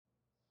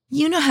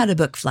You know how to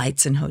book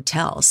flights and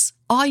hotels.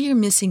 All you're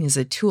missing is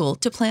a tool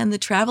to plan the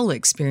travel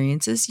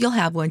experiences you'll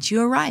have once you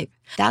arrive.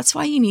 That's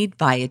why you need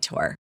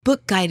Viator.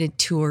 Book guided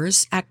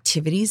tours,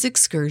 activities,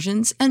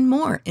 excursions, and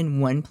more in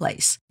one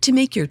place to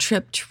make your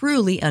trip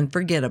truly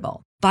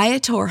unforgettable.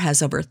 Viator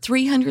has over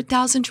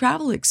 300,000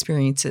 travel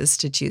experiences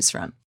to choose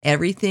from.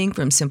 Everything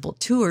from simple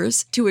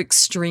tours to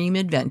extreme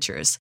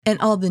adventures and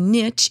all the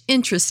niche,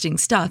 interesting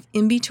stuff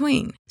in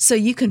between. So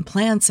you can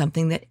plan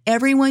something that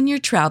everyone you're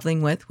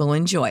traveling with will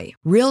enjoy.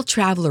 Real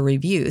traveler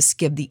reviews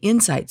give the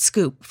inside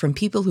scoop from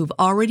people who've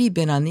already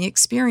been on the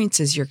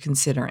experiences you're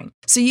considering.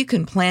 So you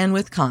can plan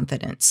with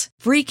confidence.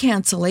 Free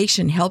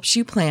cancellation helps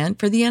you plan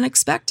for the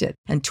unexpected.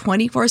 And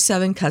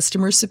 24/7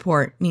 customer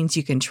support means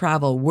you can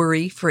travel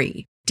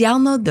worry-free.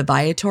 Download the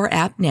Viator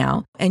app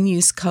now and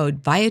use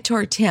code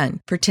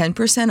Viator10 for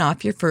 10%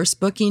 off your first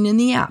booking in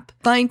the app.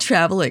 Find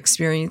travel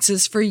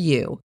experiences for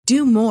you.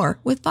 Do more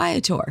with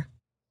Viator.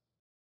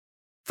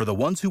 For the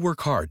ones who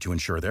work hard to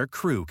ensure their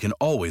crew can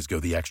always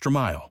go the extra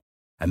mile,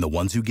 and the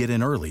ones who get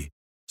in early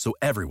so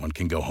everyone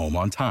can go home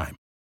on time,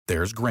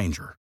 there's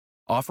Grainger,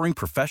 offering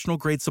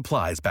professional-grade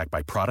supplies backed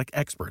by product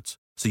experts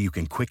so you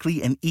can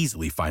quickly and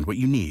easily find what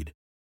you need.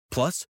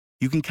 Plus,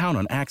 you can count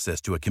on access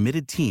to a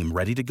committed team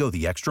ready to go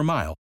the extra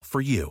mile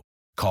for you.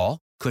 Call,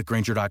 click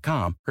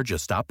Grainger.com, or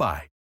just stop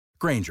by.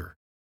 Grainger,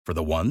 for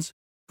the ones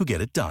who get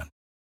it done.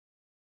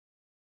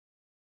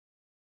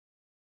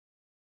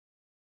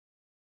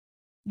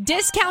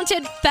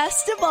 Discounted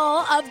Festival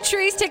of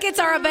Trees tickets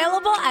are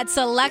available at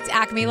select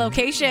Acme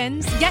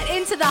locations. Get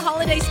into the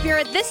holiday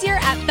spirit this year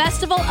at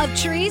Festival of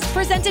Trees,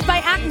 presented by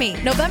Acme,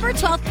 November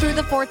 12th through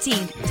the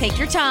 14th. Take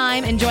your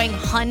time enjoying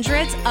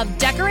hundreds of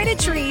decorated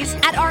trees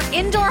at our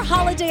indoor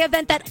holiday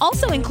event that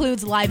also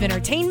includes live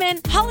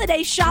entertainment,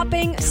 holiday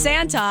shopping,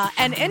 Santa,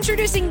 and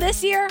introducing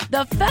this year,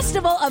 the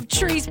Festival of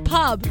Trees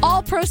Pub.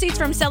 All proceeds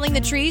from selling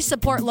the trees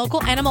support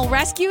local animal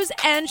rescues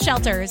and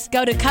shelters.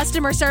 Go to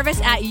customer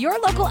service at your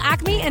local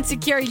Acme and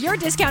secure your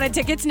discounted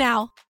tickets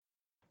now.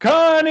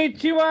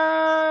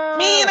 Konnichiwa!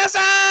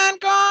 Minasan,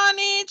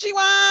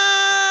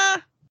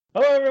 konnichiwa!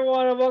 Hello,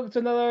 everyone, and welcome to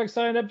another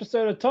exciting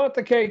episode of Talk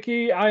to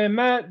Keiki. I am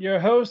Matt, your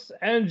host,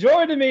 and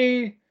joining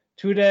me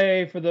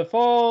today for the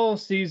fall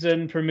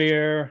season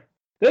premiere,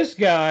 this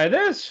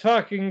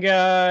fucking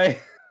guy.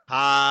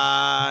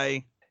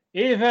 Hi.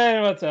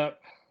 Ethan, what's up?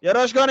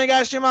 Yoroshiku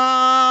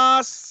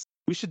onegaishimasu.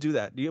 We should do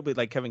that. Do you be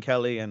like Kevin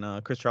Kelly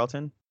and Chris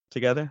Charlton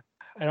together?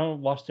 I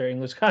don't watch their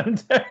English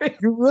commentary.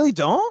 You really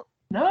don't?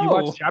 No. You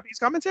watch Japanese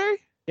commentary?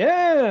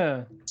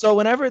 Yeah. So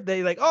whenever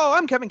they like, oh,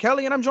 I'm Kevin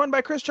Kelly and I'm joined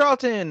by Chris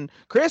Charlton.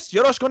 Chris,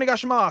 yoroshiku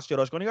onegaishimasu.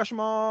 Yoroshiku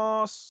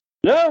onegaishimasu.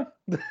 No.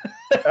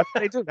 That's what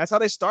they do. That's how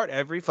they start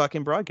every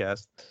fucking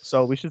broadcast.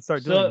 So we should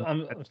start doing.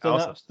 I'm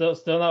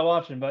still not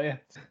watching, but yeah.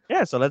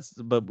 Yeah. So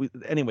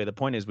anyway, the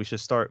point is we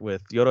should start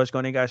with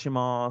yoroshiku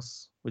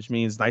onegaishimasu, which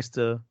means nice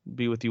to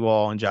be with you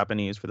all in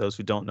Japanese. For those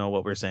who don't know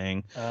what we're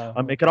saying,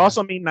 it could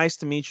also mean nice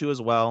to meet you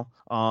as well.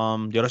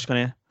 Yoroshiku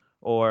ne,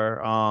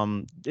 or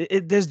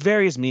there's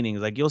various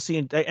meanings. Like you'll see,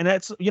 and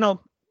that's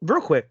real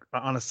quick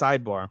on a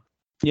sidebar.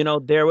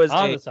 There was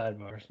on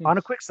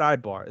a quick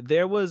sidebar.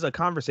 There was a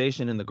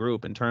conversation in the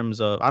group in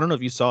terms of, I don't know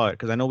if you saw it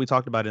because I know we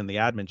talked about it in the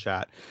admin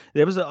chat.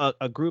 There was a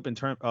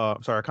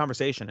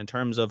conversation in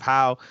terms of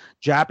how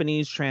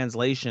Japanese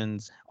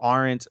translations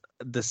aren't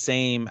the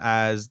same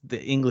as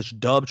the English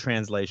dub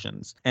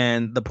translations,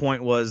 and the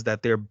point was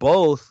that they're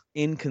both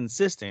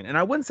inconsistent. And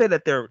I wouldn't say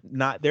that they're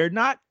not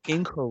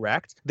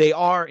incorrect. They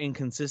are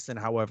inconsistent,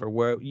 however,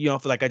 where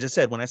like I just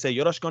said, when I say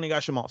yoroshiku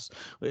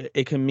onegaishimasu,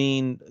 it can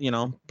mean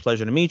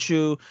pleasure to meet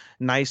you,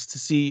 nice to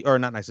see, or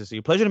not nice to see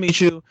you, pleasure to meet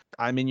you,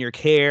 I'm in your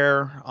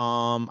care,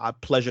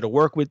 pleasure to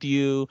work with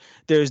you.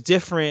 There's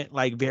different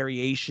like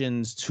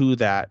variations to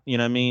that, you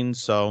know what I mean?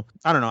 So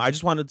I don't know, I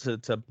just wanted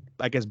to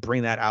I guess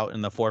bring that out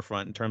in the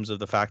forefront in terms of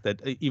the fact that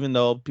even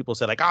though people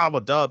say like, I'm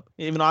a dub,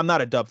 even though I'm not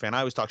a dub fan, I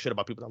always talk shit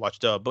about people that watch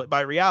dub, but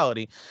by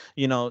reality,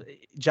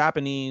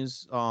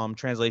 Japanese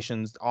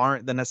translations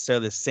aren't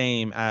necessarily the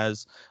same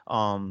as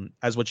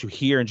what you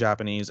hear in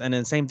Japanese. And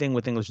then same thing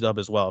with English dub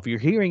as well. If you're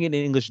hearing it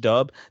in English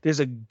dub, there's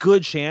a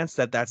good chance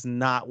that that's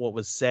not what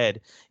was said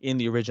in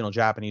the original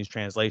Japanese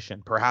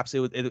translation. Perhaps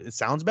it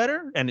sounds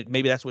better, and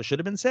maybe that's what should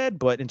have been said,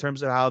 but in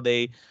terms of how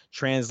they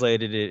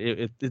translated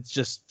it's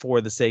just for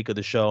the sake of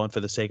the show and for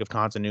the sake of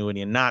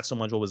continuity, and not so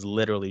much what was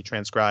literally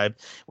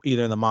transcribed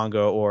either in the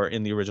manga or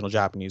in the original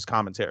Japanese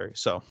commentary.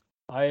 So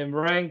I am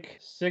rank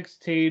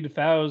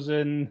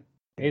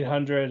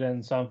 16,800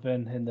 and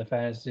something in the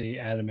fantasy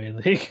anime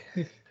league.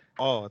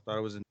 Oh, I thought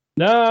it was in.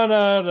 No.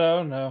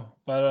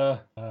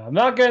 But I'm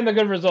not getting the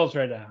good results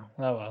right now.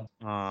 Oh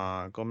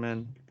well. Go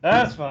man.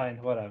 That's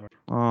fine. Whatever.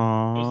 It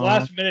was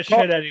last minute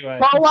shit anyway.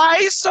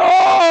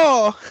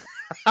 Kawaiso!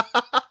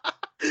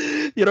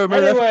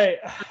 Anyway,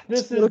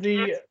 this is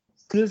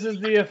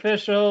the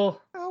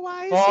official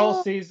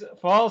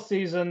fall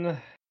season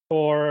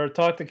for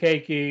Talk to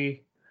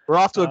Keiki. We're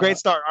off to a great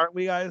start, aren't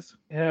we, guys?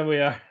 Yeah, we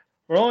are.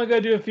 We're only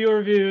going to do a few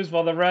reviews,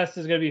 while the rest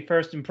is going to be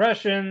first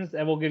impressions,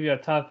 and we'll give you a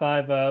top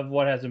 5 of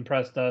what has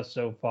impressed us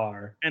so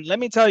far. And let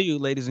me tell you,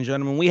 ladies and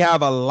gentlemen, we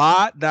have a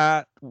lot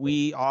that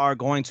we are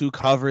going to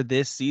cover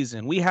this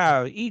season. We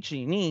have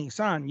Ichi, Ni,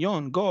 San,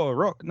 Yon, Go,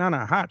 Rock,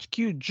 Nana, Hach,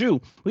 Q,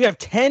 Ju. We have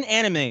 10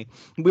 anime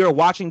we are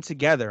watching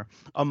together.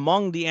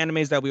 Among the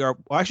animes that we are,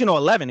 well, actually, no,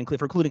 11,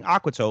 including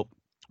Aquatope.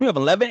 We have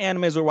 11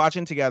 animes we're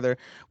watching together.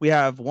 We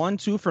have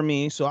 2 for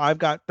me. So I've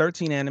got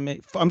 14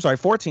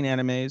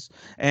 animes.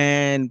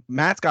 And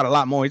Matt's got a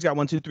lot more. He's got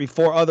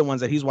 4 other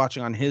ones that he's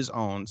watching on his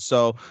own.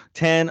 So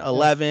 10,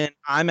 11.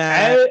 I'm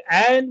at.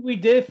 And we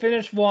did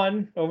finish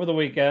 1 over the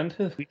weekend.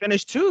 We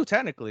finished 2,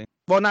 technically.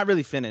 Well, not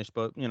really finished,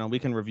 but, we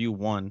can review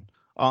 1.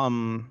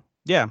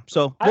 Yeah.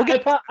 So I'll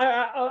get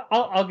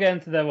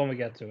into that when we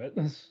get to it.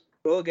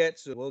 We'll get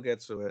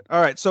to it.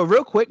 All right. So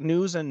real quick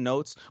news and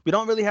notes. We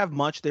don't really have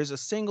much. There's a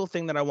single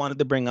thing that I wanted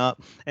to bring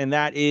up, and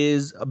that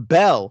is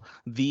Belle,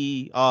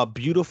 the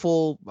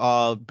beautiful,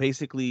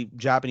 basically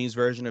Japanese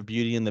version of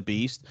Beauty and the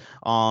Beast.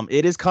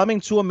 It is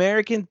coming to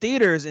American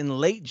theaters in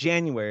late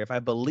January. If I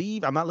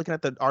believe, I'm not looking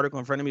at the article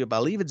in front of me, but I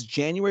believe it's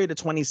January the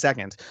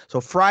 22nd. So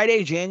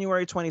Friday,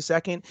 January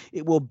 22nd,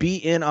 it will be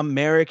in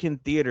American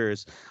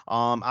theaters.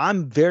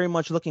 I'm very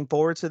much looking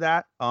forward to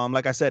that.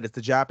 Like I said, it's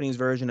the Japanese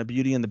version of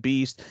Beauty and the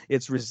Beast.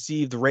 It's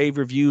received rave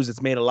reviews.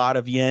 It's made a lot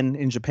of yen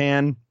in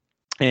Japan.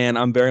 And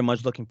I'm very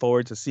much looking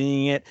forward to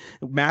seeing it.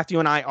 Matthew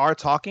and I are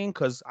talking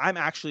because I'm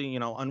actually,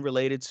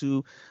 unrelated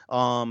to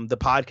the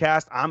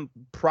podcast. I'm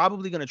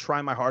probably going to try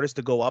my hardest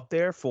to go up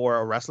there for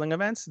a wrestling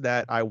event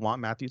that I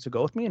want Matthew to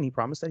go with me. And he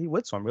promised that he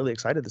would. So I'm really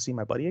excited to see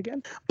my buddy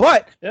again.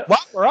 But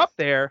while we're up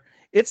there,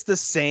 it's the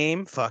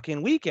same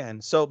fucking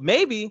weekend. So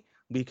maybe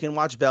we can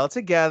watch Belle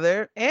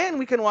together and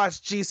we can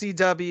watch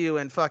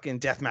GCW and fucking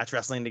Deathmatch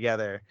Wrestling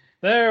together.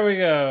 There we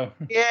go.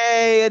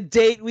 Yay, a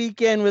date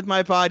weekend with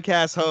my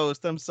podcast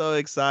host. I'm so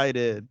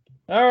excited.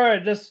 All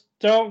right, just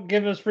don't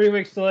give us 3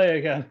 weeks delay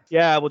again.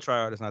 Yeah, we'll try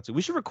our hardest not to.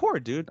 We should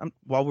record, dude,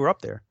 while we're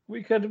up there.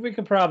 We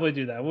could probably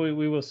do that.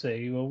 We will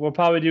see. We'll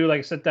probably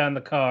do sit down in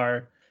the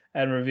car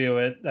and review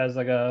it as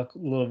a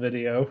little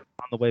video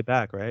on the way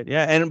back, right?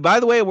 Yeah. And by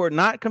the way, we're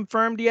not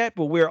confirmed yet,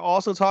 but we're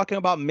also talking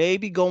about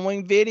maybe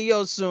going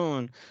video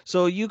soon.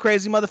 So you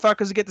crazy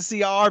motherfuckers get to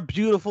see our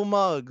beautiful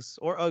mugs,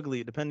 or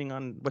ugly, depending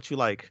on what you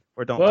like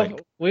or don't like.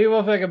 We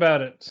will think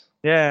about it.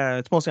 Yeah,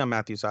 it's mostly on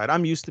Matthew's side.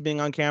 I'm used to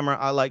being on camera.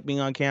 I like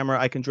being on camera.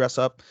 I can dress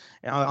up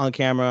on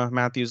camera.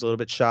 Matthew's a little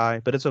bit shy,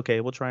 but it's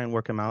okay. We'll try and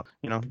work him out,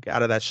 get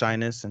out of that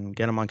shyness and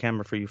get him on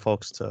camera for you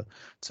folks to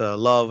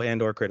love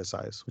and or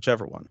criticize,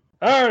 whichever one.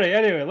 Alrighty,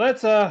 anyway,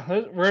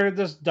 we're gonna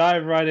just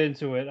dive right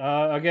into it.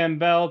 Again,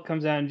 Belle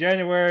comes out in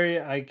January.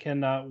 I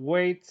cannot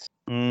wait.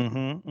 But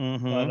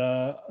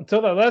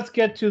until then, let's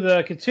get to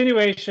the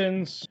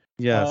continuations.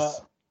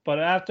 Yes. But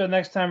after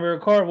next time we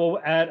record, we'll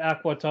add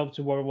Aquatope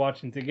to what we're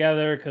watching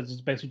together because it's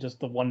basically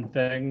just the one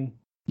thing.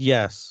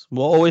 Yes,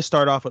 we'll always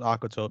start off with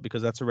Aquatope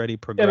because that's already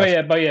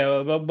progressed.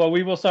 But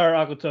we will start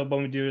Aquatope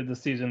when we do the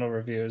seasonal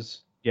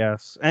reviews.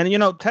 Yes. And,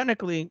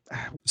 technically...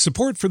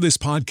 Support for this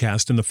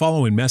podcast and the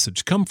following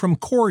message come from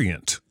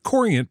Corient.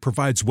 Corient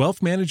provides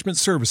wealth management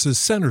services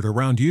centered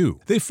around you.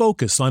 They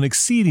focus on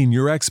exceeding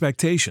your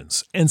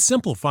expectations and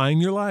simplifying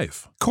your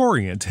life.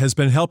 Corient has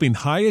been helping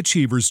high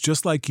achievers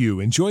just like you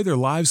enjoy their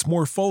lives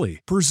more fully,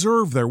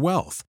 preserve their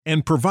wealth,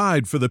 and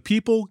provide for the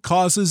people,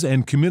 causes,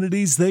 and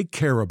communities they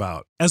care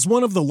about. As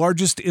one of the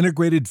largest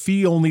integrated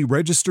fee-only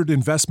registered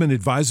investment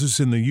advisors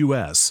in the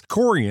U.S.,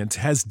 Corient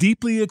has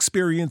deeply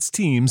experienced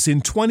teams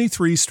in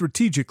 23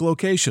 strategic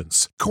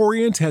locations.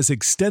 Corient has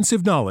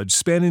extensive knowledge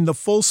spanning the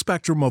full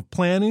spectrum of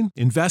planning,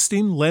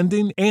 investing,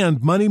 lending,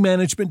 and money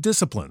management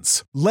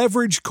disciplines.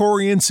 Leverage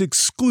Corient's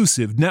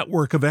exclusive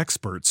network of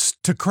experts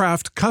to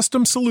craft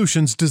custom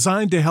solutions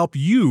designed to help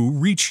you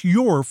reach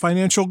your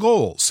financial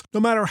goals, no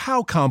matter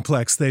how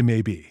complex they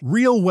may be.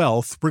 Real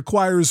wealth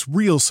requires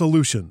real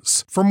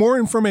solutions. For more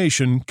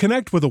information,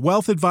 connect with a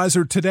wealth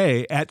advisor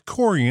today at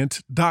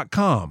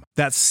Corient.com.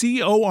 That's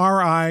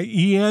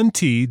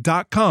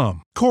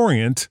Corient.com.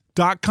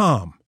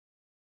 Corient.com.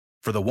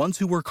 For the ones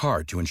who work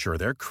hard to ensure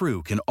their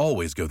crew can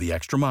always go the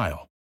extra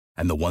mile,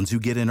 and the ones who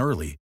get in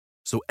early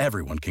so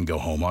everyone can go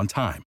home on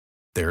time,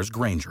 there's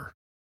Grainger,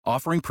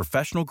 offering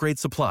professional-grade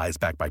supplies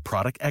backed by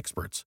product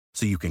experts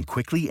so you can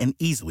quickly and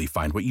easily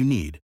find what you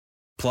need.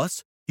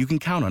 Plus, you can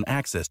count on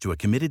access to a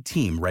committed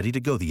team ready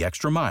to go the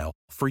extra mile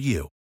for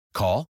you.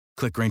 Call,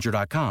 click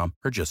Grainger.com,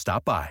 or just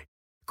stop by.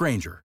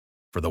 Grainger,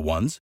 for the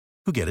ones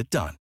who get it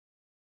done.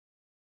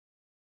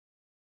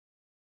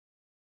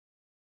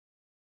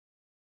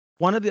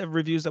 One of the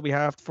reviews that we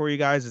have for you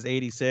guys is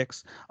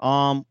 86.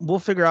 We'll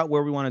figure out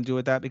where we want to do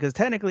with that because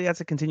technically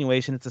that's a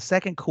continuation. It's the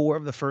second core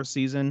of the first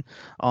season.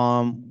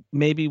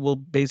 Maybe we'll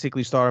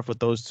basically start off with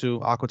those two,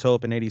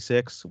 Aquatope and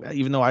 86,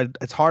 even though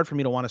it's hard for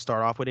me to want to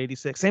start off with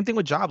 86. Same thing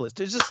with Jobless.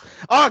 There's just,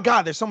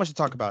 there's so much to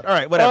talk about. All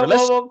right, whatever.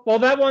 Well,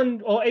 that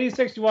one,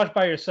 86 you watch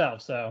by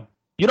yourself, so.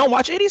 You don't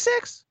watch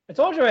 86? I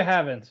told you I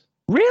haven't.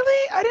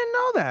 Really? I didn't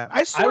know that.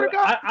 I swear to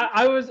God.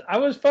 I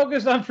was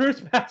focused on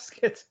Fruits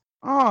Basket.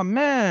 Oh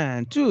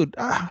man, dude.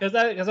 Because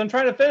I'm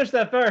trying to finish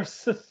that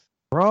first.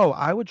 Bro,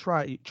 I would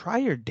try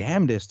your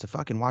damnedest to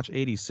fucking watch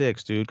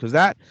 86, dude, because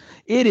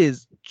it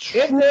is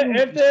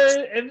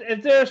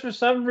if there's for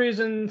some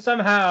reason,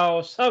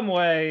 somehow, some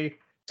way,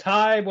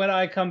 time when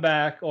I come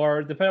back,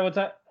 or depending on what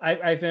time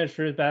I finish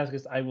Fruit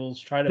Baskets, I will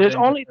try to. There's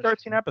only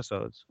 13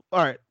 episodes.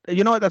 All right,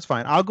 you know what? That's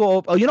fine. I'll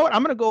go. Oh, you know what?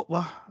 I'm gonna go.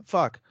 Well,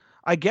 fuck.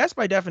 I guess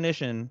by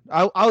definition,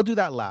 I'll do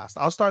that last.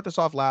 I'll start this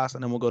off last,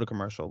 and then we'll go to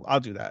commercial. I'll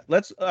do that.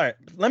 All right.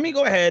 Let me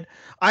go ahead.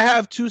 I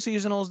have 2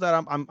 seasonals that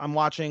I'm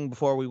watching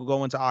before we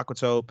go into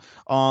Aquatope.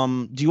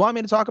 Do you want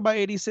me to talk about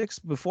 86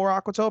 before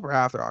Aquatope or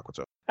after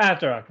Aquatope?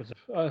 After Aquatope.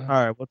 All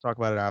right, we'll talk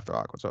about it after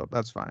Aquatope.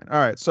 That's fine. All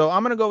right, so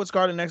I'm gonna go with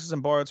Scarlet Nexus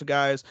and Boruto,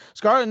 guys.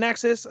 Scarlet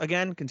Nexus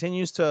again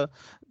continues to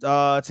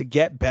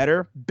get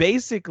better.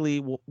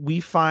 Basically, we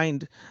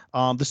find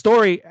the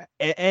story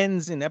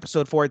ends in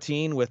episode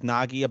 14 with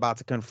Nagi about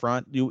to confront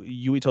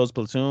Yuito's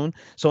platoon.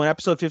 So in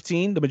episode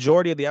 15, the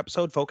majority of the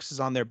episode focuses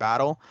on their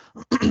battle.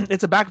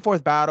 It's a back and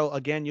forth battle.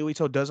 Again,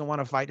 Yuito doesn't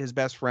want to fight his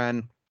best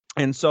friend.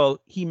 And so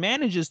he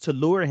manages to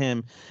lure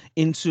him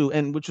into,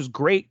 and which was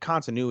great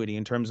continuity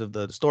in terms of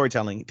the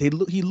storytelling.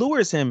 He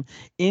lures him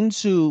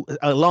into,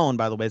 alone,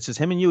 by the way, it's just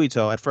him and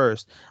Yuito at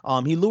first.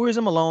 He lures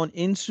him alone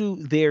into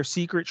their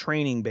secret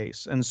training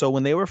base. And so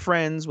when they were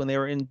friends, when they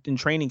were in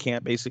training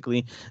camp,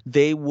 basically,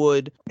 they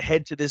would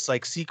head to this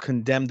like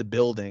condemned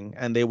building,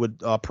 and they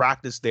would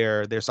practice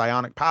their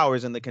psionic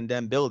powers in the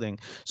condemned building.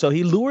 So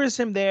he lures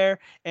him there,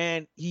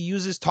 and he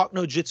uses talk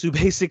no jutsu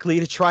basically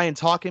to try and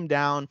talk him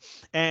down.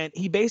 And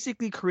he basically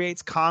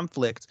creates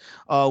conflict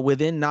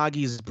within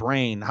Nagi's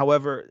brain.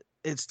 However,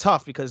 it's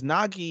tough because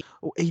Nagi,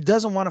 he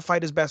doesn't want to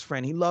fight his best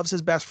friend. He loves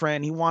his best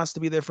friend. He wants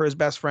to be there for his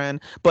best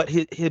friend, but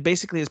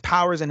basically his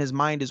powers and his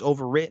mind is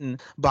overwritten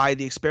by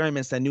the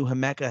experiments that New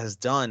Himeka has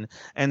done.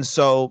 And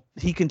so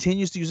he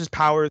continues to use his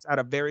powers at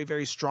a very,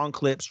 very strong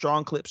clip,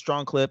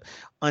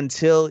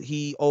 until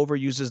he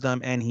overuses them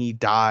and he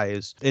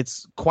dies.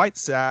 It's quite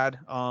sad.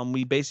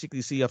 We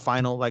basically see a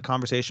final like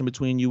conversation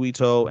between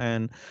Yuito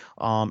and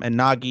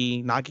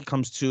Nagi. Nagi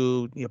comes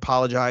to, he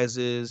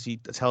apologizes, he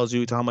tells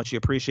Yuito how much he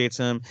appreciates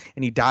him,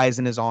 and he dies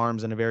in his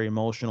arms in a very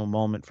emotional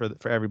moment for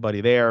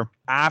everybody there.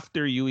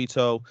 After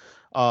Yuito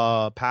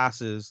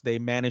passes, they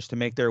manage to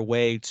make their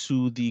way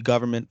to the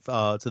government,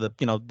 to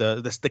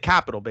the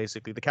capital,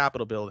 basically the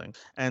Capitol building.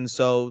 And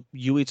so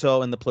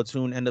Yuito and the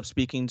platoon end up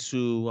speaking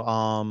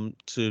to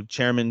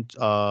Chairman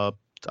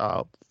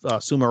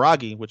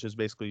Sumeragi, which is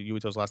basically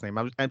Yuito's last name.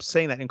 I'm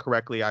saying that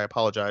incorrectly. I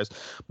apologize.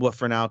 But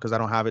for now, because I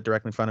don't have it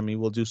directly in front of me,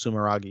 we'll do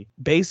Sumeragi.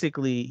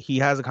 Basically, he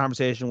has a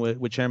conversation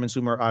with Chairman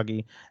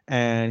Sumeragi,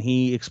 and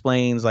he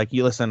explains, like,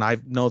 listen, I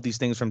know these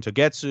things from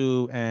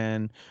Togetsu,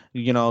 and,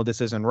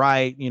 this isn't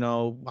right.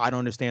 I don't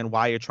understand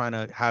why you're trying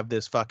to have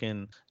this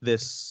fucking,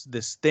 this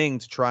thing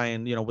to try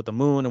and, with the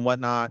moon and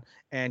whatnot.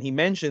 And he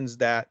mentions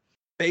that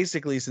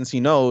basically, since he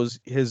knows,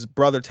 his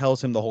brother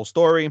tells him the whole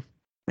story.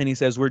 And he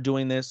says, we're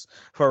doing this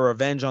for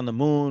revenge on the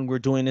moon. We're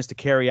doing this to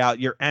carry out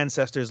your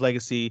ancestor's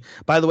legacy.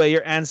 By the way,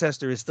 your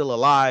ancestor is still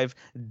alive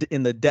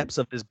in the depths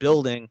of this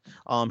building.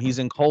 He's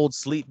in cold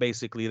sleep,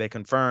 basically, they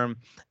confirm.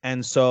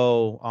 And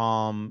so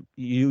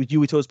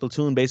Yuito's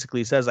platoon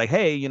basically says, like,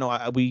 hey,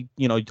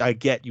 I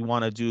get you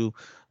want to do,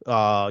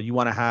 you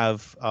want to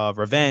have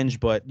revenge,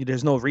 but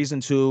there's no reason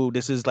to.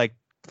 This is like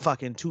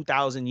fucking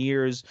 2,000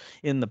 years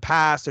in the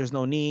past. There's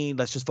no need.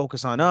 Let's just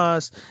focus on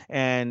us.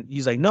 And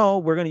he's like, no,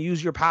 we're going to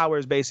use your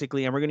powers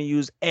basically, and we're going to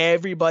use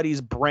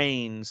everybody's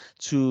brains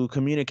to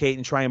communicate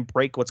and try and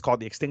break what's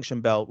called the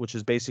extinction belt, which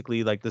is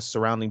basically like the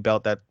surrounding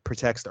belt that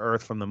protects the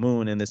Earth from the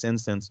moon in this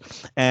instance.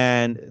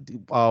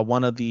 And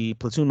one of the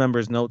platoon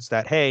members notes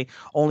that, hey,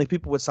 only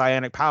people with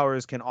psionic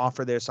powers can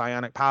offer their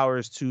psionic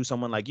powers to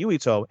someone like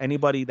Yuito.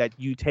 Anybody that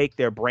you take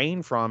their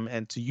brain from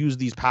and to use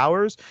these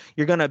powers,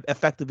 you're going to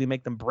effectively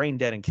make them brain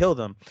dead and kill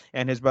them.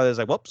 And his brother's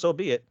like, well, so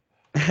be it.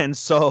 And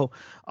so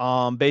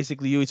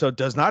basically Yuito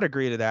does not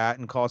agree to that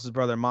and calls his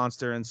brother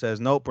monster and says,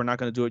 nope, we're not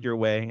going to do it your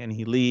way. And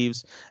he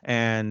leaves.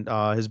 And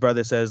his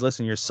brother says,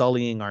 listen, you're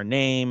sullying our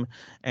name.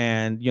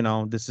 And,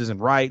 this isn't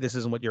right. This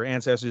isn't what your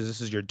ancestors,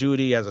 this is your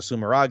duty as a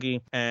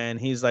Sumeragi. And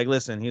he's like,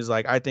 listen, he's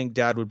like, I think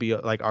dad would be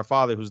like our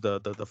father, who's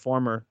the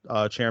former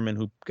chairman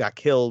who got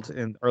killed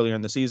earlier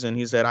in the season.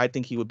 He said, I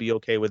think he would be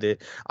okay with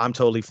it. I'm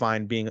totally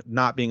fine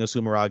not being a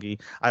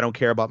Sumeragi. I don't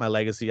care about my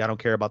legacy. I don't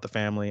care about the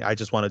family. I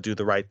just want to do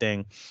the right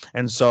thing.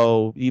 And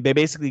so they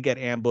basically get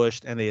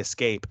ambushed and they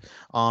escape.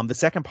 The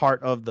second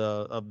part of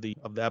the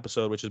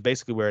episode, which is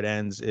basically where it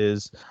ends,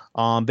 is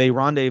they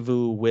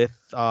rendezvous with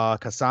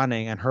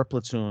Kasane and her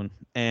platoon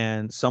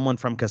and someone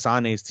from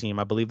Kasane's team.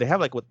 I believe they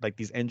have like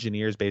these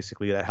engineers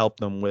basically that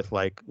help them with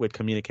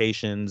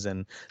communications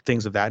and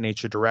things of that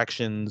nature,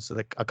 directions,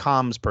 like a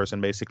comms person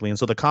basically. And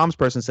so the comms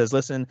person says,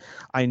 listen,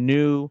 I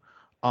knew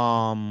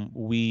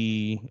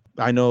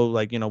I know,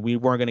 like, you know, we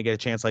weren't going to get a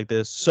chance like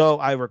this, so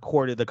I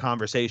recorded the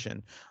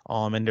conversation,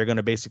 and they're going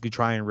to basically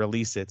try and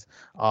release it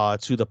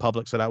to the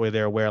public, so that way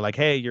they're aware, like,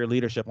 hey, your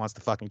leadership wants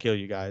to fucking kill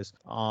you guys.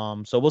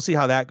 So we'll see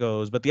how that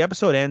goes, but the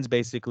episode ends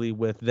basically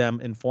with them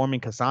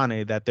informing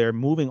Kasane that they're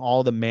moving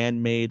all the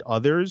man-made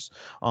others,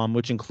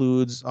 which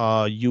includes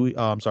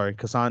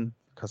Kasane's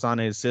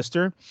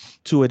sister,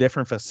 to a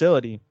different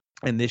facility.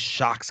 And this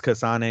shocks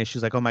Kasane.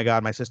 She's like, oh my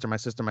God, my sister, my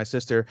sister, my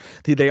sister.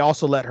 They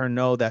also let her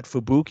know that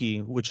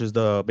Fubuki, which is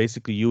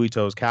basically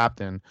Yuito's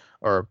captain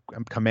or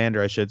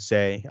commander, I should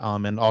say,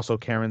 and also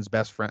Karen's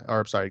best friend,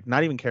 or sorry,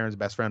 not even Karen's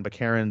best friend, but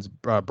Karen's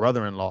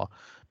brother-in-law,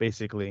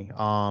 basically,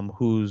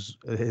 who's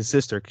his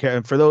sister.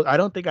 For those, I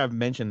don't think I've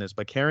mentioned this,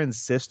 but Karen's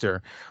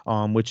sister,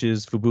 which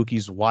is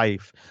Fubuki's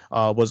wife,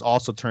 was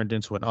also turned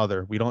into an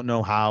other. We don't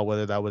know how,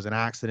 whether that was an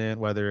accident,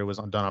 whether it was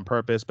done on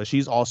purpose, but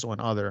she's also an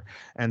other.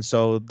 And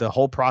so the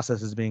whole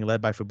process is being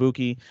led by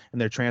Fubuki,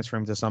 and they're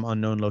transferring to some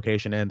unknown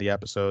location to end the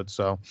episode.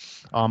 So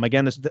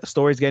again, the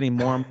story's getting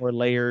more and more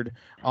layered.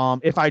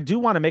 If I do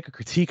want to make a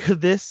critique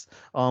of this,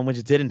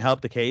 which didn't help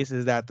the case,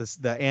 is that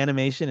the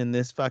animation in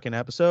this fucking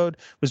episode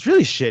was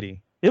really shitty.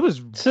 It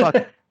was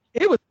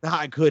it was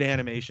not good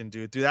animation,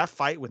 dude. That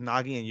fight with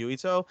Nagi and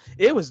Yuito,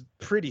 it was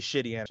pretty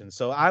shitty animation.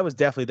 So I was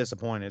definitely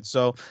disappointed.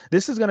 So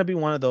this is gonna be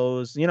one of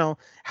those, you know,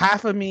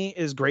 half of me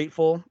is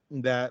grateful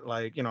that,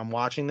 like, you know, I'm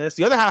watching this.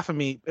 The other half of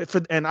me,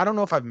 and I don't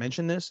know if I've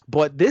mentioned this,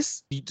 but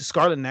this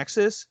Scarlet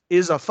Nexus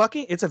is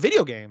it's a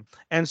video game.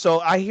 And so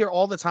I hear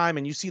all the time,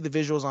 and you see the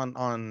visuals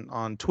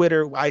on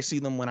Twitter. I see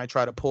them when I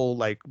try to pull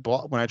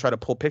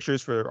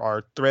pictures for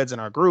our threads in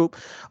our group.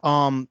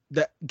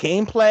 The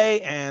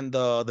gameplay and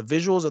the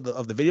visuals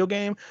of the video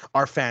game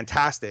are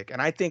fantastic.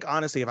 And I think,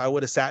 honestly, if I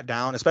would have sat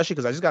down, especially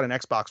because I just got an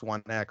Xbox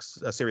One X,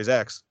 Series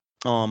X,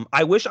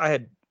 I wish I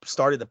had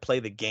started to play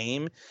the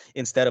game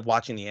instead of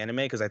watching the anime,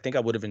 because I think I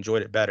would have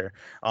enjoyed it better.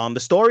 The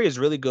story is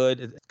really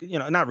good, you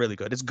know, not really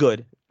good, it's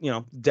good, you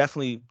know,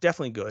 definitely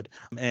good,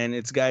 and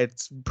it's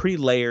pretty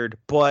layered,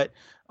 but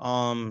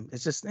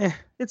it's just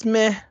it's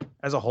meh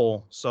as a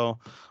whole. So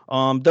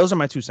those are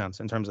my 2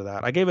 cents in terms of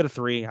that. I gave it a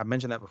 3. I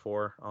mentioned that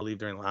before. I'll leave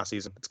during the last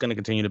season. It's going to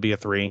continue to be a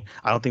 3.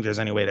 I don't think there's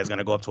any way that's going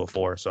to go up to a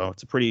 4. So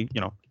it's a pretty, you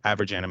know,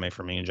 average anime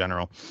for me in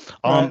general.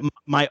 Right.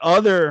 My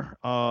other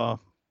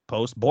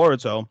post,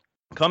 Boruto,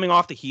 coming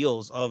off the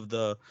heels of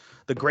the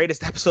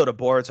greatest episode of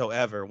Boruto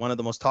ever, one of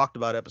the most talked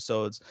about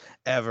episodes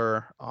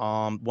ever,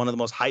 one of the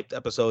most hyped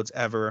episodes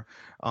ever,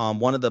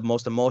 one of the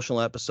most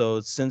emotional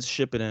episodes since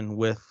Shippuden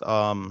with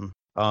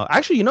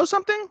actually, you know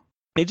something?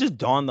 It just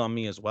dawned on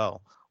me as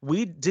well.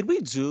 We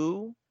didn't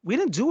do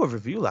a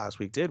review last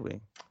week, did we?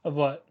 Of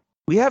what?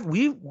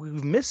 We've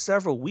missed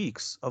several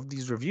weeks of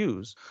these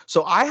reviews.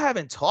 So I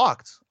haven't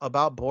talked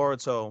about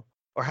Boruto,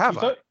 or have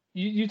I?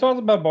 You talked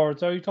about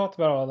Boruto. You talked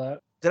about all that.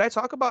 Did I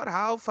talk about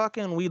how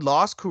fucking we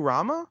lost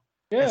Kurama?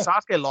 Yeah. And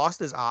Sasuke lost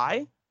his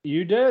eye?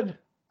 You did.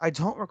 I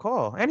don't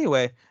recall.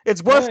 Anyway,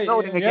 it's worth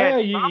noting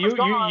again. Yeah,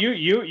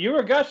 you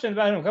were gushing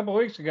about him a couple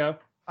weeks ago.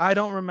 I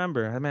don't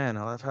remember. Man,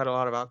 I've had a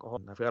lot of alcohol.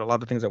 I've got a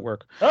lot of things at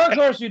work. Of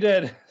course you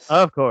did.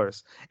 Of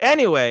course.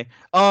 Anyway,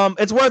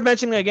 it's worth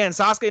mentioning again,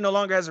 Sasuke no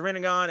longer has a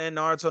Rinnegan, and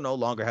Naruto no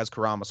longer has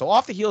Kurama. So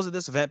off the heels of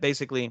this event,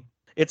 basically,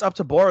 it's up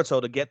to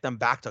Boruto to get them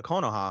back to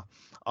Konoha.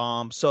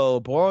 So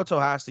Boruto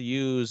has to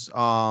use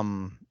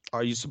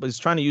he's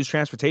trying to use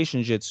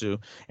transportation jutsu,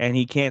 and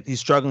he can't. He's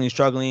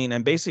struggling,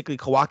 and basically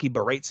Kawaki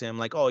berates him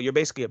like, "Oh, you're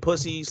basically a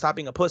pussy. Stop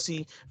being a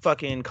pussy.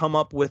 Fucking come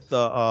up with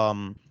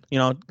the you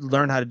know,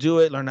 learn how to do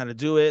it.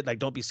 Like,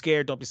 don't be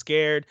scared.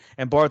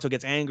 And Boruto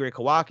gets angry at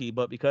Kawaki,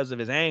 but because of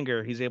his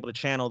anger, he's able to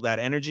channel that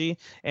energy,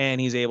 and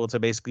he's able to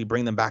basically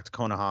bring them back to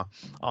Konoha.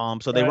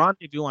 So they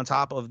rendezvous on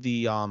top of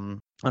the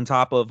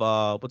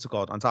what's it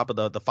called? On top of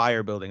the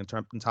fire building,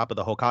 on top of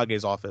the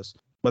Hokage's office.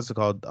 What's it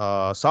called?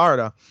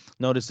 Sarada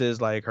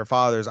notices like her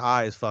father's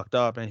eye is fucked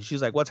up, and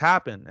she's like, "What's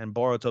happened?" And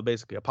Boruto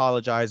basically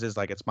apologizes,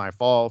 like, "It's my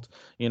fault.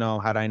 You know,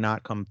 had I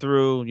not come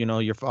through, you know,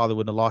 your father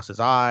wouldn't have lost his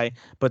eye."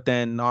 But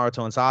then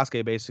Naruto and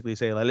Sasuke basically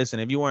say, like, "Listen,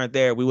 if you weren't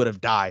there, we would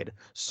have died.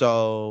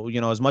 So,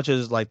 you know, as much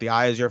as like the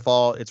eye is your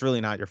fault, it's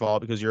really not your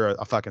fault because you're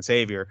a fucking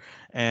savior."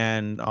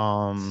 And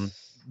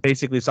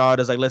basically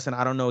Sarada's like, "Listen,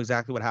 I don't know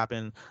exactly what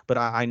happened, but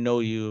I know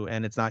you,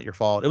 and it's not your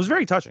fault." It was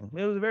very touching.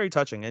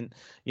 And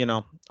you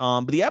know,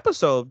 but the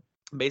episode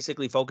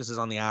basically focuses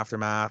on the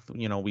aftermath.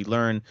 You know, we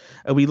learn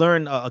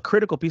a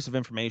critical piece of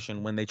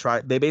information when they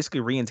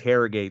basically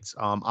reinterrogates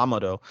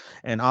Amado,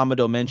 and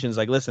Amado mentions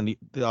like, "Listen,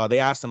 they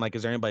asked him like,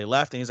 is there anybody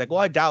left?" And he's like, "Well,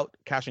 I doubt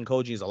Kashin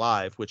Koji is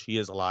alive," which he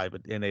is alive,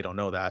 and they don't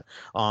know that.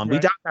 We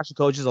doubt Kashin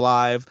Koji is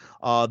alive.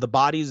 The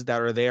bodies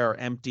that are there are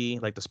empty,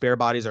 like the spare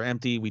bodies are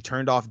empty. We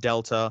turned off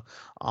Delta,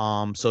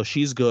 so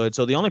she's good.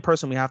 So the only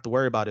person we have to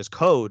worry about is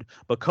Code,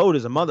 but Code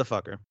is a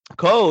motherfucker.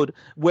 Code,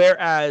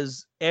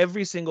 whereas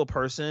every single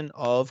person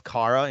of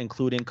Kara,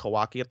 including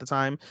Kawaki at the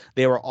time,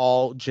 they were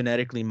all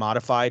genetically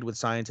modified with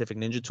scientific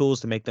ninja tools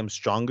to make them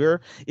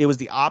stronger. It was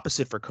the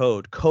opposite for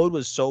Code. Code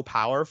was so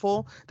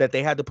powerful that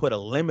they had to put a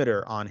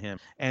limiter on him,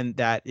 and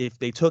that if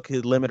they took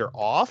his limiter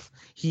off,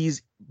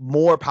 he's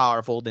more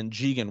powerful than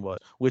Jigen was,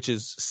 which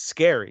is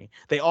scary.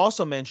 They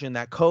also mentioned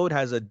that Code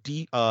has a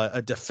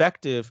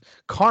defective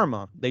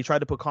karma. They tried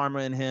to put karma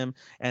in him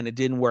and it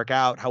didn't work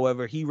out.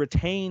 However, he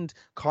retained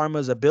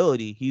karma's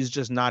ability. He's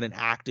just not an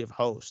active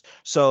host.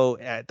 So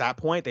at that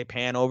point, they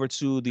pan over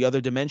to the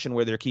other dimension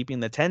where they're keeping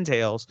the 10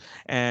 tails,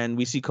 and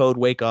we see Code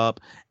wake up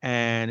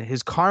and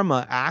his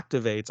karma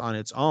activates on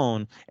its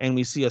own, and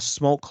we see a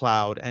smoke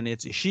cloud, and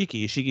it's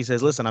Ishiki. Ishiki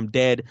says, listen, I'm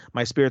dead.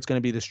 My spirit's going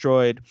to be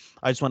destroyed.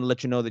 I just want to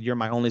let you know that you're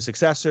my only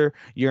successor.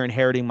 You're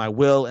inheriting my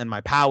will and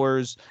my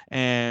powers,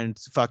 and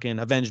fucking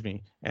avenge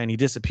me. And he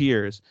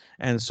disappears.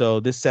 And so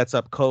this sets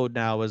up Code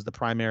now as the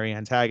primary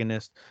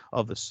antagonist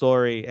of the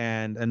story,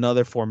 and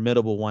another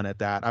formidable one at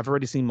that. I've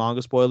already seen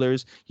manga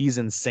spoilers. He's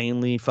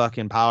insanely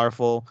fucking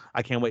powerful.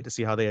 I can't wait to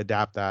see how they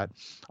adapt that.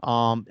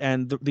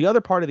 And the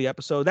other part of the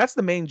episode, that's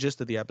the main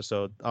gist of the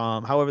episode.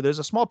 However, there's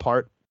a small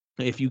part,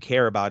 if you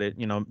care about it,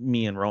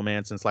 me and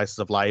romance and slices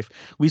of life.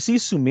 We see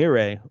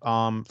Sumire.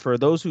 For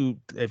those who,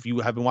 if you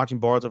have been watching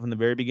Boruto from the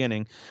very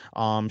beginning,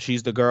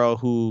 she's the girl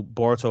who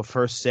Boruto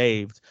first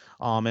saved.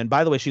 And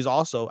by the way, she's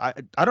also,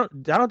 I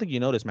don't think you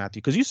noticed,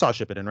 Matthew, because you saw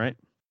Shippuden, right?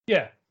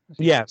 Yeah.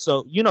 Yeah.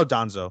 So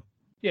Danzo.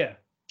 Yeah.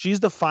 She's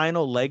the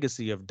final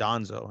legacy of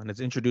Danzo, and it's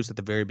introduced at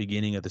the very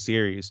beginning of the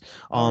series.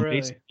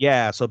 Really?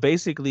 Yeah, so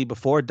basically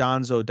before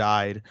Danzo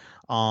died,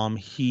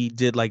 he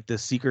did like the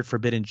secret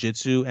forbidden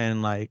jutsu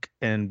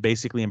and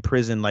basically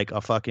imprisoned like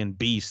a fucking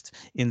beast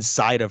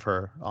inside of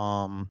her.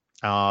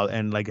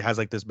 And like has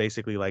like this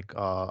basically like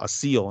a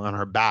seal on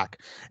her back,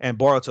 and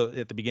Boruto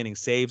at the beginning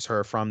saves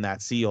her from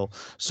that seal.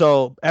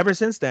 So ever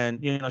since then,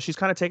 she's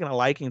kind of taken a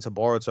liking to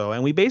Boruto,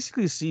 and we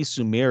basically see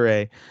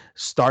Sumire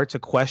start to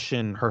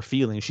question her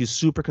feelings. She's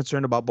super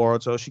concerned about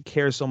Boruto. She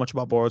cares so much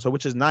about Boruto,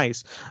 which is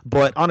nice,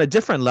 but on a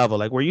different level.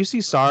 Like where you see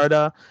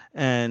Sarada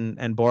and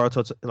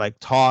Boruto like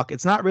talk,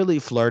 it's not really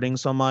flirting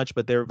so much,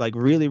 but they're like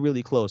really,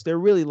 really close. They're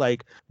really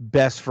like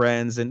best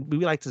friends, and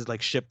we like to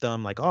like ship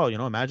them. Like, oh,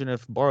 imagine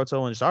if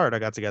Boruto and Sarada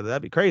got together,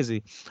 that'd be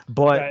crazy.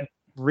 But right.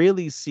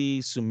 Really see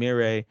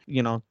Sumire,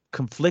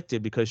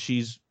 conflicted because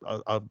she's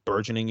a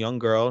burgeoning young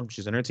girl.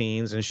 She's in her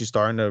teens and she's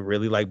starting to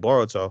really like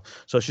Boruto.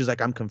 So she's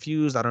like, I'm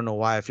confused. I don't know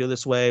why I feel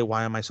this way.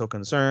 Why am I so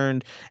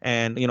concerned?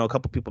 And a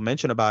couple people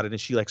mention about it, and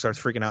she like starts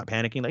freaking out,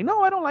 panicking, like,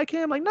 no, I don't like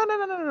him. Like,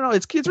 no.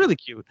 It's really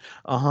cute.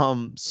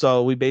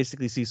 So we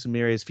basically see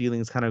Sumire's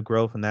feelings kind of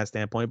grow from that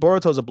standpoint.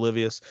 Boruto's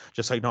oblivious,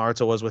 just like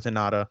Naruto was with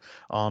Hinata.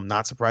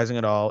 Not surprising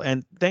at all.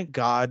 And thank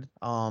God,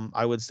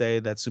 I would say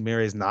that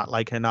Sumire is not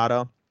like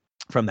Hinata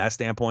from that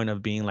standpoint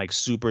of being like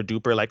super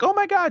duper, like, oh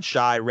my God,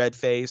 shy, red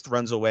faced,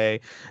 runs away.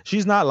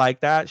 She's not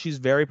like that. She's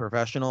very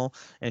professional,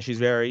 and she's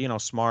very,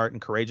 smart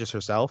and courageous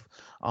herself.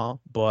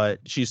 But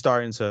she's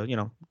starting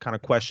to, kind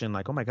of question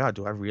like, oh my God,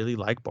 do I really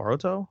like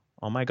Boruto?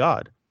 Oh my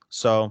God.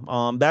 So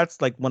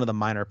that's like one of the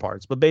minor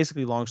parts. But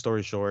basically, long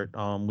story short,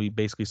 we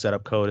basically set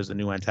up Code as the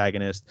new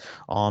antagonist.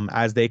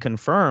 As they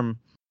confirm,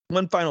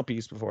 one final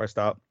piece before I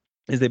stop,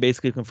 is they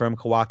basically confirm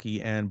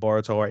Kawaki and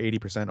Boruto are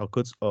 80%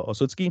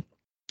 Osutsuki.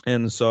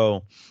 And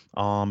so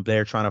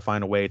they're trying to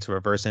find a way to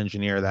reverse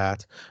engineer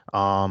that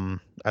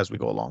as we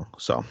go along.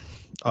 So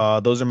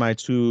those are my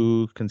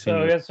two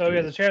continued. So he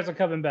has a chance of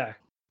coming back.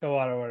 Go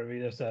on, or whatever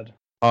you just said.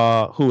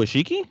 Who,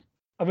 Ishiki?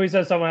 I thought you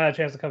said someone had a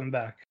chance of coming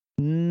back.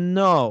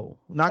 No,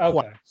 not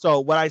quite.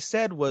 So what I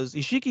said was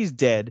Ishiki's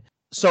dead.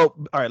 So,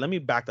 all right, let me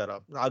back that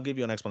up. I'll give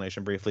you an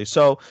explanation briefly.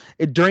 So,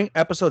 during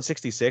episode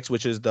 66,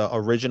 which is the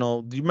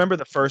original, do you remember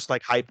the first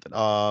like hyped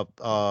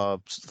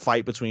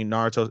fight between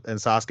Naruto and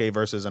Sasuke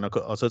versus an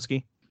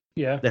Osutsuki?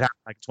 Yeah. That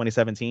happened like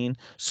 2017.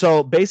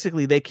 So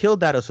basically, they killed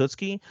that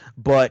Osutsuki,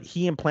 but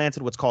he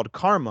implanted what's called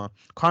karma.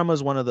 Karma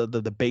is one of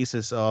the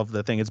basis of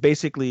the thing. It's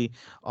basically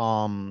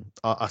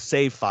a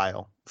save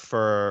file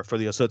for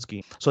the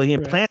Osutsuki. So he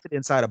implanted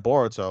inside of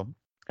Boruto.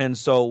 And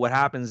so what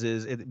happens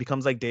is it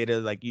becomes like data,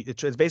 like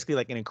it's basically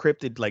like an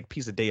encrypted like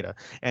piece of data,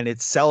 and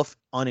it self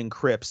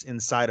unencrypts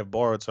inside of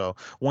Boruto.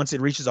 Once it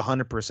reaches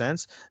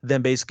 100%,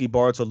 then basically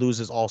Boruto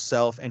loses all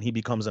self and he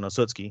becomes an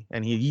Osutsuki,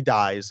 and he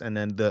dies, and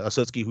then the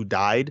Osutsuki who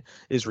died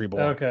is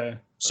reborn. Okay.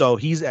 So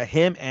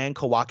him and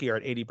Kawaki are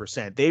at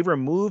 80%. They've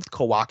removed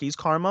Kawaki's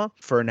karma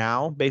for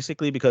now,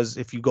 basically, because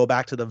if you go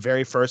back to the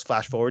very first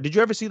flash forward, did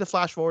you ever see the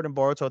flash forward in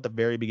Boruto at the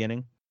very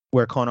beginning?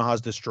 Where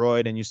Konoha's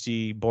destroyed and you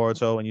see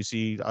Boruto and you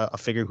see a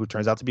figure who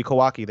turns out to be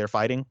Kawaki. They're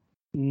fighting?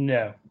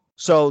 No.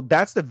 So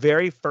that's the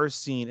very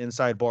first scene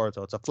inside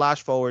Boruto. It's a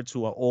flash forward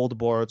to an old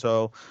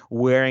Boruto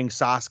wearing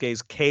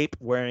Sasuke's cape,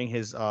 wearing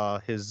his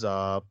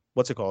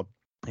what's it called?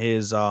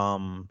 His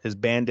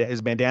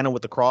bandana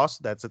with the cross.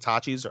 That's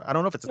Itachi's. I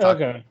don't know if it's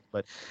Itachi,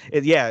 but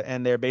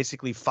and they're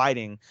basically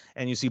fighting,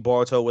 and you see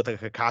Boruto with a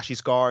Kakashi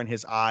scar in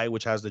his eye,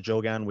 which has the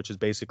Jogan, which is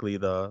basically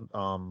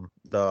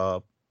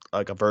the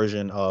like a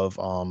version of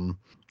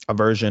fucking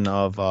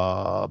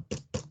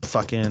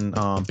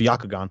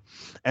Byakugan.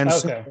 And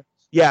so,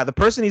 the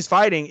person he's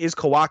fighting is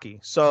Kawaki.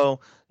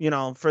 So,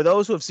 for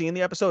those who have seen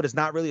the episode, it's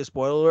not really a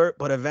spoiler alert,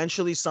 but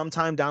eventually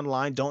sometime down the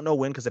line, don't know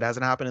when because it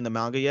hasn't happened in the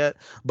manga yet,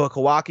 but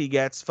Kawaki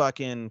gets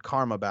fucking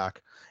karma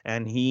back.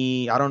 and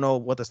I don't know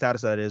what the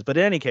status of that is, but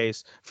in any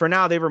case, for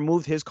now they've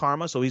removed his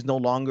karma, so he's no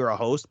longer a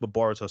host, but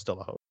Boruto's still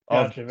a host.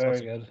 Gotcha,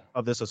 very good.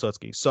 Of this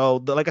Osutsuki. So,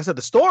 like I said,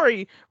 the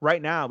story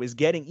right now is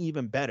getting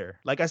even better.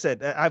 Like I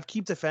said, I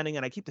keep defending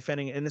it,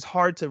 and it's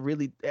hard to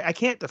really. I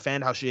can't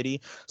defend how shitty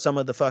some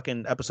of the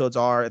fucking episodes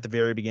are at the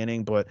very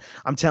beginning, but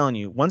I'm telling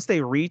you, once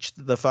they reach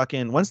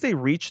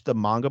the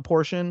manga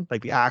portion,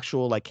 like the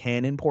actual like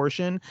canon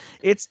portion,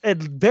 it's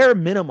at bare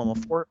minimum a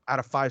 4 out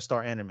of 5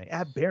 star anime.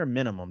 At bare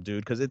minimum,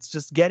 dude, because it's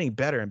just getting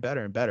better and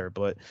better and better.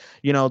 But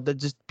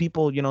just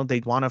people,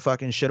 they want to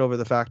fucking shit over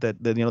the fact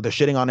that they're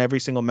shitting on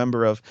every single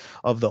member of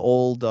the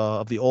old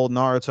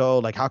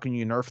Naruto. Like, how can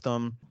you nerf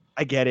them?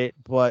 I get it,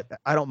 but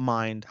I don't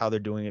mind how they're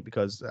doing it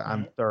because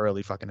I'm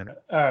thoroughly fucking in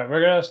it. All right, we're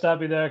gonna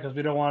stop you there because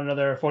we don't want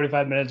another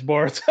 45 minutes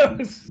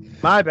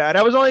Boruto. My bad.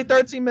 That was only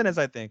 13 minutes,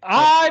 I think.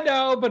 I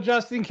know, but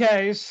just in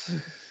case.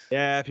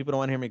 Yeah, people don't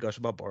want to hear me gush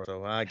about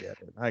Boruto. I get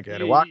it.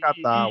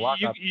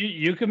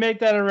 You can make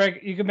that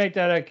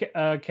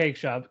a cake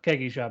shop,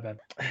 keiki shop.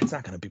 It's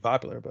not gonna be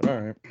popular, but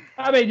all right.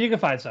 I mean, you can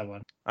find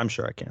someone. I'm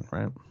sure I can,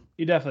 right?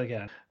 You definitely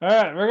can. All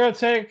right, we're going to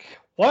take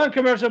one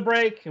commercial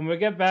break, and when we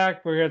get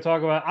back, we're going to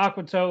talk about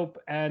Aquatope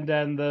and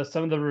then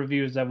some of the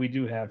reviews that we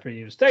do have for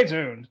you. Stay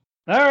tuned.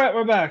 All right,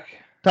 we're back.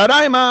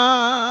 Tadaima!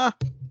 All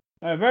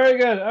right, very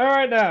good. All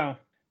right, now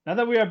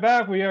that we are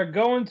back, we are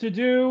going to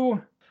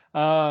do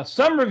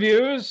some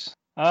reviews,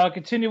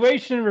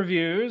 continuation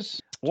reviews,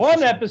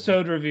 one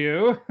episode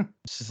review.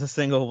 Just a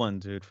single one,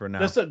 dude, for now.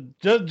 Just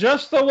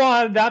the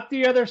one, not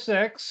the other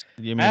 6.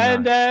 You mean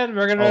and then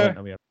we're going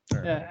to...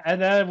 Yeah, and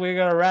then we're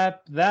going to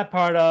wrap that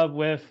part up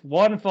with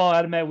one fall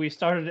anime we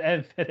started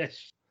and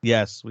finished.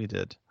 Yes, we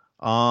did.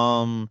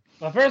 Well,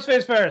 first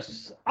things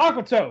first,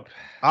 Aquatope.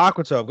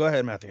 Aquatope, go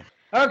ahead, Matthew.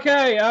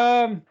 Okay,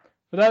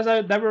 for those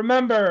that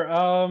remember,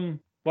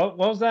 what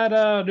was that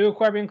new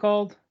aquarium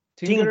called?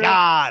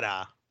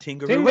 Tingara.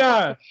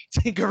 Tingara.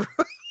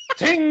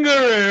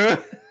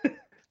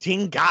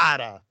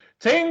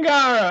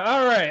 Tingara.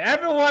 All right,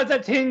 everyone's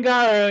at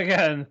Tingara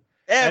again.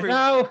 And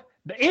now,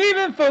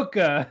 even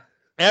Fuka.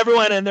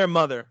 Everyone and their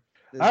mother.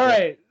 All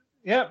right.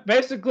 Yeah,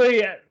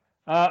 basically,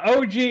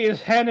 OG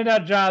is handing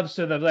out jobs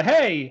to them. Like,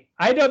 hey,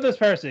 I know this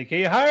person. Can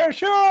you hire?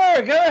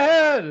 Sure, go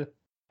ahead.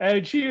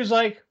 And she was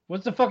like,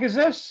 what the fuck is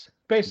this?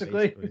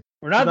 Basically.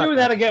 We're not doing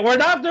that again. We're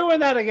not doing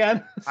that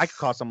again. I could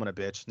call someone a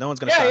bitch. No one's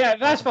going to Yeah,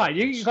 that's fine.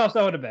 You can call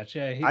someone a bitch.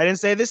 Yeah. I didn't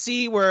say the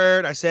C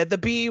word. I said the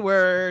B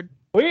word.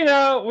 We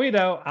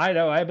know. I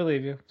know. I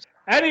believe you.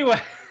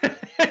 Anyway.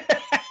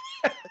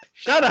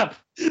 Shut up.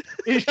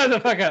 You shut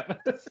the fuck up.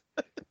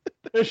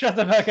 Shut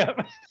the fuck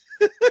up.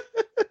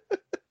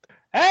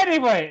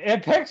 Anyway,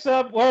 it picks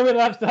up where we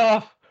left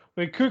off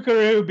with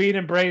Kukuru being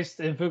embraced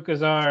in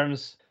Fuka's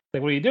arms.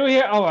 Like, what do you do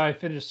here? Oh, I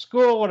finished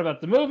school. What about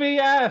the movie?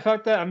 Yeah,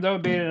 fuck that. I'm done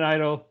with being an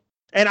idol.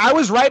 And I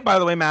was right, by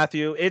the way,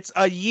 Matthew. It's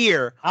a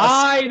year.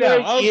 I know.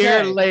 A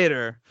year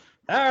later.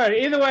 All right.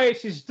 Either way,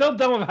 she's still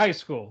done with high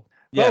school.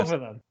 Yes. Both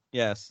of them.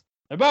 Yes.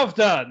 They're both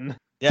done.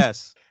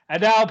 Yes.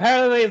 And now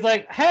apparently it's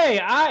like, hey,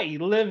 I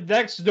live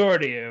next door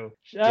to you.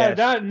 Yes.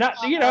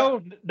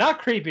 Not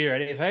creepy or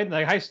anything.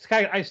 Like I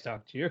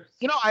stalked you.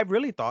 I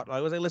really thought,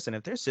 I was like, listen,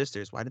 if they're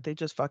sisters, why did they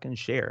just fucking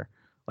share?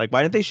 Like,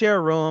 why didn't they share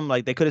a room?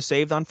 Like, they could have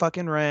saved on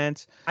fucking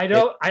rent. I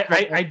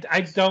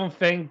don't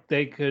think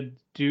they could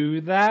do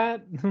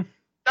that.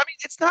 I mean,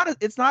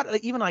 it's not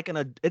even like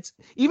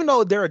even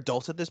though they're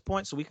adults at this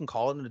point, so we can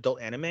call it an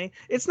adult anime.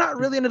 It's not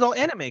really an adult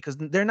anime because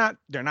they're not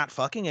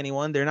fucking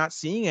anyone. They're not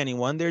seeing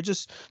anyone. They're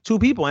just two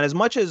people. And as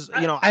much as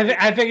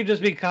I think it'd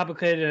just be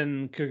complicated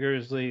in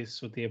Kukuru's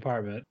lease with the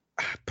apartment.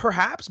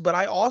 Perhaps, but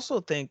I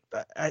also think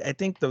I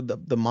think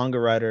the manga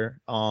writer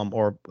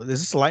or is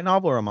this a light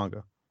novel or a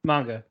manga?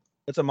 Manga.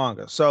 It's a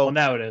manga. So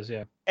now it is,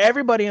 yeah.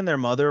 Everybody and their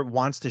mother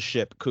wants to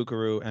ship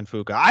Kukuru and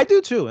Fuka. I do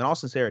too, in all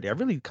sincerity. I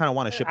really kind of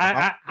want to ship.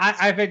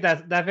 I think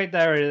that's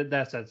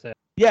set sail.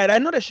 Yeah, I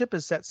know the ship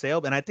is set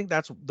sail, and I think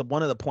that's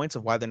one of the points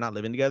of why they're not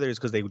living together is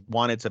because they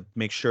wanted to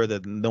make sure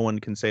that no one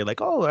can say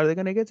like, oh, are they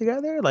going to get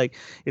together? Like,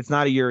 it's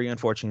not a Yuri,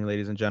 unfortunately,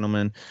 ladies and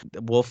gentlemen.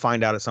 We'll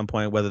find out at some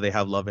point whether they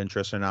have love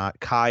interest or not.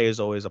 Kai is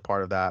always a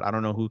part of that. I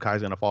don't know who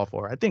Kai's going to fall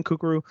for. I think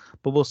Kukuru,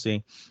 but we'll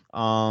see.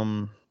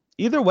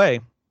 Either way.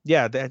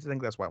 Yeah, I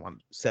think that's why I want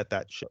to set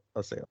that ship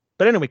sail.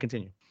 But anyway,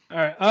 continue. All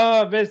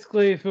right.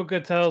 Basically,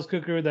 Fuka tells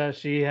Kukuru that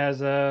she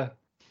has a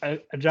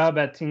job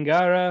at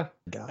Tingara.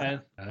 And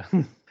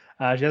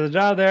she has a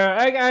job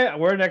there.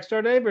 We're next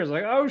door neighbors.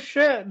 Like, oh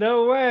shit,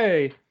 no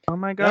way. Oh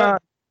my god.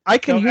 I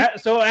can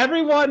so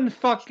everyone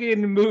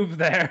fucking moved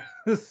there.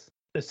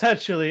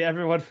 Essentially,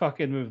 everyone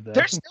fucking moved there.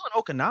 They're still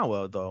in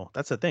Okinawa, though.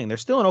 That's the thing. They're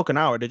still in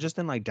Okinawa. They're just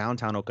in like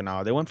downtown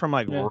Okinawa. They went from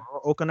like rural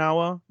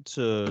Okinawa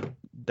to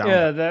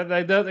downtown.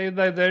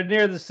 Yeah, they're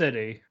near the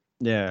city.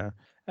 Yeah.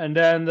 And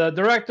then the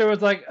director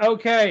was like,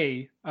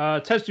 okay,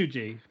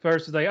 Tetsuji.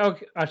 First is like,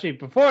 okay, actually,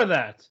 before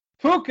that,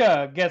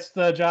 Fuka gets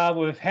the job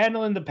with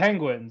handling the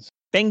penguins.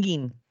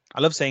 Penguin.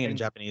 I love saying it in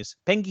Japanese.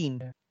 Penguin.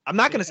 Yeah. I'm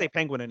not going to say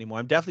penguin anymore.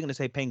 I'm definitely going to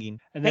say penguin.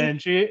 And then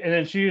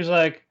she was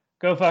like,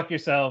 go fuck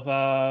yourself.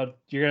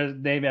 You're gonna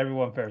name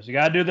everyone first. You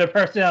gotta do their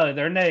personality,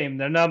 their name,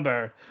 their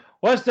number.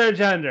 What's their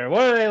gender?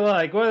 What do they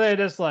like? What do they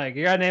dislike?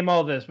 You gotta name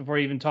all this before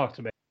you even talk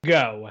to me.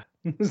 Go.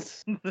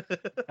 That's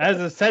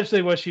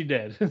essentially what she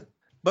did.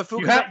 But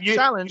Fuka's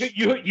challenge.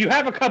 You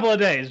have a couple of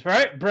days,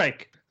 right?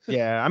 Break.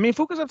 Yeah, I mean,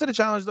 Fuka's up to the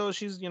challenge though.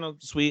 She's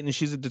sweet and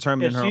she's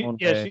determined in her own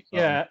way.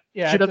 Yeah.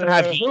 She doesn't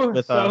have heat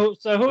with. So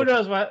who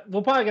knows what?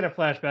 We'll probably get a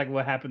flashback of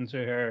what happened to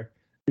her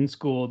in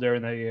school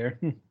during that year.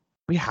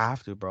 We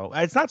have to, bro.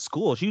 It's not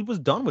school. She was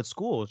done with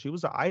school. She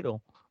was an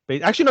idol.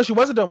 Actually, no, she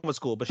wasn't done with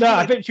school. But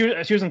I think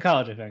she was in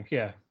college. I think,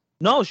 yeah.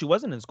 No, she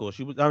wasn't in school.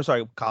 I'm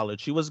sorry,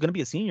 college. She was going to be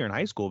a senior in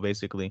high school,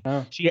 basically.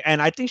 Oh.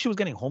 And I think she was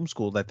getting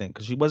homeschooled, I think,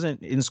 because she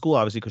wasn't in school,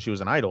 obviously, because she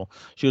was an idol.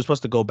 She was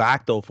supposed to go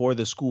back, though, for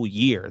the school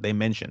year, they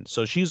mentioned.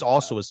 So she's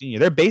also a senior.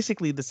 They're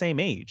basically the same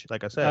age,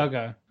 like I said.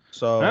 Okay.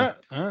 So all right,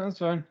 that's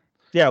fine.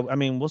 Yeah, I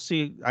mean, we'll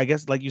see. I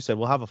guess, like you said,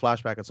 we'll have a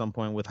flashback at some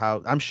point with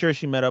how I'm sure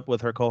she met up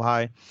with her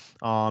kohai.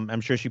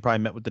 I'm sure she probably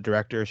met with the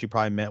director. She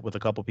probably met with a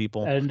couple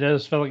people. And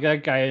just felt like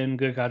that guy in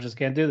good conscience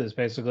can't do this,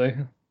 basically.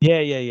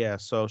 Yeah.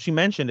 So she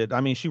mentioned it.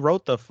 I mean, she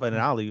wrote the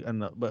finale when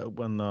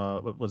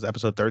what was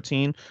episode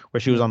 13, where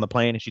she was on the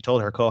plane and she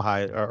told her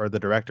kohai or the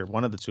director,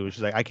 one of the two,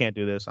 she's like, I can't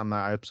do this. I'm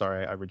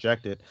sorry. I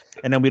reject it.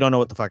 And then we don't know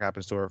what the fuck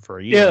happens to her for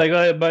a year.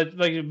 Yeah,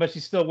 but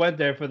she still went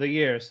there for the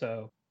year,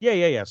 so.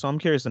 Yeah. So I'm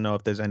curious to know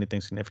if there's anything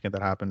significant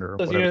that happened or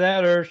whatever. Either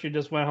that or she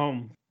just went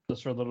home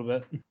just for a little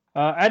bit.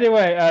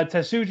 Anyway,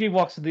 Tetsuji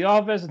walks to the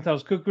office and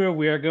tells Kukuru,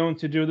 we are going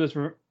to do this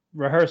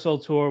rehearsal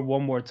tour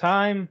one more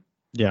time.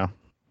 Yeah.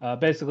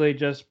 Basically,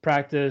 just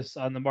practice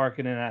on the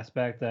marketing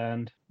aspect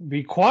and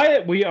be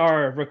quiet. We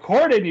are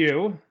recording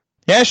you.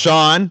 Yeah,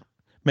 Sean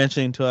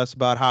mentioning to us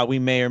about how we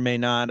may or may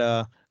not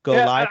go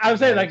live. I was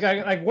saying,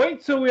 like,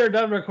 wait till we are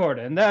done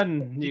recording, and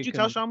then Did you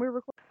tell Sean we were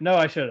recording? No,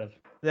 I should have.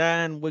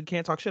 Then we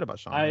can't talk shit about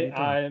Sean.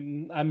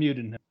 I'm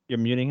muting him. You're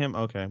muting him?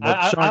 Okay.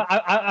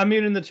 I'm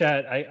muting the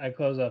chat. I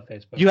close off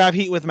Facebook. You have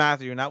heat with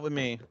Matthew, not with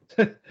me.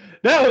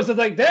 No, it's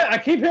like that. I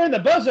keep hearing the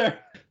buzzer.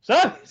 So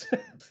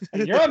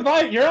you're on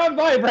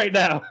vibe right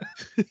now.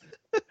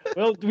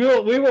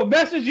 we will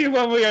message you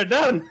when we are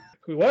done.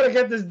 We want to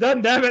get this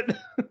done, damn it.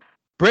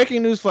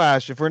 Breaking news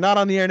flash. If we're not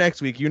on the air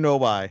next week, you know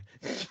why.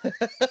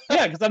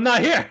 Yeah, because I'm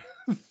not here.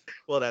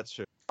 Well, that's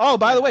true. Oh,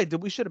 by the way,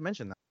 we should have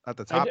mentioned that at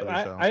the top of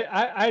the show.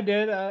 I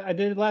did. I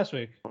did it last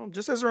week. Well,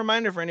 just as a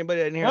reminder for anybody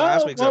that didn't hear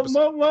last week's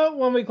episode.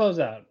 When we close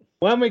out.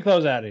 When we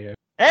close out of here.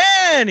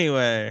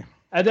 Anyway.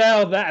 And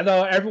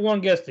though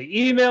everyone gets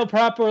the email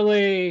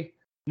properly.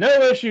 No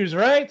issues,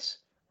 right?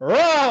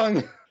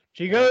 Wrong.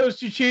 She goes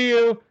to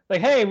Chiyu,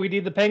 like, hey, we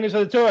need the penguins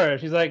for the tour.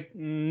 She's like,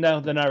 no,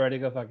 they're not ready.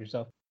 Go fuck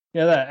yourself.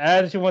 Yeah, that.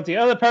 And she wants the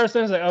other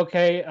person. It's like,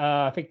 okay,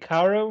 I think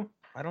Kaoru.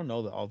 I don't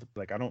know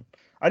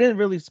I didn't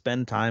really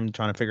spend time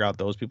trying to figure out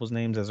those people's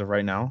names as of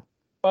right now.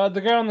 The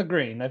girl on the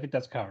green, I think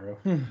that's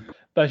Kaoru.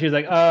 But she's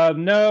like,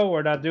 no,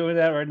 we're not doing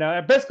that right now.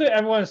 And basically,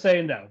 everyone's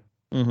saying no.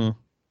 Mm-hmm.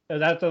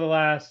 Because after the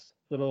last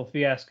little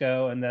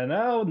fiasco, and then,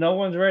 no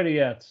one's ready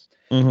yet.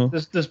 Mm-hmm.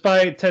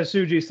 Despite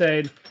Tetsuji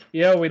saying,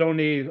 we don't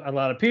need a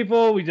lot of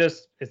people.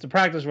 It's a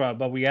practice run,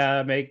 but we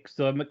gotta make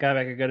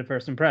a good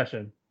first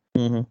impression.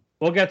 Mm-hmm.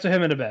 We'll get to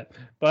him in a bit.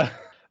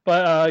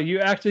 But you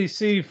actually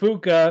see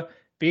Fuka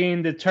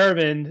being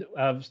determined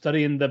of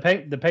studying the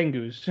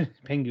penguins.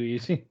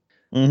 Penguins.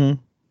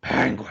 Mm-hmm.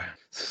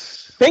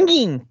 Penguins.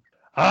 Penguin.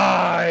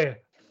 I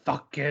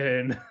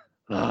fucking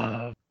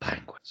love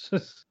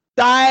penguins.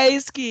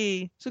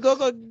 Daisuke.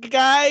 Sugoko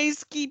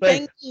Daisuke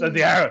penguin.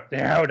 The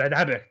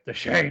aerodynamic, the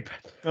shape.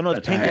 Oh no,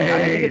 the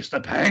taste,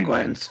 the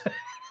penguins.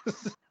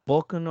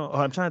 Boku no. Oh,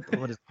 I'm trying to.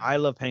 What is? I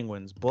love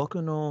penguins.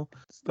 Boku no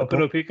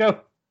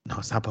Pico. No,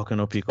 it's not Boku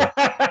no Pico.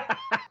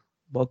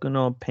 Boku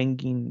no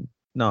Penguin.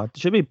 No, it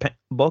should be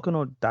Boku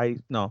no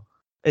No,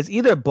 it's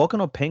either Boku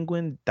no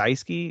Penguin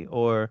Daisuke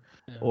or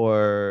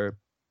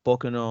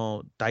Boku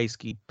no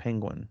Daisuke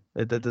Penguin.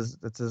 That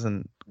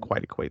doesn't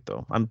quite equate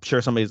though. I'm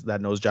sure somebody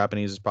that knows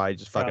Japanese is probably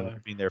just fucking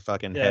ripping their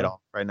fucking head off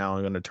right now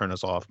and going to turn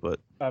us off.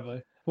 But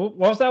probably. What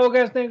was that old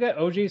guy's name again?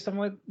 OG, something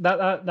like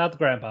that. Not the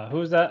grandpa.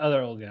 Who's that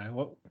other old guy?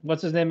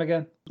 What's his name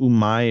again?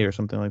 Umai or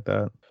something like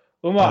that.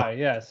 Umai,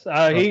 yes.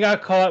 He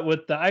got caught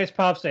with the ice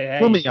pops. Say, hey,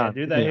 you can't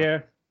do that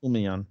here.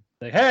 Umiyan.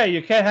 Like, hey,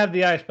 you can't have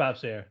the ice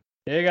pops here.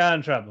 You got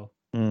in trouble.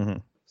 Mm-hmm.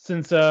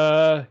 Since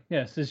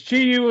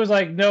Chiyu was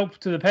like, nope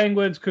to the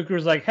penguins,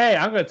 Kukuru's like, hey,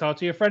 I'm going to talk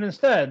to your friend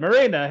instead.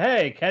 Marina,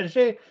 hey, can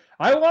she?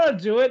 I want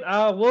to do it.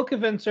 We'll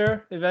convince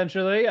her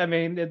eventually. I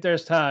mean, if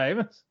there's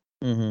time.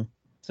 Mm-hmm.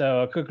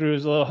 So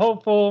Kukuru's a little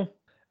hopeful.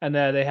 And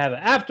then they have an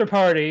after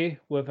party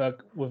with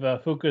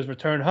Fuka's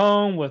return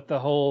home with the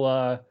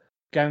whole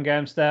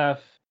Gam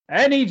staff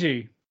and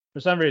EG for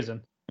some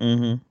reason.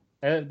 Mm-hmm.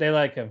 They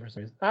like him for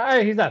some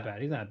reason. He's not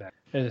bad. He's not bad.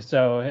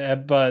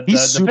 So, but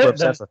he's super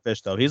obsessed with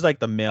fish, though. He's like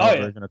the male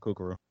version of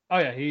Kukuru. Oh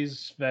yeah,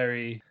 he's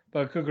very.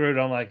 But Kukuru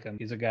don't like him.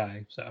 He's a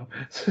guy, so.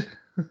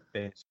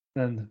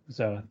 And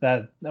so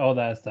all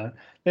that's done.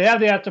 They have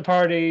the after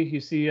party.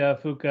 You see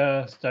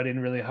Fuka studying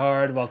really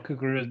hard while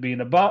Kukuru is being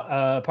a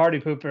party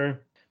pooper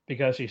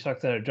because she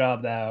sucks at her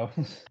job now.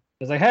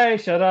 It's like, hey,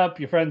 shut up,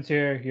 your friend's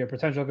here, your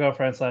potential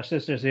girlfriend /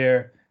 sister's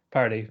here,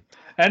 party.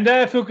 And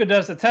then Fuka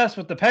does the test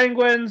with the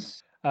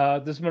penguins.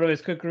 This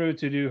motivates Kukuru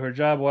to do her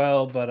job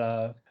well,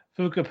 but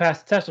Fuka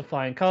passed the test with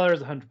flying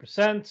colors,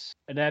 100%.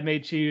 And that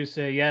made Chiyu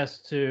say yes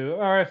to,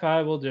 all right,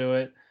 fine, we'll do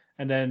it.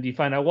 And then you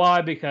find out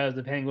why, because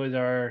the penguins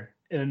are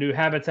in a new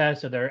habitat,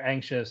 so they're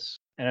anxious.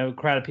 And a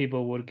crowd of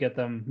people would get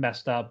them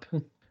messed up.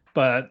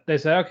 But they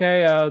said,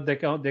 okay, they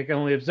can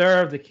only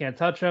observe, they can't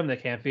touch them, they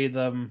can't feed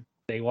them.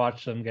 They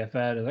watch them get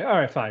fed. It's like, all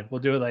right, fine,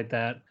 we'll do it like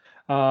that.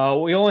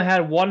 We only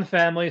had one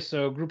family,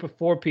 so a group of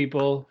 4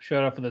 people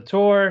showed up for the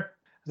tour.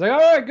 It's like, all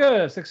right,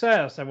 good,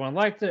 success. Everyone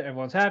liked it.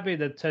 Everyone's happy.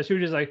 The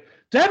Tetsuji's like,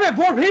 damn it,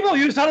 4 people,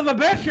 you son of a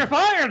bitch, you're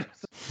fired.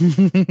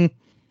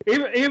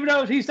 even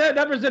though he said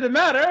numbers didn't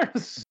matter.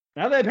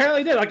 Now they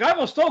apparently did. Like, I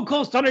will stone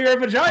cold stun your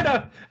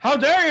vagina. How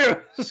dare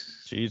you?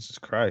 Jesus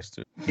Christ,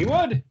 dude. He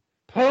would.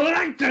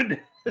 Plankton.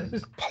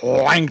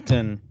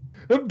 Plankton.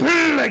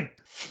 Plankton.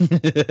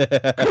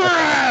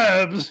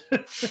 Crabs.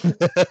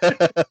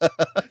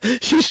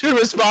 She should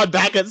respond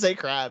back and say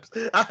crabs.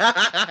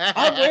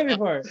 I'm waiting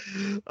for it.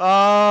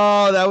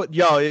 Oh,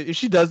 if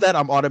she does that,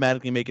 I'm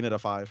automatically making it a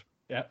 5.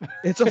 Yeah,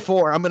 it's a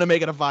 4. I'm gonna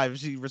make it a 5 if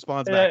she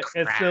responds back.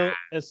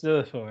 It's still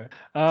a 4.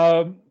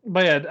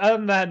 But yeah, other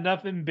than that,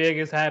 nothing big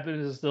has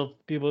happened. It's still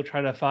people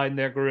trying to find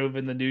their groove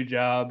in the new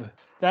job.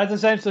 That's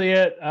essentially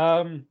it.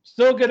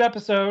 Still a good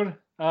episode.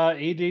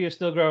 ED is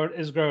still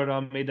growing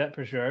on me, that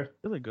for sure.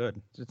 Really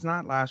good. It's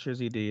not last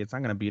year's ED. It's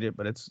not gonna beat it,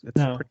 but it's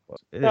no. Pretty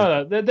close.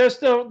 No, they're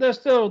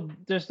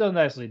still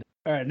nicely done.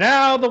 All right,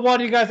 now the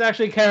one you guys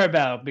actually care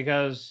about,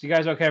 because you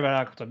guys don't care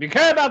about Aquatop. You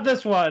care about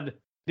this one,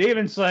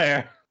 Demon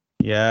Slayer.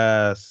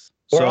 Yes.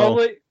 We're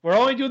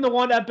only doing the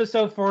 1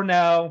 episode for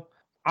now.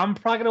 I'm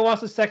probably gonna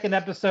watch the 2nd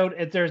episode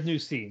if there's new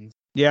scenes.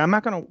 Yeah, I'm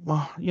not gonna.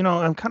 Well,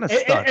 I'm kind of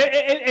stuck.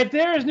 If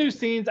there's new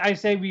scenes, I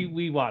say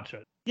we watch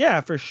it.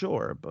 Yeah, for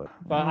sure, but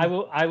I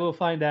will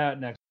find out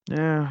next.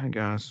 Yeah, I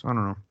guess. I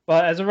don't know.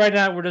 But as of right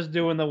now, we're just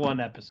doing the 1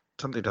 episode.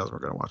 Something tells me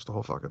we're gonna watch the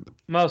whole fucking thing.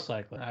 Most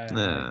likely.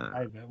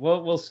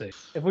 We'll see.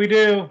 If we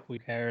do, who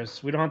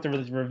cares? We don't have to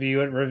really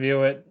review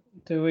it,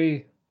 do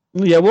we?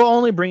 Yeah, we'll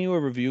only bring you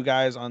a review,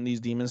 guys, on these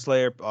Demon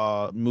Slayer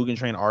Mugen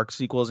Train arc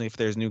sequels if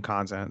there's new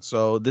content.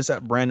 So this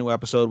brand new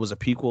episode was a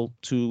prequel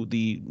to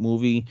the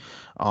movie.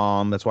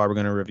 That's why we're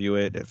gonna review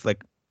it. If,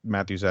 like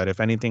Matthew said,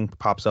 if anything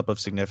pops up of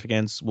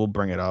significance, we'll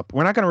bring it up.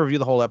 We're not going to review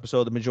the whole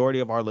episode. The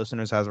majority of our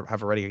listeners have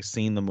already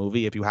seen the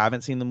movie. If you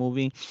haven't seen the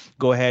movie,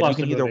 go ahead. You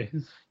can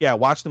either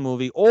watch the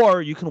movie,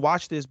 or you can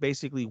watch this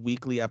basically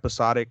weekly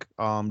episodic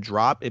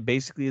drop. It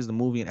basically is the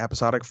movie in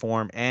episodic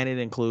form, and it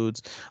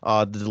includes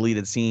the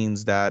deleted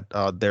scenes that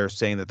they're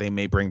saying that they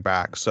may bring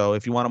back. So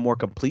if you want a more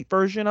complete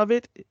version of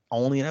it,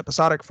 only in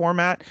episodic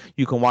format,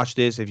 you can watch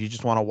this. If you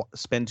just want to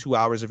spend 2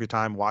 hours of your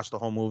time, watch the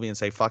whole movie and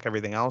say fuck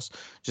everything else,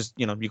 just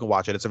you can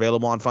watch it. It's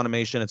available on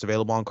Funimation. It's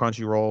available on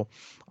Crunchyroll.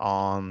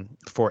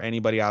 For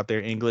anybody out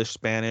there, English,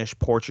 Spanish,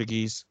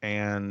 Portuguese,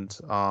 and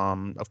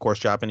of course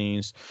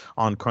Japanese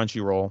on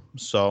Crunchyroll.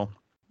 So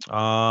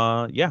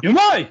yeah.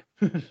 Umai!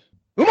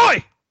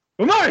 Umai!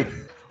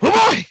 Umai!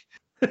 Umai!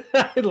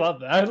 I love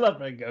that. I love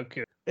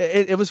Rengoku.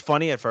 It was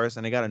funny at first,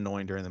 and it got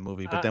annoying during the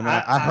movie. But then when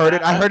I heard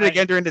it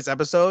again during this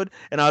episode,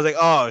 and I was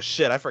like, "Oh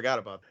shit, I forgot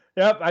about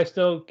that." Yep, I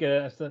still get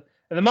it.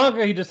 In the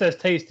manga, he just says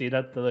 "tasty,"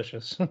 not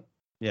delicious.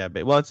 Yeah,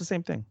 but it's the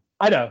same thing.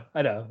 I know.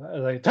 I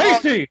was like,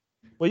 "Tasty."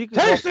 Well, you can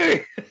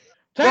tasty.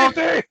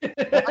 Tasty.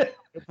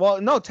 Well,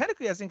 no,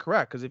 technically that's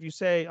incorrect, because if you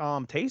say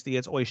tasty,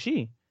 it's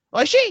oishi,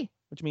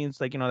 which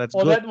means like that's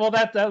good.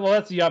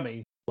 That's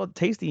yummy. Well,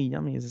 tasty and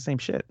yummy is the same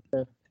shit.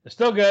 Yeah. It's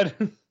still good.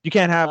 You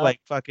can't have like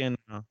fucking.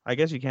 I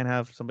guess you can't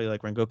have somebody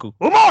like Rengoku.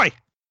 Umai!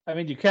 I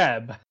mean, you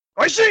can.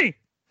 Oishi!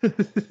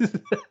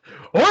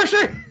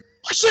 Oishi!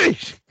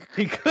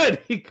 He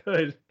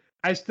could.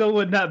 I still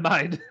would not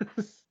mind.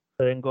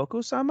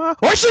 Rengoku-sama?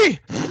 Oishi!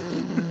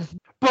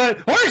 But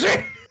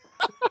Oishi!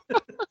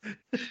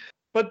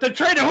 But the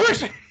trainer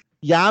Oishi!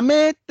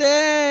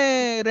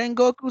 Yamete!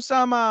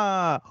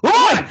 Rengoku-sama!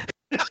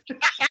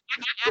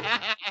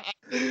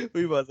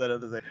 We must have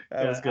the same.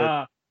 That was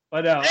good.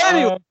 But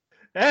no.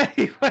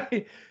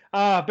 Anyway,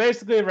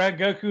 basically,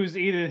 Rengoku's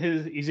eating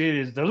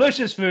his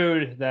delicious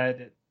food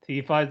that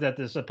he finds at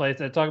this place.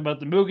 They're talking about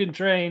the Mugen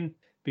Train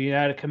being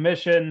out of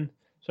commission,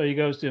 so he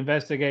goes to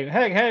investigate.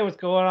 Hey, what's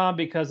going on?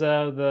 Because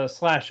of the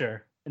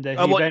slasher. And then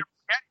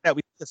that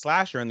we see the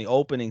slasher in the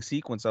opening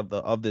sequence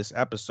of this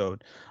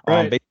episode.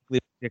 Right.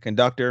 Basically, a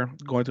conductor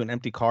going to an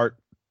empty cart,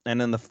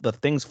 and then the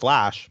things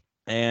flash.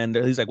 And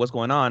he's like, "What's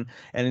going on?"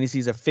 And then he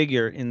sees a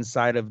figure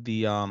inside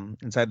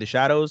the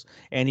shadows,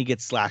 and he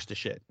gets slashed to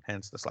shit.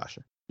 Hence the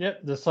slasher.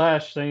 Yep, the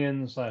slash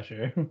singing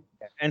slasher.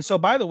 And so,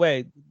 by the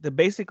way,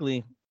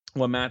 basically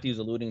what Matthew's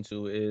alluding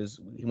to is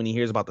when he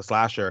hears about the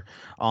slasher,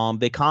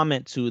 they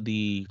comment to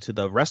the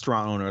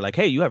restaurant owner like,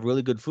 "Hey, you have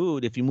really good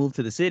food. If you move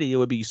to the city, it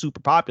would be super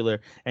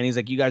popular." And he's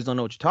like, "You guys don't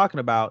know what you're talking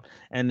about."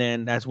 And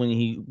then that's when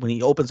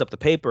he opens up the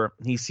paper,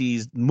 he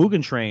sees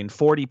Mugen Train.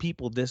 40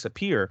 people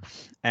disappear,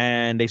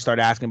 and they start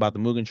asking about the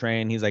Mugen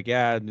Train. He's like,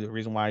 "Yeah, the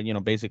reason why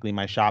basically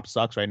my shop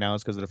sucks right now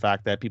is because of the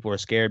fact that people are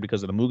scared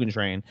because of the Mugen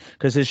Train,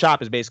 because his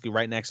shop is basically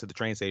right next to the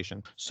train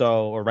station,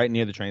 or right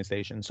near the train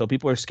station. So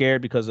people are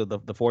scared because of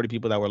the 40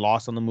 people that were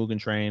lost on the Mugen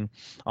Train,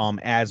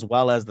 as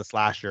well as the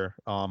slasher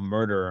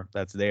murderer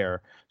that's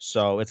there.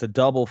 So it's a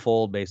double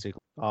fold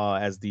basically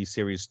as the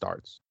series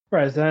starts.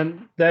 Right.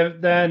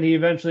 Then he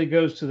eventually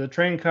goes to the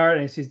train cart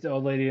and he sees the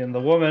old lady and the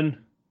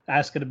woman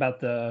asking about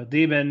the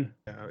demon.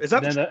 Is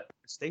that the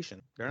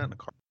station? They're not in the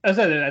car. I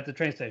said it at the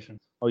train station.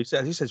 Oh, you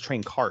said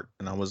train cart,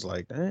 and I was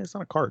like, it's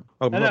not a cart.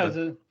 Oh,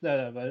 no,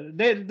 but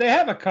they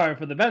have a cart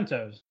for the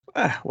bentos.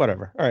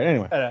 Whatever. All right.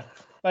 Anyway.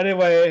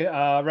 Anyway,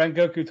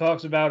 Rengoku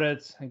talks about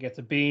it and gets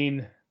a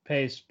bean,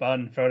 paste,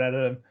 bun thrown at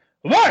him.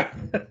 What?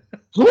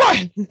 What?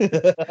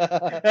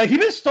 He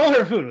just stole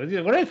her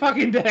food. What a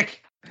fucking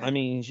dick. I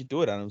mean, you should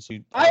do it on him. So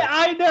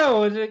I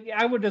know.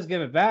 I would just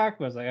give it back.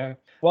 I was like,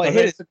 well,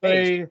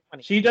 basically,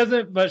 she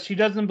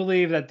doesn't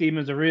believe that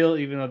demons are real,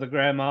 even though the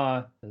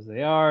grandma says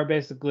they are.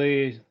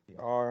 Basically, they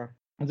are.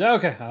 I said,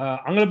 okay,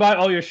 I'm gonna buy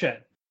all your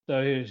shit.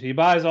 So he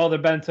buys all the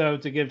bento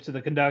to give to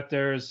the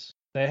conductors.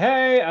 Say,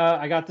 hey,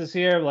 I got this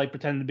here, like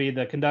pretend to be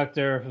the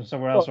conductor from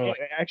somewhere else.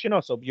 Actually,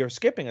 no, so you're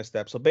skipping a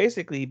step. So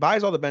basically, he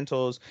buys all the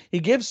bentos. He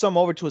gives some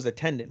over to his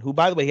attendant, who,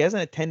 by the way, he has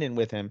an attendant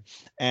with him.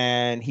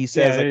 And he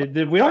says...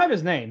 Yeah, we don't have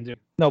his name, dude.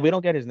 No, we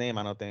don't get his name,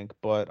 I don't think.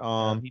 But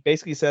he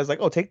basically says, like,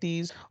 oh, take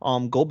these,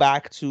 go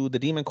back to the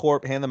Demon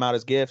Corp, hand them out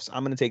as gifts.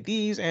 I'm going to take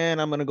these,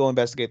 and I'm going to go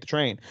investigate the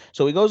train.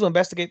 So he goes to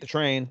investigate the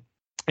train.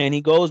 And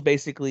he goes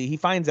he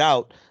finds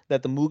out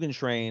that the Mugen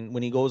Train,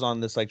 when he goes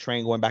on this like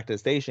train going back to the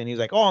station, he's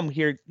like, oh, I'm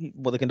here.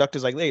 Well, the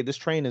conductor's like, hey, this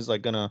train is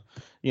like gonna,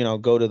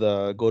 go to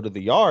the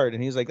yard.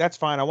 And he's like, that's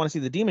fine. I want to see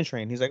the Demon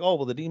Train. He's like, oh,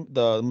 well, the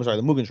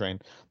Mugen Train.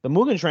 The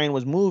Mugen Train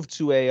was moved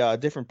to a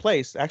different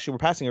place. Actually, we're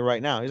passing it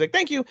right now. He's like,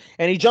 thank you.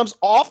 And he jumps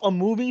off a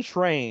moving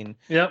train.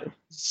 Yep.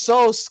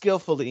 So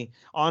skillfully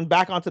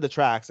back onto the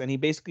tracks, and he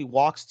basically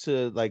walks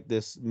to like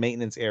this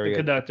maintenance area. The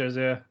conductors,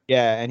 yeah.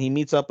 Yeah, and he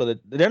meets up with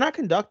they're not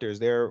conductors,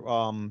 they're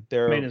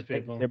maintenance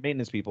people. They're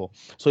maintenance people.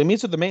 So he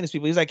meets with the maintenance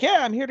people. He's like, yeah,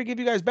 I'm here to give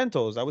you guys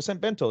bentos. I was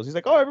sent bentos. He's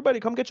like, oh, everybody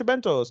come get your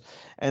bentos.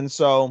 And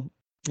so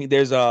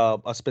there's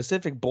a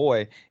specific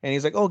boy, and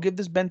he's like, oh, give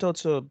this bento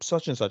to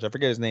such and such. I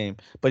forget his name,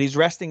 but he's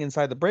resting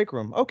inside the break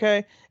room.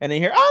 Okay. And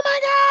then you hear, oh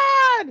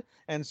my God.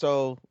 And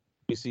so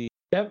we see.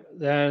 Yep.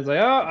 Then it's like,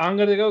 oh, I'm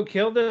gonna go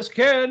kill this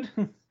kid.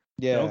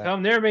 Yeah. Don't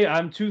come near me.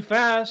 I'm too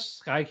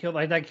fast. I killed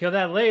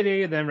that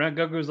lady. And then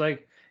Rengoku's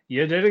like,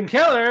 you didn't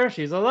kill her.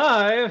 She's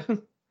alive.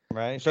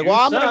 Right. So, well,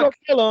 I'm gonna go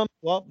kill him.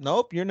 Well,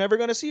 nope, you're never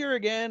gonna see her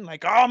again.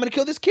 Like, oh, I'm gonna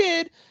kill this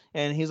kid.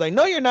 And he's like,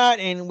 no, you're not.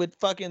 And with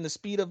fucking the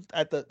speed of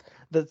the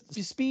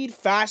speed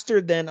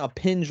faster than a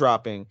pin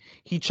dropping,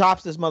 he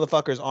chops this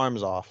motherfucker's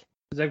arms off.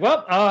 He's like,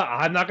 well,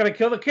 I'm not gonna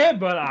kill the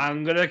kid, but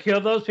I'm gonna kill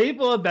those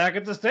people back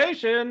at the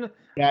station.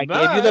 Yeah, I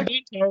gave you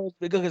the bentos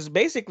because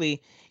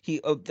basically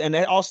and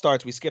it all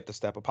starts. We skipped a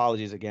step.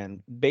 Apologies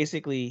again.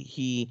 Basically,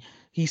 he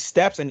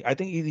steps, and I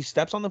think he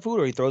steps on the food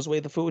or he throws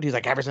away the food. He's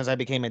like, ever since I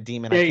became a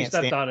demon, I can't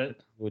stand on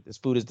it. This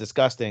food is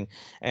disgusting.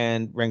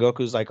 And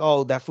Rengoku's like,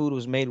 oh, that food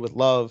was made with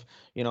love.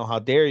 How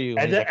dare you?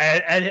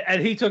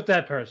 And he took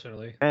that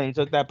personally. And he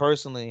took that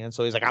personally. And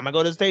so he's like, I'm gonna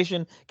go to the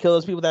station, kill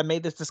those people that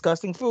made this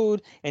disgusting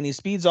food. And he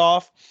speeds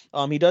off.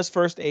 He does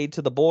first aid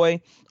to the boy.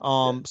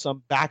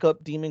 Some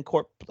backup Demon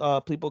Corp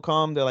people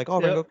come. They're like, oh,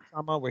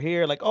 Rengoku-sama, we're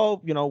here. Like,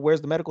 oh, where's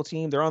the medical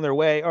team? They're on their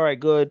way. All right,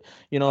 good.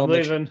 I'm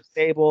leaving. Sure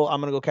stable. I'm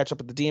gonna go catch up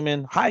with the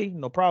demon. Hi,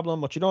 no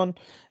problem. What you doing?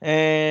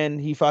 And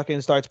he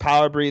fucking starts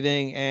power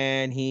breathing,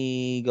 and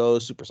he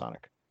goes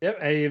supersonic. Yep,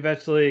 and he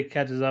eventually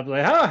catches up.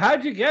 Like,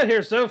 how'd you get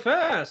here so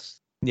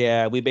fast?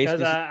 Yeah, we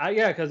basically.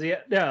 Because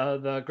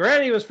the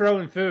granny was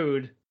throwing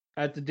food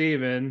at the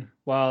demon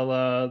while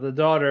the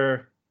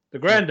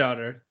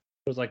granddaughter,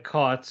 was like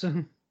caught.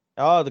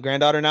 Oh, the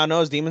granddaughter now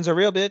knows demons are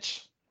real,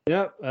 bitch.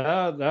 Yep.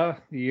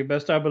 You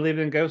best start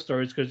believing in ghost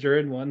stories because you're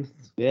in one.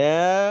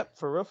 Yeah,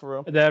 for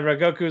real. And then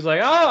Rengoku's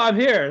like, oh, I'm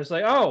here. It's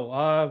like,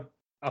 oh,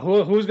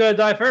 who's gonna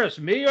die first,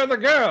 me or the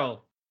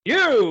girl?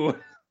 You.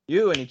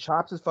 And he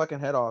chops his fucking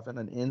head off in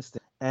an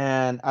instant.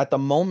 And at the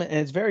moment, and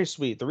it's very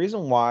sweet. The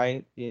reason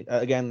why,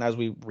 again, as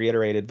we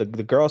reiterated, the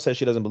girl says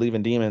she doesn't believe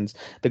in demons.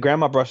 The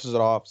grandma brushes it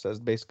off, says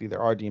basically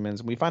there are demons.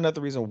 And we find out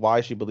the reason why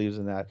she believes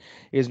in that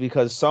is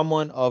because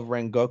someone of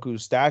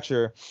Rengoku's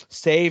stature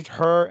saved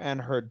her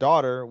and her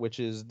daughter, which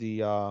is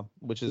the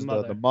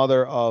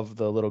mother of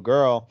the little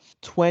girl,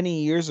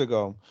 20 years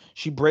ago.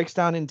 She breaks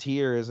down in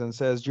tears and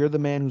says, "You're the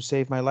man who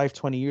saved my life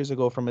 20 years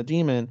ago from a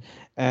demon."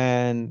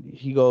 And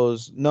he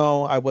goes,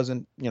 "No, I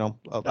wasn't.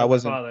 I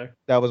wasn't.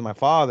 That was my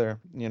father."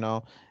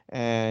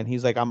 And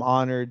he's like, I'm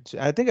honored.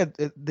 I think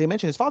they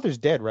mentioned his father's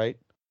dead, right?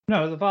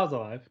 No, the father's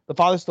alive. The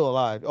father's still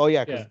alive. Oh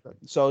yeah, Yeah.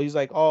 So he's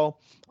like,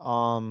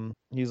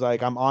 he's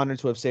like, I'm honored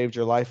to have saved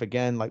your life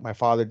again, like my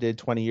father did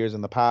 20 years in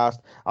the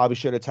past. I'll be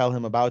sure to tell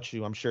him about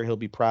you. I'm sure he'll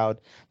be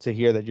proud to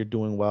hear that you're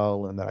doing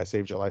well and that I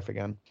saved your life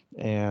again.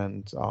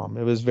 And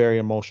it was very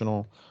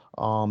emotional.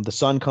 The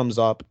sun comes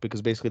up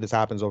because basically this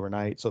happens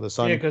overnight. So the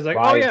sun. Yeah, because like,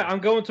 oh yeah, I'm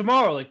going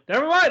tomorrow. Like,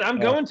 never mind, I'm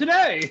going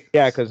today.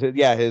 Yeah, because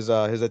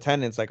his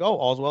attendant's like, oh,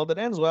 all's well that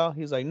ends well.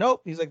 He's like,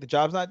 nope. He's like, the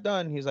job's not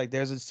done. He's like,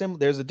 there's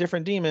a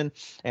different demon,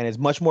 and it's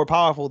much more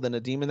powerful than the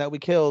demon that we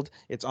killed.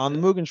 It's on the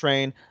Mugen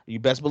train. You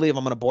best believe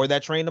I'm gonna board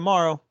that train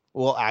tomorrow.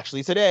 Well,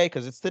 actually today,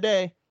 because it's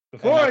today.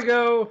 Before I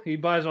go, he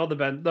buys all the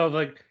bento.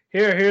 Like,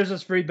 here's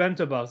this free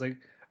bento box. Like,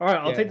 all right,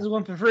 I'll take this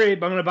one for free,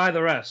 but I'm gonna buy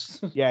the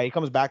rest. Yeah, he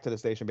comes back to the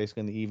station basically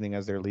in the evening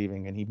as they're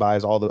leaving, and he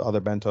buys all the other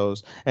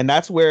bentos. And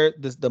that's where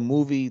the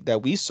movie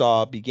that we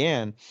saw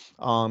began.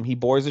 He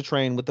boards the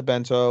train with the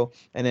bento,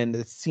 and then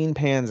the scene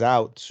pans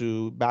out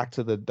to back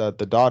to the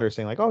daughter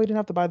saying like, "Oh, he didn't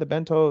have to buy the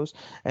bentos."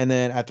 And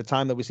then at the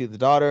time that we see the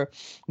daughter,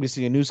 we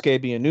see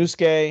Inosuke being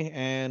Inosuke,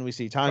 and we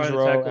see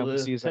Tanjiro, and we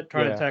see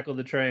trying to tackle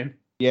the train.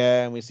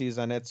 Yeah, and we see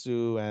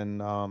Zanetsu and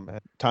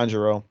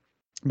Tanjiro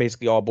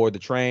basically all board the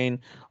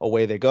train.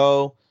 Away they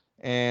go.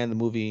 And the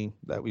movie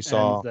that we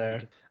saw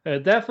there.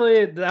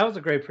 Definitely, that was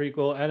a great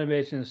prequel.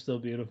 Animation is still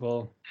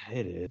beautiful.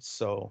 It is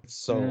so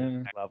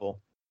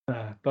level.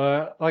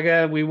 But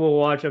again, we will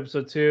watch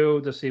episode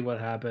 2 to see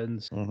what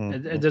happens.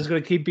 There's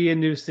going to keep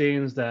being new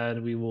scenes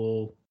that we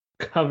will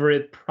cover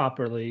it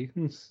properly.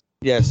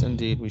 Yes,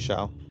 indeed, we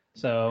shall.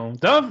 So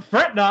don't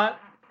fret not.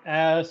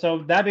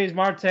 So that means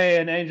Marte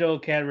and Angel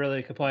can't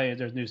really complain if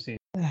there's new scenes.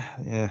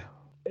 Yeah,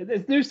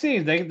 it's new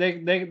scenes. They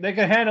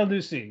can handle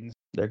new scenes.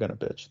 They're gonna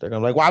bitch. They're gonna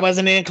be like, why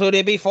wasn't it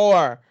included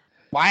before?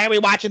 Why are we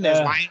watching this?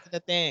 Why is it a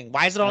thing?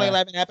 Why is it only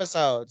 11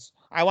 episodes?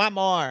 I want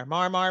more.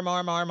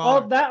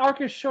 Well, that arc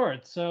is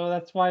short, so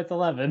that's why it's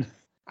 11.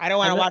 I don't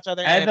want to watch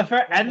other. And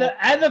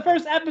the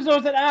first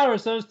episode's an hour,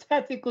 so it's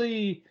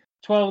technically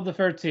 12 to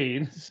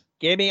 13.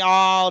 Give me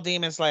all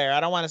Demon Slayer. I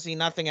don't want to see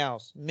nothing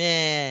else.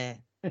 Meh.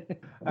 All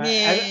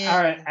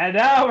right, and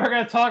now we're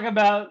gonna talk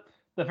about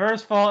the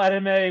first fall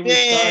anime we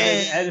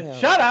started. And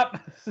shut up.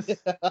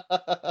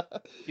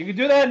 You can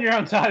do that in your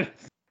own time.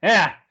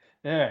 Yeah.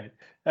 All right.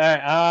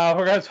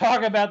 We're gonna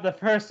talk about the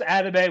first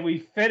anime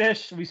we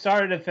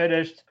started and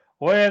finished.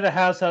 Warrior the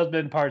House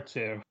Husband Part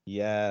 2.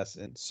 Yes,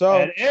 and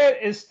it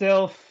is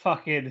still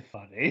fucking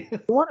funny. You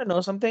want to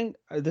know something?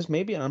 This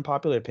may be an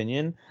unpopular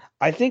opinion.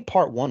 I think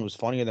Part 1 was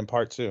funnier than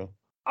Part 2.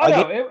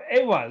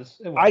 It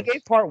was. I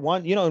gave Part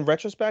 1, in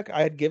retrospect,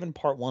 I had given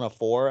Part 1 a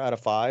 4 out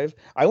of 5.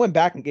 I went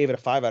back and gave it a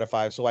 5 out of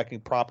 5 so I can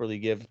properly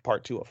give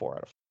Part 2 a 4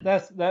 out of 5.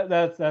 That's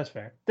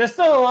fair. There's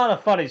still a lot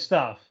of funny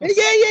stuff.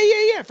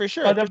 Yeah, for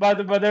sure.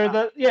 But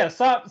there's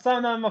some of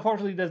them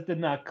unfortunately just did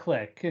not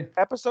click.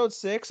 Episode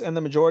 6 and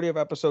the majority of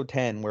episode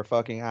 10 were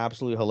fucking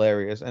absolutely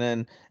hilarious. And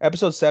then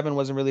episode 7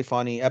 wasn't really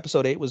funny.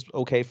 Episode 8 was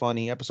okay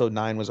funny. Episode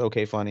 9 was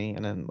okay funny.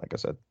 And then, like I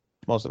said,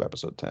 most of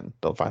episode 10,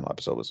 the final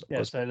episode was.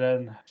 And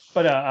then,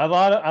 but a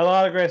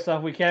lot of great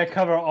stuff. We can't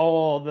cover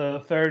all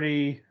the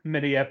 30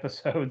 mini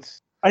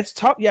episodes. It's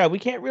tough. Yeah, we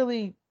can't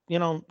really. I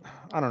don't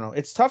know.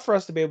 It's tough for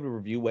us to be able to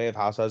review Way of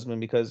House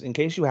Husband because, in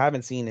case you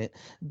haven't seen it,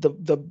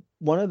 the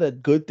one of the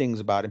good things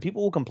about it,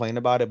 people will complain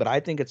about it, but I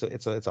think it's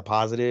a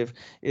positive,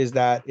 is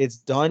that it's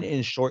done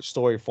in short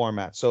story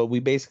format. So we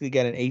basically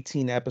get an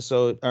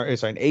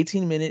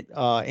 18-minute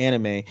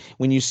anime.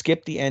 When you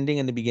skip the ending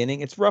in the beginning,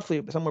 it's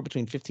roughly somewhere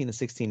between 15 to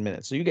 16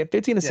 minutes. So you get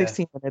 15 to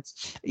 16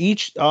 minutes.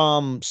 Each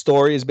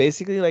story is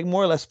basically like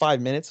more or less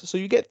 5 minutes. So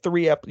you get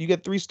three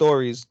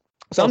stories.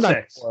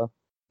 Sometimes 4.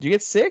 Do you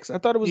get 6? I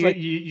thought it was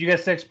you get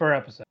 6 per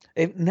episode.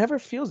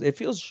 It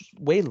feels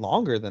way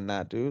longer than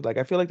that, dude. Like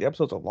I feel like the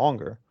episodes are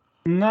longer.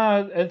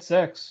 No, it's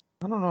 6.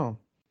 I don't know.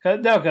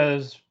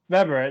 Because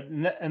remember,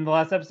 in the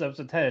last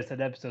episode 10, it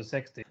said episode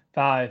 60.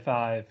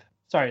 5.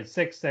 Sorry,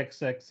 6.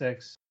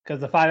 Because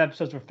the 5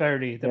 episodes were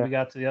 30. Then we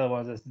got to the other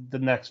ones. It's the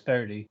next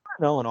 30.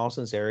 No, in all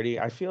sincerity,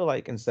 I feel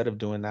like instead of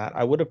doing that,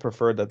 I would have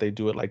preferred that they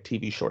do it like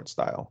TV short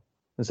style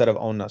instead of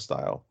Onna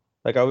style.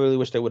 Like I really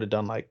wish they would have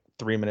done like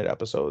 3-minute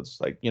episodes,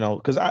 like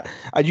because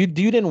you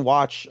didn't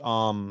watch.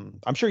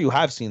 I'm sure you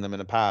have seen them in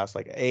the past,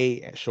 like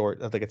a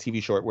short, like a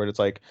TV short where it's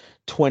like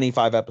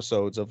 25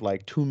 episodes of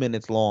like 2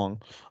 minutes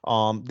long.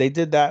 They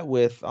did that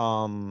with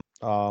a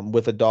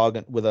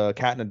dog, with a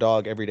cat and a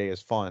dog. Every Day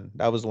is Fun.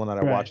 That was the one that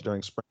I watched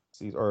during spring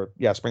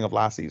of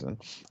last season.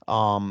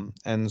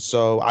 And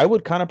so I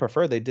would kind of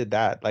prefer they did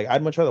that. Like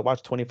I'd much rather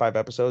watch 25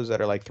 episodes that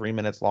are like 3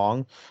 minutes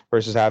long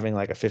versus having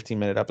like a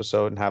 15-minute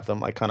episode and have them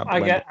like kind of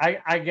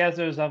I guess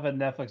there's something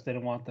Netflix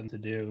didn't want them to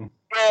do.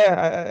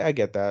 Yeah, I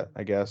get that.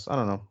 I guess I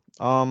don't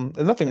know.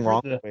 There's nothing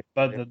wrong with it.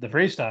 But the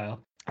freestyle,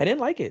 I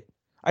didn't like it.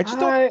 I just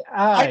don't.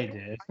 I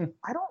did.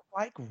 I don't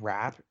like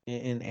rap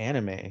in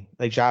anime,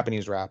 like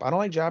Japanese rap. I don't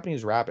like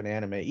Japanese rap in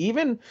anime.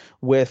 Even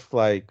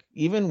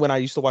when I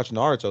used to watch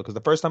Naruto, because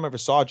the first time I ever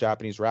saw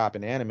Japanese rap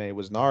in anime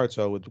was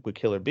Naruto with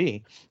Killer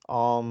B.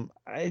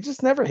 It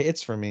just never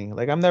hits for me.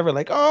 Like I'm never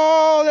like,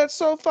 oh, that's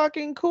so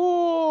fucking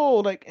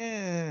cool. Like,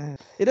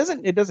 it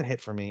doesn't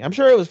hit for me. I'm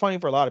sure it was funny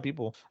for a lot of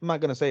people. I'm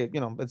not gonna say,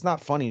 it's not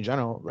funny in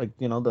general. Like,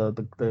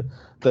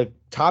 the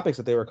topics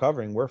that they were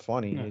covering were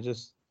funny. Yeah.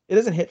 It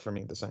doesn't hit for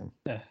me the same.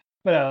 Yeah.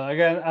 But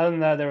again, other than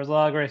that, there was a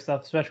lot of great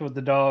stuff, especially with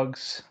the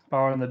dogs,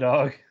 borrowing the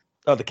dog.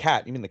 Oh, the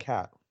cat. You mean the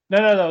cat?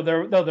 No,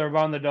 they're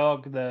borrowing the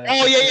dog.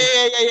 Oh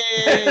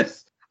yeah.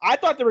 I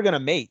thought they were gonna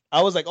mate.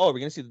 I was like, oh, are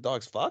we gonna see the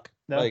dogs fuck?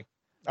 No. Like,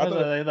 I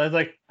was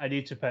like, I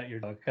need to pet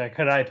your dog.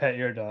 Could I pet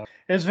your dog?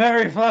 It's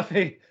very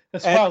fluffy.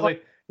 It's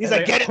like he's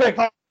like, get quick.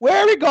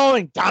 Where are we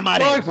going? Dog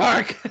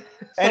park.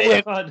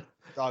 And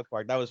dog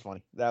park. That was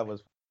funny.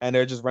 And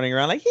they're just running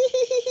around like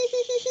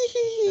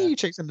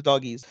chasing the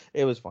doggies.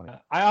 It was funny.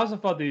 I also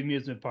thought the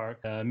amusement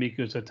park.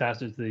 Miku's attached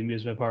to the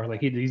amusement park. Like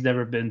he's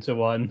never been to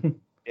one.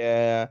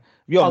 Yeah.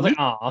 I was like,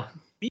 aw.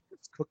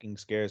 Miku's cooking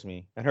scares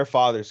me, and her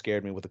father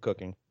scared me with the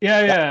cooking.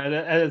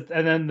 Yeah.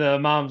 And then the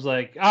mom's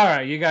like, all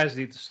right, you guys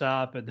need to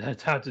stop. And the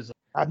Tatsu's like,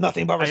 I have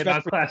nothing but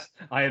respect for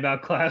I am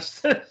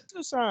outclassed.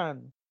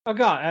 Susan. Oh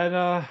god,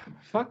 and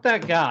fuck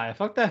that guy.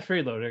 Fuck that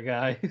freeloader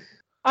guy.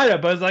 I know,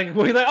 but it's like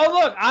we're like, oh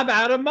look, I'm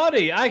out of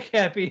money. I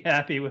can't be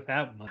happy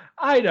without money.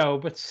 I know,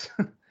 but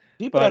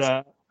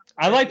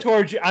I like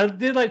I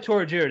did like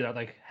Torajiro though.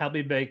 Like, help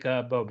me make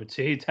boba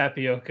tea,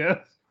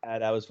 tapioca.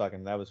 That was fun.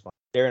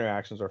 Their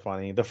interactions were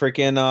funny. The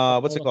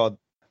freaking what's it called?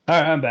 All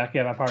right, I'm back.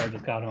 Yeah, my partner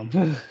just got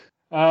home.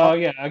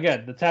 Yeah,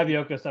 again, the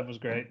tapioca stuff was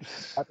great.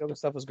 Tapioca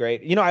stuff was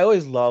great. I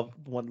always loved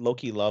when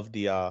Loki loved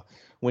the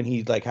when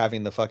he's like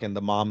having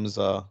the moms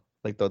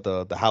like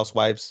the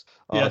housewives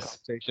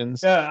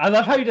conversations. Yeah, I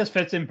love how he just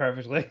fits in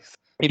perfectly.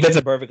 He fits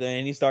it perfectly,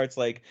 and he starts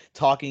like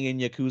talking in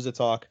Yakuza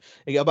talk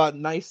about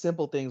nice,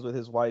 simple things with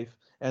his wife,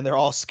 and they're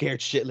all scared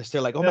shitless.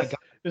 They're like, "Oh my god!"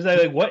 It's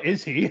like, what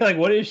is he? Like,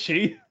 what is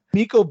she?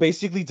 Miko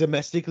basically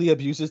domestically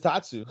abuses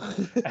Tatsu,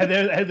 and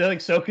they're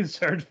like so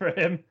concerned for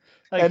him.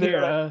 Like, and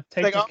here,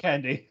 take this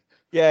candy.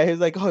 Yeah, he's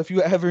like, oh, if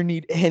you ever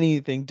need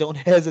anything, don't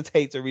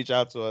hesitate to reach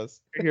out to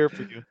us. We're here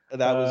for you. And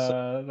that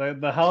was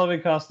the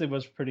Halloween costume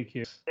was pretty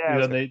cute.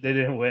 Yeah, they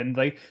didn't win.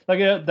 Like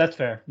that's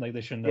fair. Like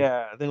they shouldn't have.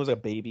 Yeah, I think it was a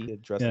baby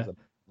dressed as a.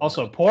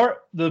 Also,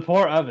 the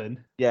poor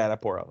oven. Yeah,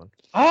 that poor oven.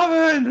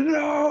 Oven,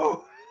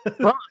 no.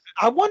 Bro,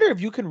 I wonder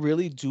if you can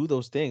really do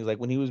those things. Like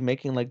when he was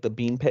making like the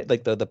bean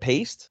like the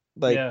paste.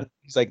 Like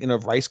he's like in a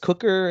rice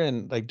cooker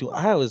and like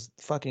I was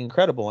fucking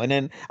incredible. And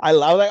then I was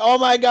like, oh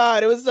my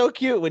god, it was so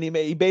cute when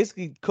he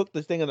basically cooked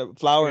this thing in the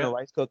flour in a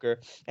rice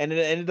cooker, and it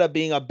ended up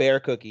being a bear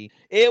cookie.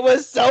 It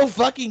was so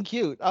fucking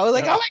cute. I was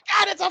like, oh my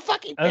god, it's a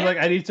fucking bear. I was like,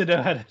 I need to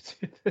know how to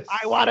do this.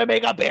 I want to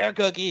make a bear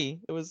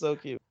cookie. It was so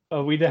cute.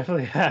 Oh, we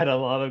definitely had a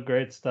lot of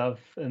great stuff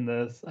in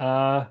this.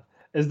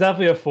 It's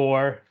definitely a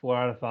 4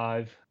 out of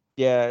 5.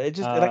 Yeah, it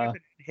just like it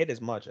didn't hit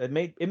as much. It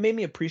made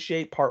me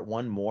appreciate part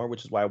 1 more,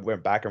 which is why I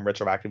went back and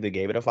retroactively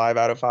gave it a 5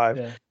 out of 5.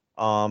 Yeah.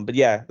 But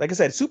yeah, like I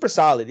said, super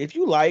solid. If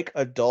you like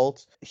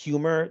adult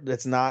humor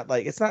that's not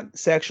like it's not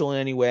sexual in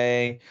any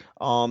way,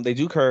 they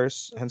do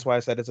curse, hence why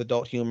I said it's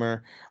adult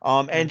humor.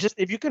 And just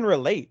if you can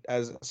relate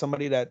as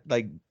somebody that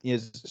like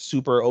is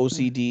super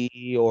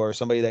OCD or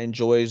somebody that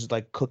enjoys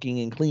like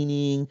cooking and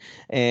cleaning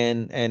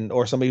and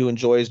or somebody who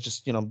enjoys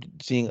just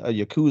seeing a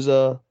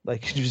Yakuza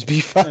like just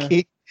be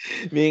fucking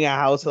being a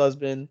house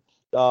husband.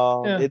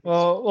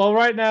 Well,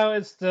 right now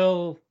it's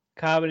still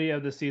comedy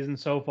of the season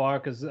so far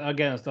because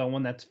again it's the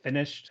one that's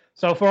finished.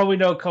 So for all we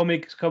know,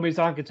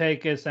 Komi-san can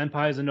take it.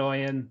 Senpai's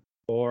annoying,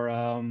 or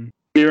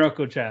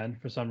Miroku-chan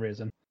for some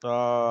reason.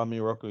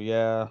 Miroku,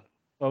 yeah.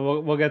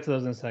 Well, we'll get to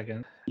those in a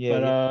second.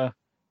 Yeah.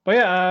 But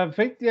yeah, I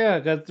think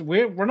because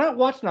we're not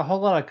watching a whole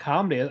lot of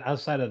comedy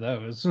outside of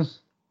those.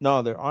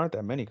 No, there aren't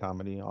that many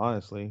comedy,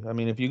 honestly. I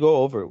mean, if you go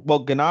over,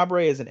 well,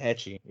 Ganabre is an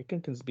ecchi. It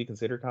can be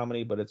considered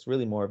comedy, but it's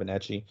really more of an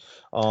ecchi.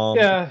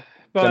 Yeah,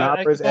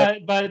 but it's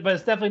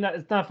definitely not.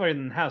 It's not funnier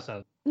than House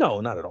House. No,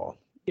 not at all.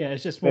 Yeah,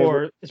 it's just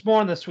more. It's more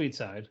on the sweet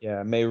side.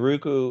 Yeah,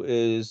 Meiruku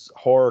is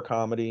horror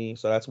comedy,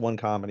 so that's one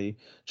comedy.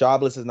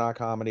 Jobless is not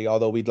comedy,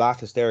 although we'd laugh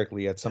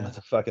hysterically at some of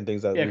the fucking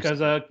things that. Because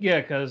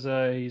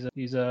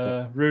he's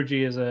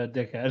Ruji is a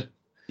dickhead.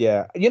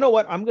 Yeah, you know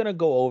what? I'm gonna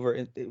go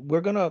over.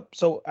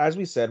 So as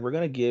we said, we're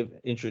gonna give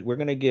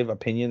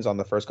opinions on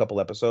the first couple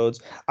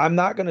episodes. I'm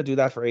not gonna do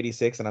that for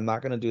 86, and I'm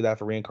not gonna do that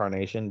for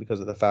Reincarnation because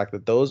of the fact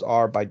that those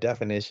are by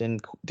definition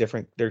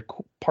different. They're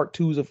part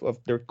 2s of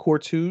their core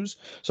 2s.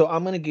 So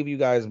I'm gonna give you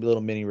guys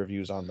little mini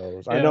reviews on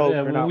those. I know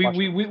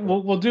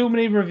we'll do a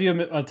mini review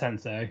on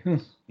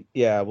Tensei.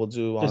 Yeah, we'll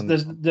do on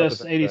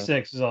this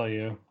 86 is all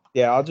you.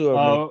 Yeah, I'll do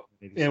a.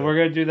 Yeah, we're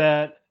gonna do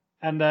that.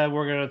 And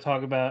we're going to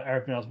talk about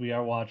everything else we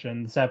are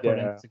watching,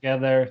 separate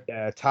together.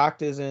 Yeah,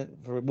 Takt isn't.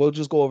 We'll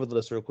just go over the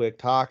list real quick.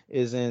 Takt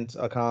isn't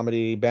a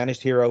comedy.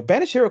 Banished Hero.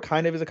 Banished Hero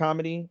kind of is a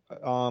comedy.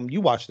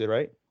 You watched it,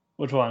 right?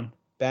 Which one?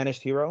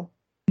 Banished Hero.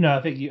 No,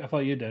 I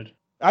thought you did.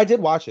 I did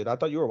watch it. I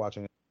thought you were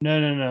watching it.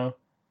 No.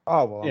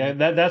 Oh well. Yeah,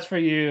 that's for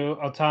you.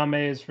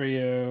 Otame is for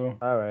you.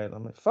 All right.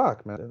 I'm like,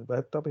 fuck, man.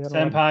 I thought we had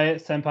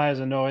Senpai is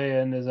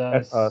annoying. Is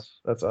us.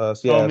 That's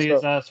us. Yeah. Komi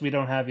is us. We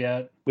don't have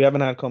yet. We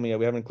haven't had Komi yet.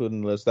 We haven't included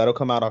in the list. That'll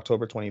come out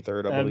October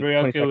 23rd, I believe.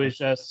 And Ryoku is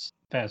just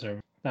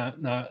passive.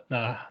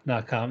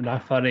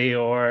 Not funny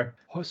or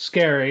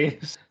scary.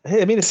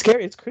 Hey, I mean, it's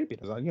scary. It's creepy.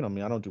 You know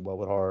me. I don't do well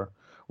with horror.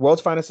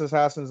 World's Finest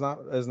Assassin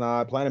is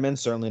not. Planet Men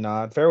certainly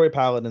not. Fairway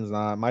Paladin's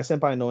not. My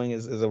Senpai Knowing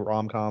is a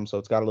rom-com, so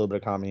it's got a little bit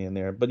of comedy in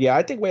there. But yeah,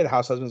 I think Way the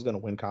House Husband's going to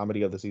win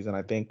comedy of the season.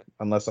 I think,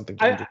 unless something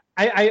changes.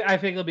 I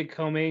think it'll be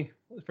Komi,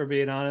 for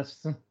being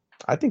honest.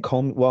 I think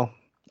Komi. Well,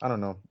 I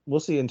don't know. We'll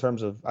see in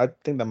terms of. I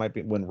think that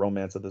might win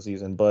romance of the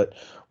season, but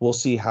we'll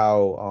see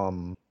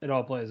how it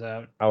all plays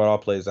out. How it all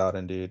plays out,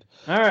 indeed.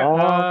 All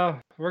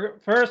right. We're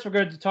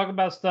going to talk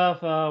about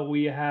stuff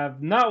we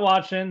have not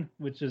watching,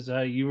 which is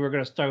you were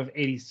going to start with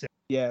 86.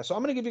 Yeah, so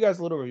I'm going to give you guys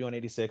a little review on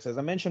 86. As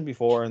I mentioned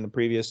before in the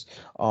previous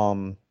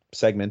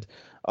segment,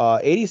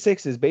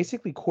 86 is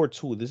basically core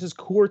 2. This is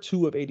core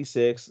 2 of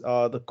 86.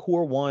 The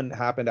core 1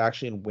 happened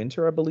actually in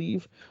winter, I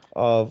believe,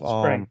 of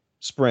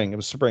spring. It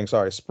was spring,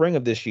 sorry. Spring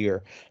of this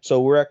year. So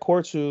we're at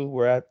core 2.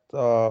 We're at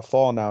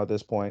fall now at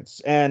this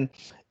point. And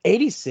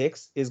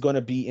 86 is going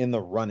to be in the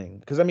running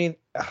because the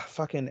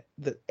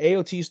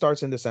AOT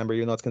starts in December,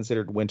 even though it's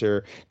considered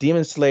winter.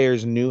 Demon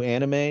Slayer's new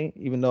anime,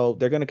 even though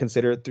they're going to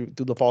consider it through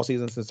the fall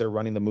season since they're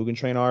running the Mugen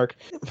Train arc.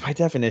 By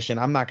definition,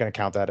 I'm not going to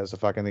count that as a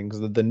fucking thing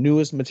because the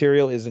newest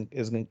material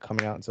isn't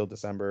coming out until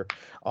December.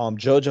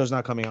 JoJo's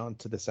not coming out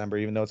until December,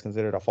 even though it's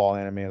considered a fall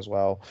anime as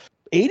well.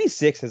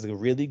 86 has a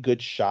really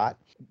good shot.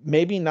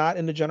 Maybe not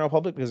in the general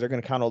public because they're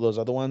going to count all those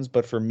other ones.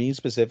 But for me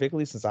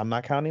specifically, since I'm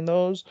not counting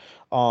those,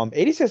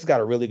 86 has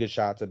got a really good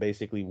shot to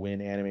basically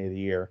win Anime of the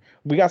Year.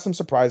 We got some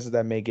surprises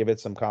that may give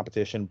it some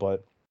competition,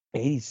 but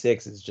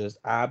 86 is just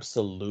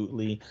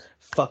absolutely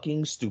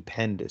fucking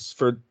stupendous.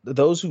 For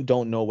those who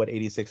don't know what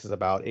 86 is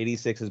about,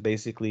 86 is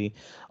basically,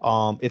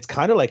 it's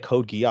kind of like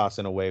Code Geass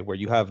in a way where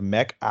you have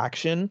mech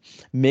action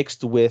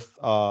mixed with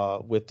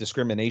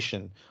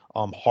discrimination.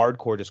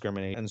 Hardcore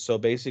discrimination. And so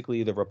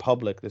basically the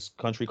Republic, this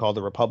country called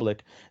the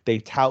Republic, they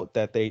tout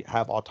that they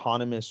have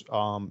autonomous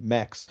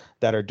mechs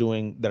that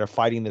are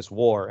fighting this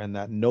war and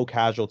that no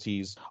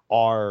casualties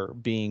are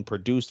being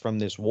produced from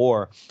this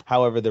war.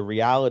 However, the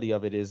reality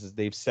of it is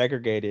they've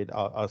segregated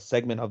a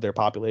segment of their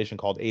population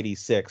called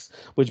 86,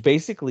 which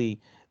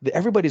basically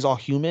everybody's all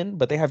human,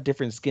 but they have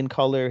different skin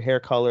color,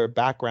 hair color,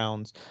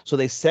 backgrounds. So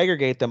they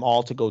segregate them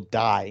all to go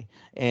die.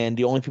 And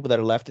the only people that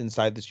are left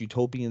inside this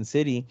utopian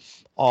city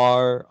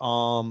are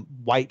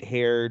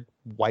white-haired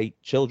white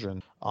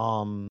children.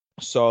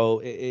 So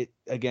it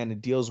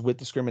deals with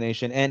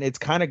discrimination, and it's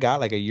kind of got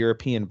like a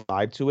European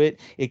vibe to it.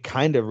 It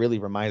kind of really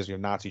reminds you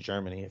of Nazi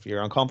Germany. If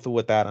you're uncomfortable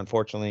with that,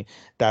 unfortunately,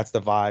 that's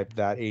the vibe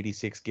that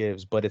 86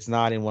 gives, but it's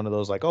not in one of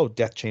those like, oh,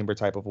 death chamber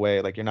type of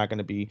way. Like you're not going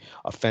to be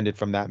offended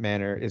from that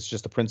manner. It's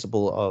just the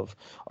principle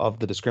of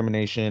the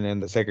discrimination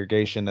and the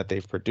segregation that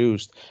they've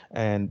produced,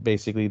 and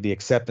basically the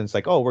acceptance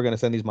like, oh, we're going to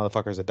send these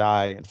motherfuckers to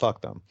die and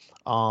fuck them.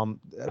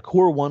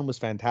 Core 1 was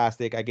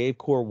fantastic. I gave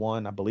Core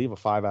 1, I believe, a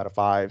 5 out of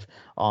 5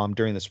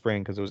 during the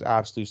spring because it was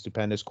absolutely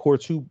stupendous. Core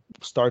 2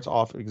 starts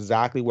off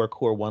exactly where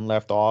Core 1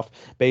 left off.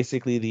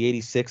 Basically, the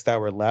 86 that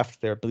were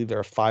left, I believe there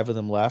are 5 of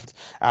them left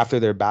after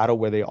their battle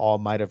where they all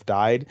might have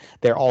died.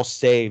 They're all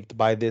saved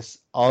by this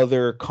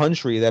other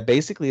country that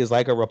basically is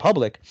like a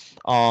republic.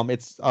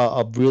 It's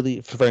a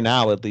really, for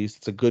now at least,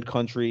 it's a good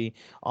country.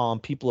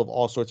 People of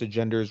all sorts of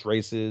genders,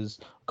 races,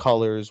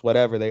 colors,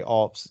 whatever, they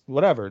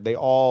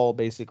all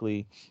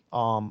basically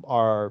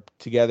are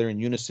together in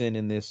unison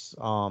in this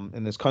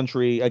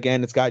country.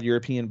 Again, it's got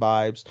European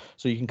vibes,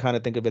 so you can kind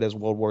of think of it as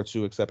World War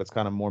II, except it's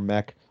kind of more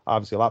mech,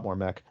 obviously a lot more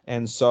mech.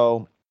 And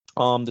so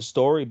the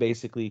story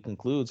basically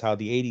concludes how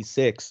the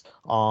 86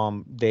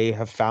 they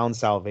have found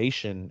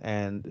salvation,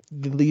 and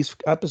these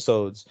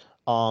episodes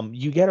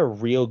you get a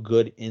real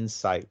good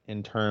insight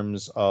in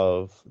terms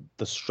of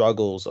the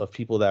struggles of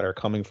people that are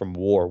coming from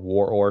war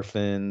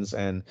orphans,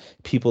 and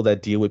people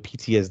that deal with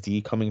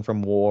PTSD coming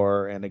from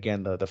war, and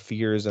again the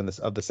fears and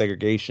of the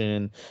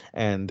segregation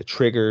and the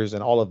triggers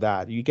and all of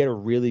that. You get a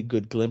really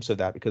good glimpse of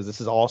that because this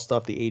is all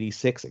stuff the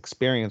 86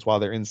 experience while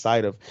they're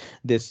inside of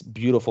this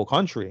beautiful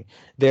country.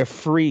 They're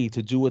free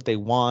to do what they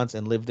want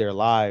and live their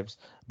lives,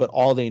 but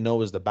all they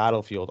know is the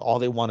battlefield. All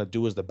they want to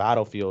do is the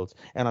battlefield.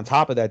 And on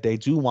top of that, they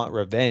do want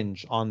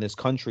revenge on this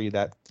country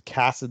that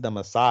casted them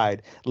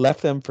aside,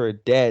 left them for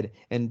dead,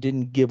 and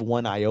didn't give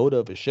one iota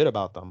of a shit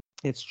about them.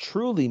 It's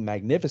truly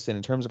magnificent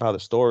in terms of how the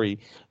story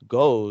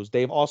goes.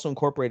 They've also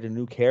incorporated a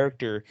new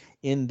character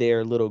in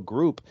their little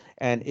group,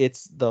 and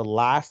it's the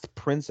last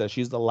princess.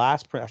 She's the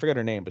last I forget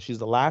her name, but she's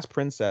the last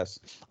princess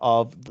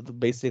of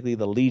basically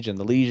the Legion.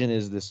 The Legion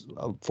is this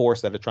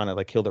force that are trying to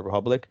like kill the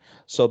Republic.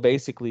 So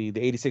basically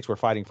the 86 were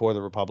fighting for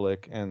the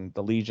Republic, and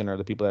the Legion are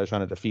the people that are trying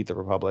to defeat the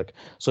Republic.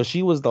 So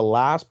she was the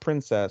last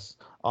princess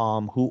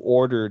who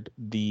ordered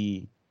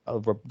the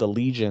the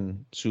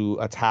Legion to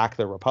attack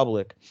the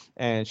Republic,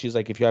 and she's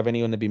like, if you have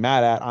anyone to be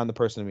mad at, I'm the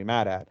person to be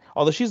mad at.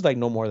 Although she's like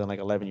no more than like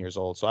 11 years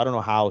old, so I don't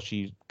know how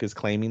she is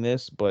claiming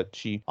this, but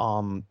she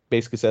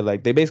basically said,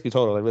 like, they basically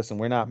told her, like, listen,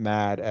 we're not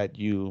mad at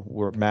you,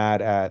 we're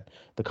mad at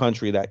the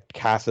country that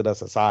casted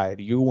us aside.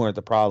 You weren't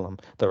the problem,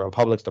 the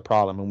Republic's the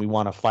problem, and we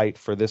want to fight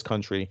for this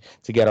country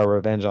to get our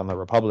revenge on the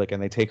Republic.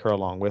 And they take her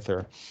along with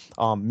her.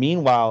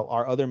 Meanwhile,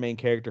 our other main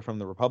character from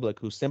the Republic,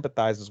 who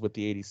sympathizes with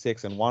the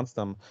 86 and wants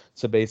them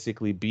to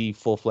basically be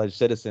full-fledged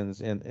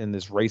citizens in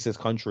this racist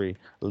country,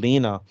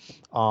 Lena,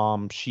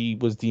 she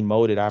was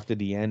demoted after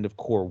the end of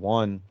Core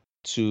 1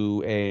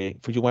 she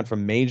went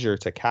from major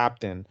to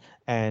captain,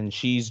 and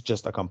she's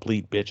just a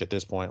complete bitch at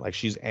this point. Like,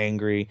 she's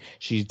angry,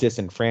 she's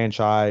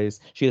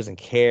disenfranchised, she doesn't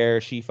care,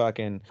 she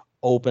fucking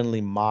openly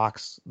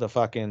mocks the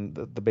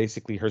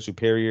basically her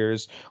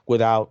superiors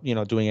without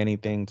doing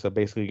anything to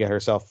basically get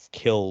herself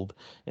killed,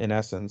 in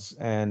essence.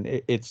 And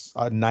it's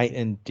a night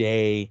and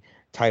day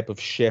type of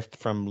shift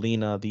from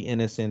Lena, the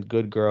innocent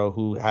good girl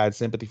who had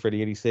sympathy for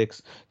the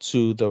 86,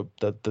 to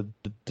the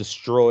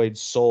destroyed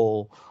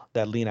soul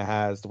that Lena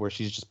has, where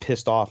she's just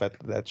pissed off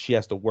that she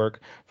has to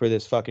work for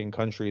this fucking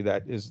country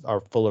that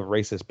are full of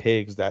racist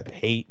pigs that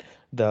hate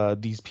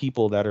these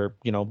people that are,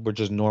 were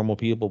just normal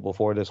people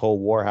before this whole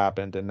war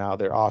happened, and now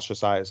they're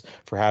ostracized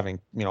for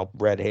having,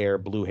 red hair,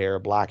 blue hair,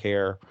 black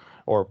hair,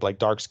 or like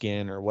dark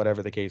skin, or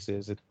whatever the case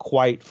is. It's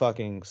quite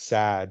fucking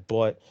sad.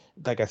 But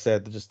like I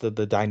said, just the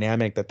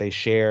dynamic that they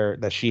share,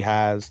 that she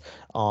has,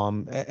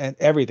 and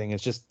everything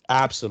is just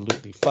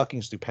absolutely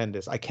fucking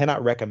stupendous. I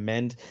cannot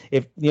recommend,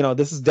 if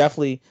this is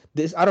definitely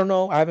this. I don't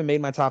know. I haven't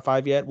made my top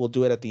 5 yet. We'll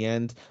do it at the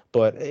end.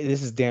 But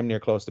this is damn near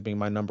close to being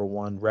my number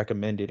 1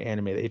 recommended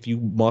anime. If you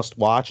must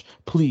watch,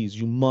 please,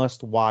 you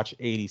must watch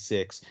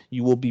 86.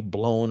 You will be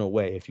blown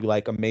away. If you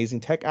like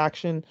amazing mech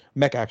action,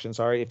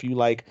 if you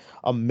like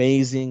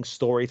amazing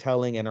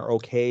storytelling and are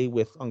okay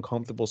with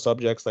uncomfortable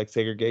subjects like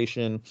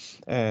segregation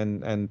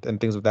and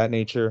things of that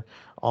nature,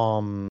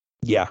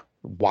 yeah,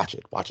 watch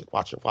it,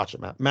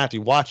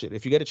 Matthew. Watch it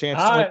if you get a chance.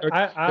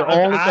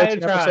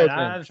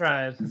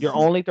 You're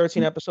only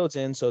 13 episodes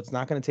in, so it's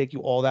not going to take you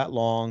all that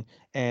long,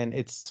 and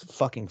it's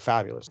fucking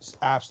fabulous. It's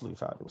absolutely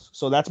fabulous.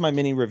 So that's my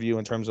mini review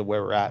in terms of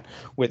where we're at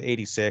with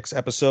 86.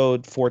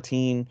 Episode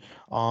 14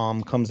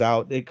 comes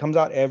out. It comes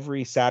out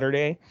every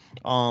Saturday.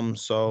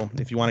 So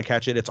if you want to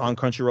catch it, it's on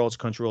Crunchyroll. It's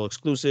Crunchyroll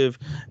exclusive,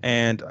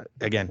 and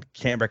again,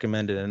 can't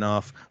recommend it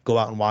enough. Go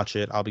out and watch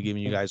it. I'll be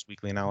giving you guys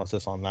weekly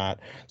analysis on that,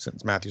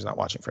 since Matthew's not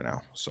watching for now.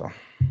 So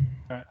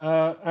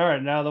all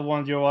right, now the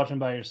ones you're watching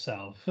by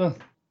yourself. Well,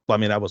 I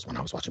mean, that was when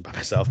I was watching by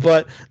myself,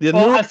 but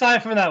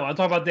aside from that one, I'm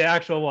talking about the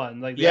actual one,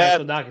 like the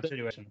actual docket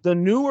situation. The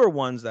newer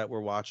ones that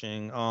we're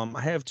watching, I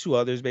have 2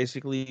 others,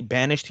 basically.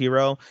 Banished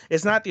Hero.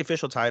 It's not the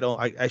official title.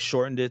 I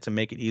shortened it to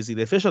make it easy.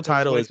 The official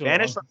title is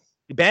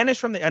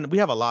Banished from the, and we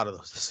have a lot of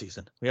those this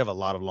season. We have a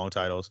lot of long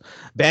titles.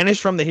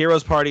 Banished from the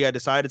Hero's Party, I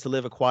decided to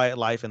live a quiet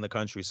life in the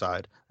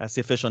countryside. That's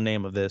the official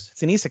name of this.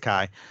 It's an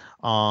isekai.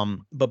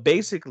 But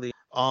basically,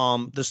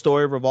 the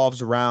story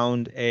revolves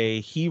around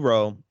a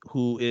hero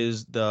who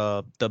is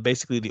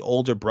basically the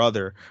older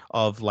brother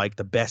of like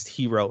the best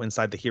hero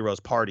inside the hero's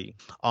party.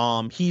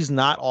 He's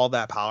not all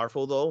that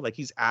powerful though. Like,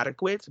 he's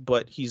adequate,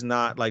 but he's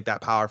not like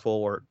that powerful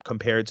or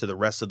compared to the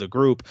rest of the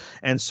group.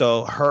 And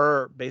so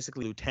her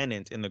basically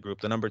lieutenant in the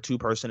group, the number 2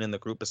 person in the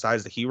group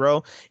besides the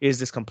hero, is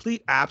this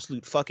complete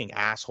absolute fucking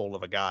asshole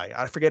of a guy.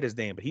 I forget his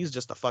name, but he's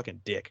just a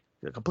fucking dick.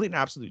 A complete and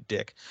absolute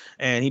dick.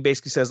 And he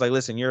basically says, like,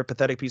 listen, you're a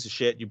pathetic piece of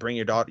shit. You bring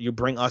your daughter, you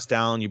bring us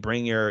down, you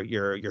bring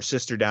your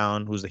sister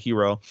down, who's the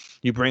hero.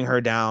 You bring her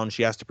down.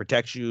 She has to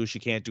protect you. She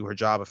can't do her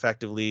job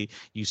effectively.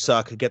 You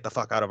suck. Get the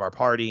fuck out of our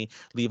party.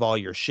 Leave all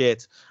your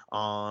shit.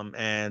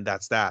 And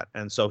that's that.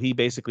 And so he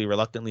basically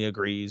reluctantly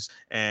agrees,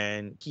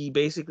 and he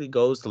basically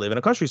goes to live in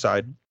a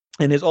countryside.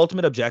 And his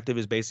ultimate objective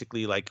is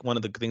basically, like, one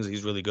of the things that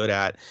he's really good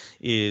at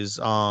is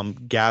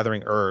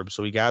gathering herbs.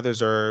 So he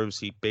gathers herbs.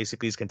 He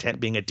basically is content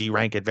being a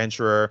D-rank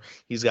adventurer.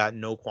 He's got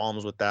no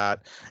qualms with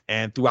that.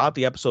 And throughout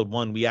the episode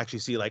 1, we actually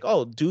see, like,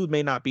 oh, dude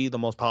may not be the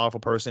most powerful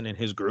person in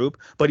his group,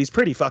 but he's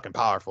pretty fucking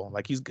powerful.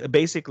 Like, he's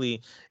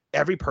basically,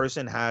 every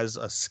person has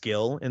a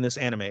skill in this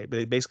anime.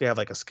 They basically have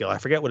like a skill. I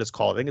forget what it's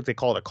called. I think they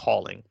call it a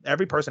calling.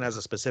 Every person has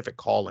a specific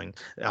calling,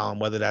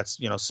 whether that's,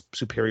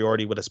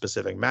 superiority with a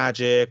specific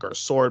magic or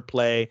sword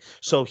play.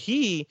 So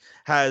he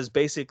has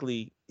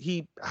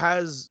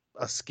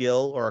a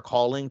skill or a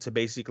calling to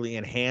basically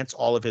enhance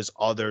all of his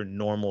other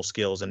normal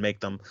skills and make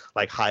them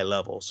like high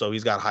level. So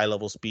he's got high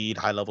level speed,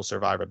 high level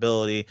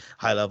survivability,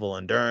 high level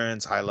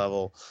endurance, high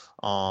level,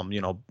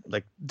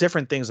 like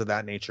different things of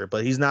that nature.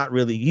 But he's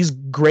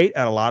great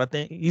at a lot of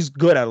things. He's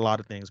good at a lot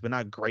of things, but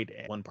not great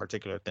at one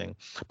particular thing.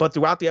 But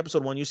throughout the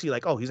episode 1, you see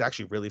like, oh, he's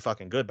actually really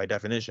fucking good by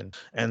definition.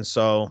 And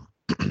so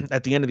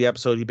at the end of the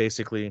episode, he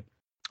basically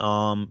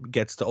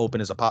gets to open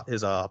his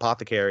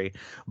apothecary,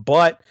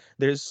 but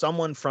there's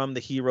someone from the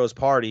hero's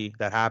party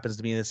that happens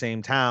to be in the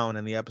same town,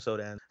 and the episode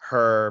ends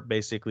her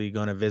basically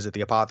going to visit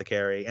the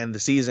apothecary, and the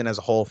season as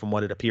a whole, from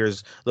what it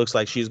appears, looks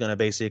like she's going to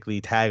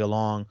basically tag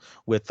along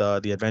with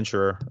the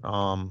adventurer.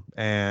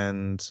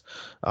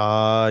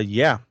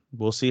 Yeah,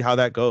 we'll see how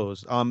that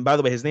goes. By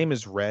the way, his name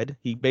is Red.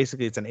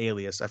 It's an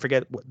alias. I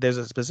forget. There's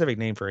a specific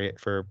name for it,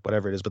 for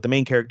whatever it is, but the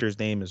main character's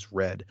name is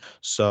Red.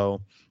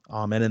 So,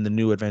 and then the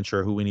new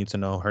adventurer who we need to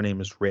know, her name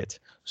is Rit.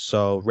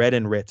 So Red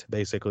and Rit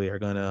basically are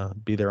gonna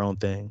be their own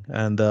thing.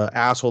 And the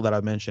asshole that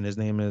I mentioned, his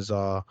name is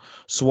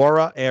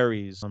Swara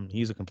Ares.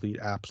 He's a complete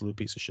absolute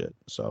piece of shit.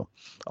 So,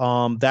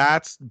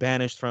 that's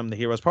banished from the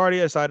hero's party.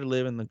 I decided to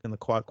live in the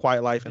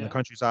quiet life in the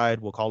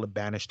countryside. We'll call it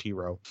Banished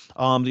Hero.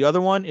 The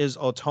other one is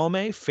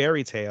Otome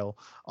Fairy Tale.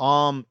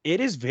 It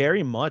is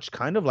very much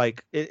kind of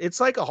like it's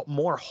like a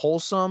more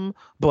wholesome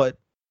but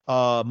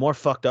more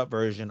fucked up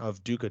version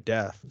of Duke of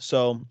Death.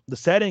 So the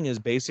setting is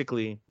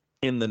basically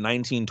in the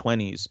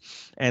 1920s,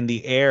 and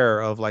the heir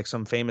of like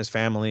some famous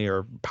family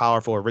or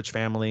powerful or rich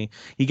family,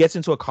 he gets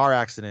into a car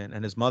accident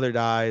and his mother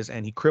dies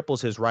and he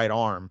cripples his right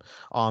arm.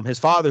 His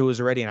father, who is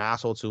already an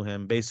asshole to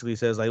him, basically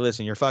says like,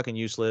 listen, you're fucking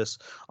useless.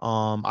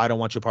 I don't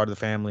want you part of the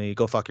family.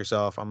 Go fuck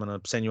yourself. I'm going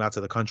to send you out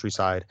to the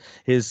countryside.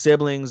 His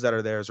siblings that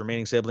are there, his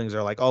remaining siblings,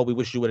 are like, oh, we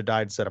wish you would have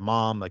died instead of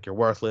mom. Like, you're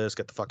worthless.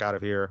 Get the fuck out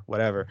of here.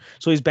 Whatever.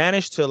 So he's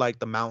banished to like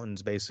the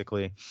mountains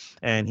basically.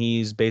 And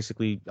he's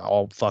basically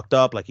all fucked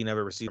up. Like, he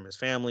never received from his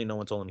family. No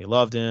one told him he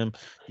loved him.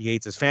 He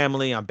hates his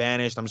family. I'm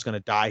banished. I'm just going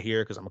to die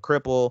here because I'm a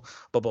cripple,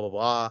 blah, blah, blah,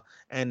 blah.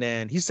 And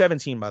then he's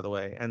 17, by the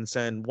way. And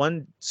then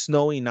one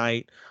snowy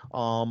night,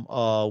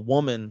 a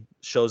woman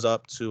shows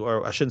up to,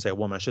 or I shouldn't say a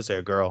woman, I should say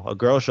a girl. A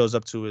girl shows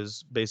up to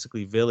his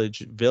basically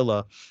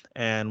villa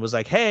and was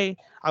like, hey,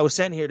 I was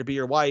sent here to be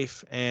your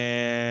wife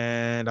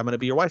and I'm going to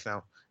be your wife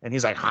now. And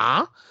he's like,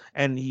 huh?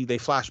 And they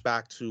flash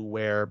back to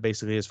where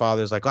basically his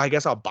father's like, oh, I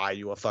guess I'll buy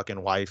you a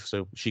fucking wife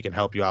so she can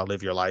help you out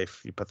live your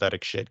life, you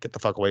pathetic shit. Get the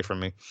fuck away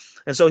from me.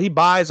 And so he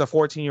buys a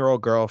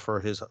 14-year-old girl for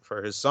his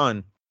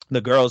son.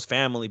 The girl's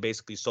family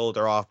basically sold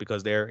her off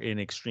because they're in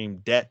extreme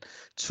debt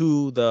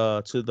to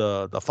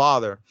the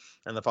father.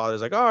 And the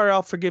father's like, all right,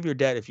 I'll forgive your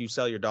debt if you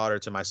sell your daughter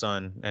to my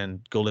son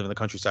and go live in the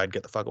countryside,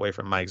 get the fuck away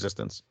from my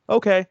existence.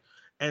 Okay.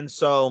 And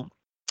so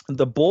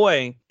the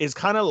boy is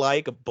kind of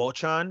like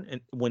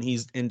Bochan when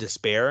he's in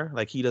despair.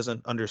 Like, he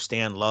doesn't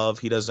understand love.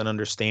 He doesn't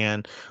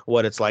understand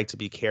what it's like to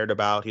be cared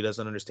about. He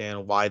doesn't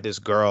understand why this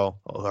girl,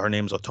 her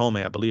name's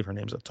Otome. I believe her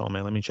name's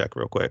Otome. Let me check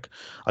real quick.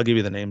 I'll give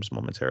you the names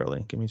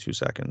momentarily. Give me 2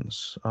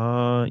 seconds.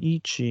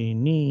 Ichi,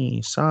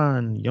 ni,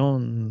 san,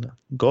 yon,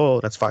 go.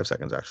 That's 5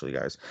 seconds, actually,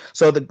 guys.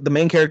 So the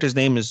main character's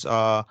name is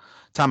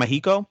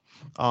Tamahiko.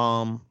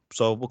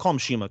 So we'll call him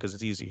Shima because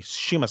it's easy.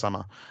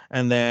 Shima-sama.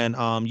 And then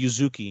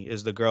Yuzuki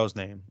is the girl's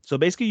name. So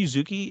basically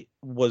Yuzuki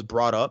was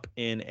brought up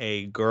in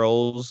a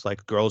girls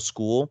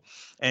school,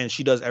 and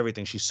she does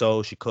everything. She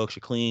sews, she cooks, she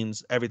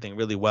cleans, everything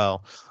really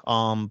well.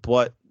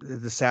 But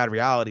the sad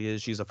reality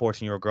is she's a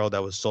 14-year-old girl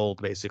that was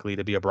sold basically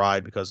to be a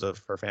bride because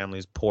of her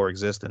family's poor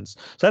existence.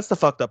 So that's the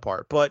fucked up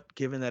part. But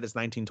given that it's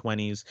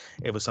 1920s,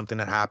 it was something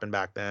that happened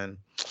back then.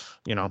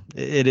 You know,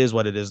 it is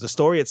what it is. The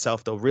story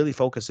itself, though, really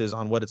focuses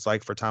on what it's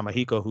like for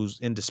Tamahiko, who's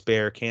in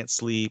despair, can't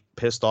sleep,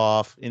 pissed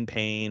off, in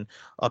pain,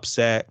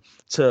 upset,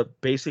 to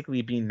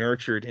basically be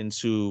nurtured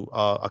into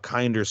a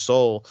kinder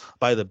soul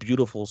by the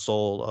beautiful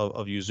soul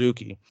of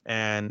Yuzuki.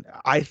 And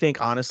I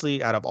think,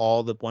 honestly, out of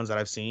all the ones that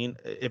I've seen,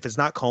 if it's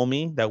not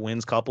Komi that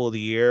wins couple of the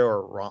year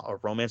or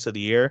romance of the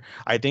year,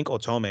 I think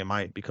Otome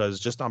might, because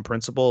just on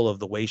principle of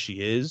the way she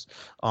is,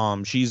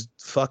 she's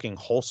fucking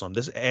wholesome.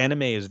 This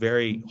anime is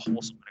very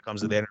wholesome when it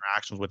comes to the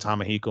interactions with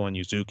Tamahiko and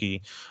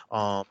Yuzuki.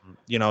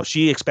 You know,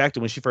 she expected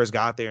when she first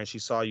got there and she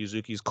saw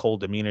Yuzuki's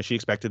cold demeanor, she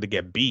expected to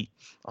get beat.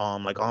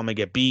 Like, oh, I'm gonna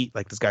get beat,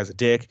 like this guy's a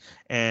dick.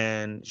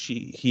 And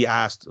he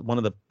asked, one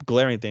of the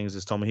glaring things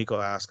is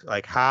Tomohiko asked,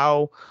 like,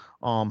 how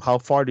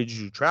far did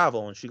you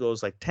travel? And she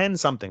goes like 10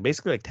 something,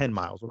 basically like 10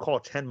 miles. We'll call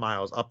it 10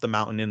 miles up the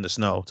mountain in the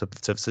snow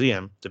to see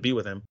him, to be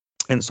with him.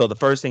 And so the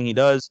first thing he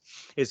does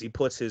is he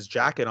puts his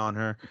jacket on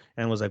her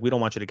and was like, we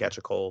don't want you to catch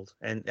a cold.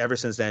 And ever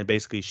since then,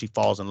 basically, she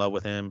falls in love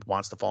with him,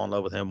 wants to fall in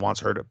love with him,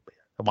 wants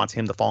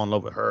him to fall in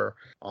love with her.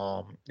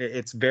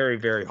 It's very,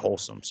 very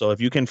wholesome. So if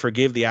you can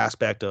forgive the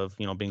aspect of,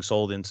 you know, being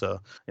sold into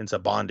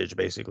bondage,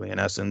 basically, in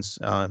essence,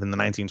 in the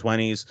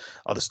 1920s,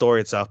 the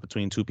story itself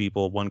between two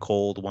people, one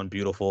cold, one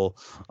beautiful,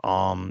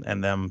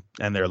 and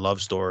their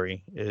love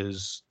story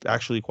is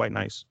actually quite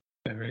nice.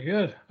 Very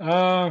good.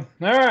 All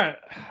right.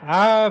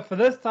 For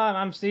this time,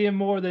 I'm seeing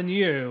more than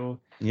you.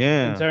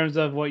 Yeah. In terms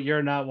of what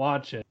you're not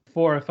watching.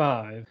 4 or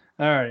 5.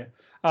 All right.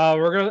 I'm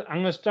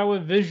gonna start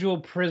with Visual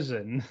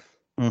Prison.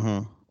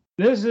 Mm-hmm.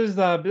 This is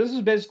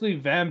basically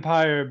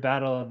Vampire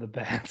Battle of the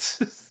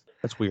Bands.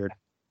 That's weird.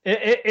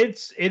 It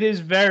is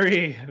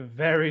very,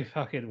 very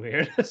fucking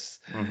weird.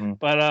 Mm-hmm.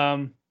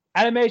 But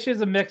Animation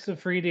is a mix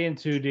of 3D and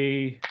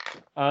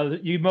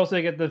 2D. You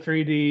mostly get the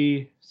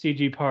 3D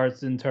CG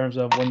parts in terms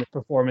of when they're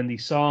performing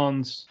these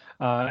songs.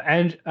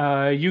 And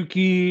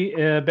Yuki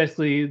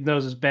basically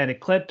knows his band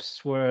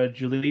Eclipse, where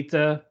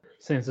Julita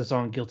sings the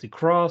song "Guilty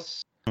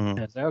Cross." And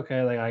it's like,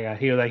 okay,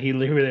 he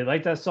really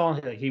liked that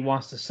song. He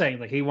wants to sing,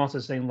 like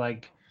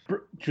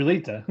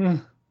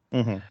Julita.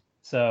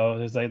 So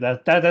it's like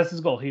that's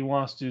his goal. He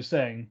wants to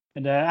sing.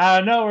 And out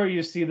of nowhere,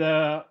 you see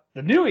the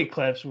new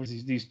Eclipse, which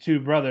is these two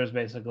brothers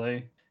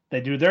basically.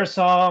 They do their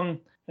song,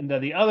 and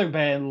then the other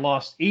band,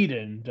 Lost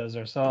Eden, does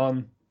their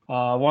song.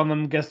 One of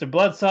them gets their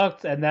blood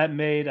sucked, and that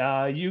made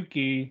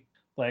Yuki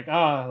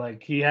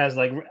like he has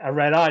like a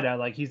red eye now,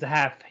 like he's a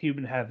half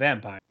human, half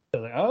vampire.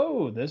 So like,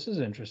 oh, this is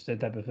interesting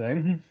type of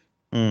thing.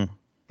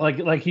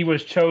 Like he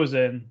was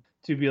chosen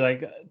to be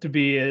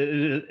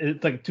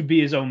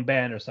his own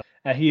band or something.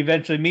 And he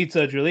eventually meets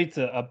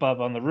Julita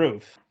above on the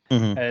roof,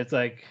 and it's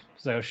like,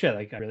 oh shit,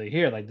 like I really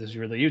hear like this is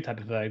really you type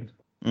of thing.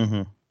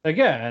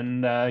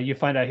 Again, and you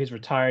find out he's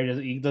retired.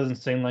 He doesn't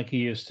sing like he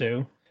used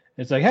to.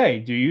 It's like, hey,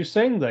 do you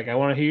sing? Like, I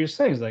want to hear you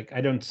sing. It's like,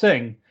 I don't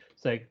sing.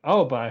 It's like,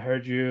 oh, but I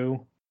heard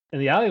you in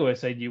the alleyway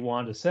say you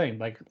wanted to sing,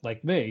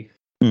 like me.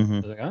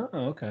 It's like, oh,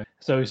 okay.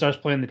 So he starts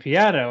playing the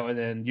piano, and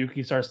then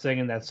Yuki starts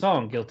singing that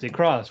song, "Guilty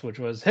Cross," which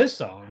was his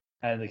song,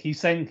 and he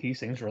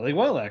sings really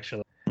well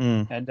actually.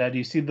 And then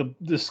you see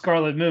the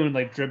Scarlet Moon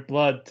like drip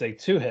blood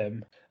to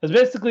him. Because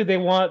basically they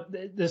want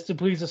this to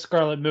please the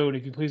Scarlet Moon.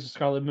 If you please the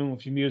Scarlet Moon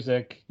with your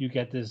music, you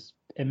get this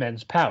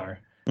immense power.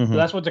 So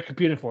that's what they're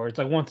competing for. It's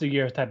like once a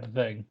year type of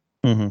thing.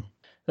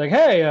 Like,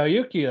 hey,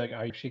 Yuki, like,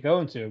 are you actually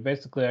going to?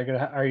 Basically,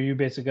 are you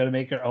basically going to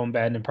make your own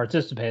band and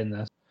participate in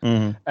this?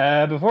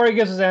 Before he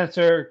gives his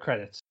answer,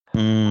 credits.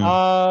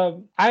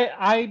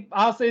 I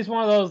honestly, it's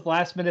one of those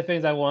last minute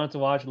things I wanted to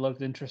watch. It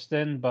looked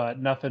interesting,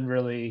 but there's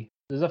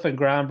nothing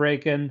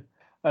groundbreaking.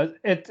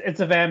 It's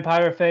a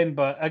vampire thing,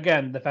 but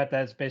again, the fact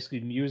that it's basically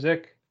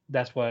music,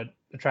 that's what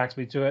attracts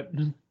me to it.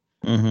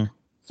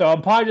 So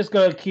I'm probably just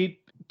gonna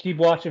keep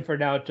watching for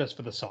now, just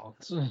for the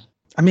songs.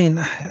 I mean,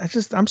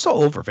 I'm so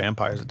over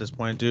vampires at this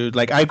point, dude.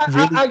 Like, I'm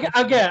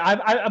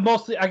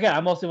mostly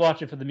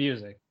watching for the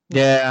music.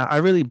 Yeah, I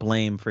really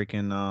blame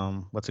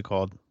freaking what's it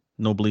called?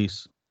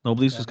 Noblesse.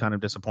 Noblesse was kind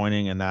of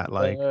disappointing in that,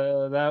 like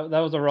that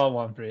was a wrong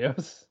one for you.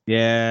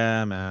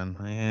 Yeah, man.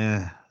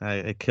 Yeah,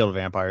 it killed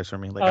vampires for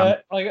me.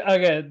 Like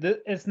again,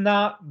 it's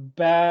not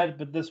bad,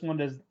 but this one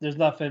there's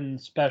nothing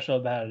special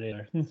about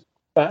it either.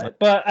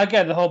 But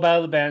again, the whole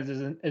Battle of the Bands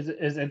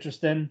is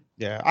interesting.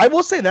 Yeah, I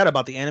will say that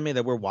about the anime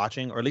that we're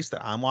watching, or at least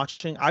that I'm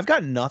watching. I've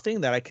got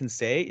nothing that I can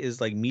say is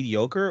like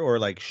mediocre or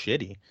like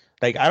shitty.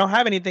 Like, I don't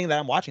have anything that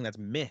I'm watching that's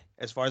meh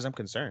as far as I'm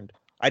concerned.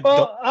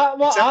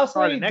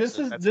 Honestly, this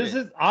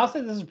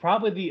is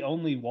probably the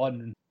only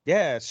one.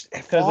 Yeah,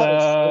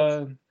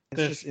 because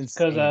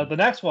the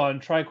next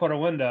one, Tri-Quarter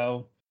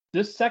Window,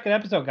 this second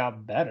episode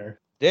got better.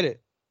 Did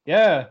it?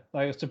 Yeah,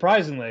 like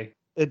surprisingly.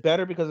 It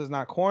better because it's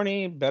not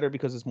corny. Better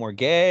because it's more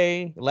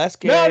gay. Less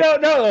gay.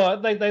 No.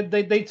 Like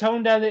they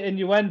toned down the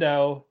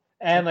innuendo,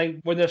 and like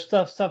when there's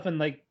stuff in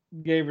like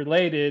gay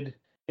related,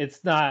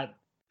 it's not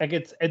like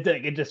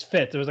it just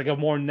fits. It was like a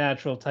more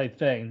natural type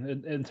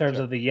thing in terms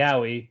of the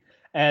yaoi.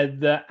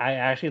 And I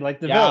actually like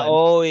the villain.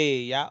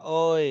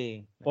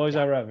 Yaoi. Boys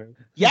are rubber.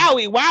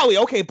 Yowie, wowie.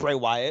 Okay, Bray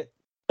Wyatt.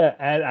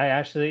 And I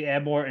actually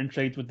am more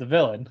intrigued with the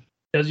villain.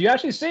 Because you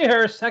actually see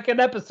her second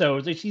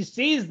episode. Like, she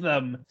sees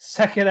them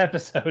second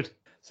episode.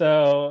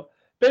 So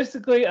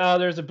basically,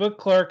 there's a book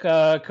clerk,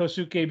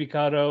 Kosuke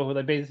Mikado, who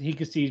he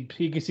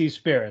can see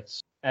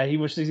spirits. And he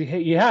wishes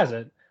he has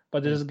it.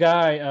 But there's a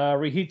guy,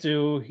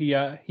 Rihitu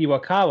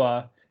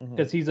Hiwakawa,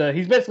 because he's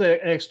basically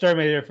an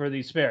exterminator for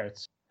these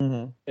spirits.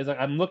 It's like,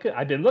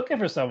 I've been looking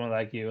for someone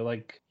like you.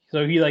 Like,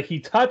 so he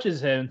touches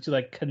him to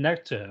like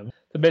connect to him.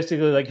 So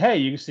basically, like, hey,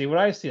 you can see what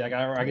I see. Like,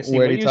 I can see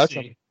what you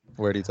see.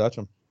 Where'd he touch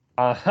him?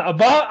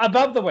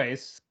 Above the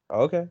waist.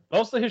 Okay.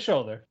 Mostly his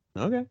shoulder.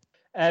 Okay.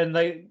 And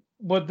like,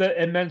 with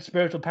the immense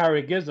spiritual power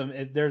it gives him,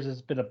 there's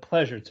this bit of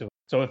pleasure to it.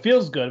 So it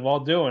feels good while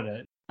doing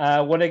it.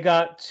 When it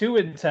got too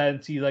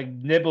intense, he like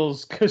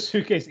nibbles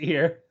Kosuke's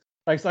ear.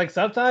 Like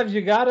sometimes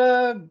you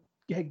gotta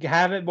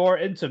have it more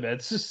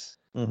intimate.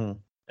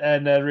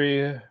 And then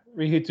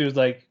Rihitu's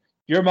like,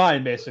 "You're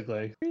mine,"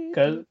 basically.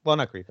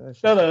 Not creepy.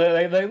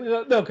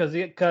 No,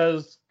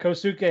 because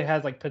Kosuke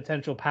has like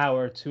potential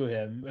power to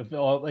him,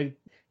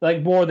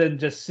 like more than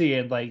just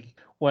seeing. Like,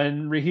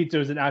 when Rihitu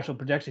is an actual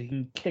projection, he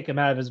can kick him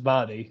out of his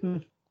body.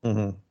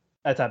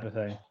 That type of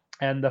thing.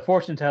 And the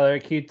fortune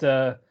teller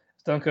Kita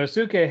tells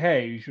Kosuke,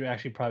 "Hey, you should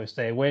actually probably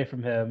stay away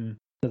from him,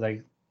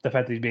 like the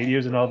fact that he's being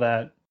used and all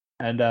that."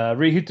 And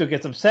Rihitu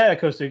gets upset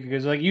at Kosuke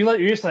because like, you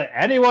just let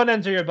anyone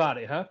enter your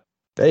body, huh?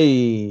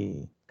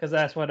 Hey. Because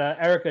that's what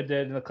Erika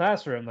did in the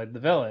classroom, like the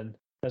villain.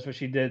 That's what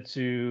she did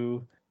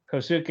to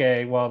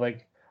Kosuke. While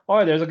like,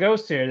 oh, there's a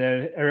ghost here.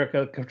 Then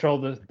Erika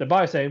controlled the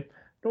body, saying,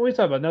 "What are you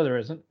talking about? No, there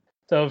isn't."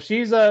 So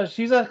she's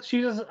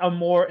a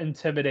more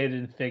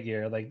intimidating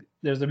figure. Like,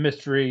 there's a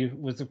mystery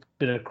with a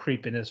bit of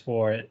creepiness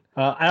for it.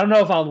 I don't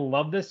know if I'll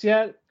love this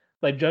yet,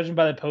 like judging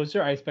by the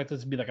poster, I expect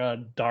this to be like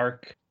a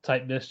dark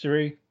type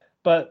mystery.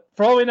 But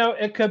for all we know,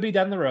 it could be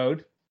down the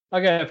road.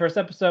 Again, the first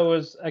episode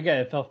was,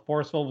 it felt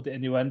forceful with the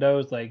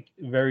innuendos, like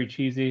very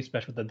cheesy,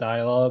 especially with the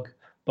dialogue.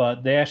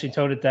 But they actually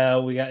toned it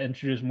down. We got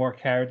introduced more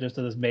characters,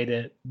 so this made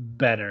it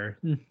better.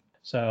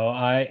 So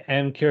I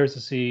am curious to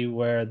see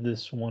where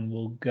this one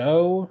will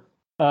go.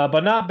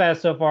 But not bad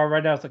so far.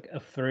 Right now it's like a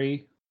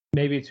 3,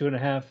 maybe a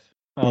 2.5.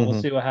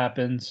 We'll see what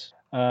happens.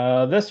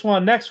 Next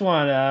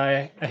one,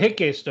 a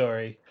Hike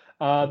story.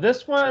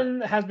 This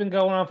one has been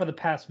going on for the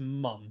past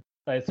month.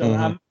 Right,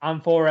 so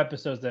I'm 4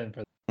 episodes in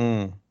for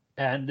this.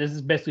 And this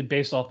is basically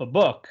based off a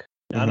book,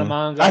 not a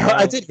manga.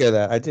 I did hear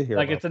that.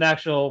 Like it's an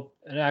actual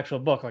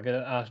book, like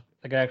an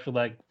actual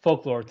like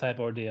folklore type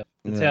ordeal.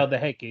 The Tale of the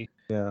Heike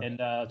in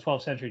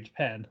 12th century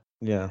Japan.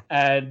 Yeah.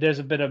 And there's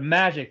a bit of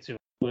magic to it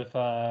with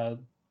the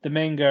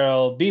main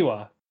girl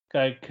Biwa.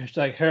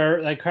 Like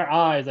her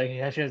eyes,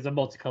 like she has the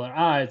multicolored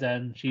eyes,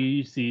 and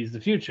she sees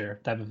the future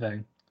type of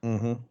thing.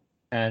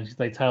 And she's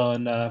like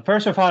telling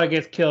first her father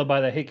gets killed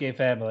by the Heike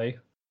family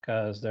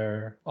because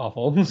they're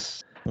awful,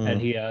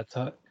 and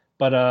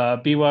but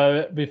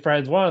Biwa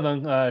befriends one of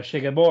them,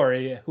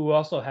 Shigemori, who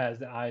also has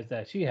the eyes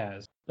that she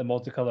has, the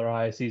multicolored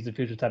eyes, sees the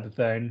future type of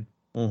thing.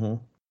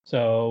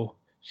 So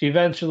she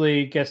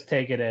eventually gets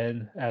taken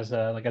in as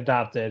like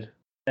adopted,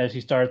 and she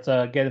starts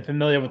getting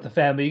familiar with the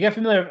family. You get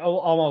familiar with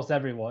almost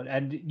everyone,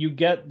 and you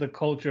get the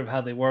culture of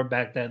how they were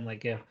back then.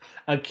 Like if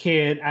a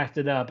kid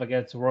acted up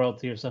against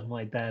royalty or something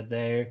like that,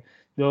 the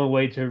only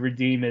way to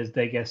redeem is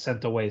they get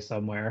sent away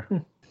somewhere.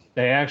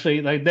 They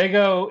actually they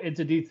go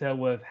into detail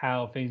with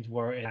how things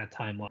were in that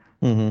timeline,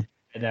 and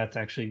that's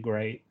actually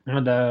great.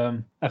 And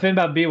I think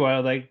about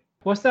Biwa, like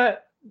what's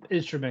that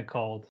instrument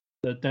called?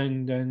 The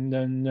dun dun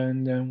dun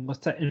dun dun. What's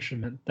that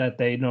instrument that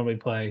they normally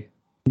play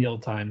in the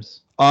old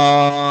times?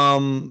 Are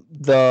you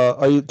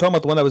talking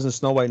about the one that was in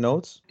Snow White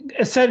Notes?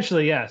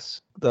 Essentially, yes.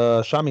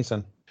 The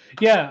shamisen.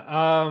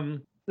 Yeah.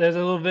 There's a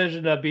little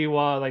vision of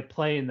Biwa like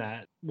playing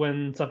that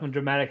when something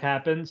dramatic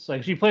happens.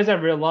 Like she plays that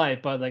in real life,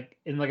 but like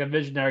in like a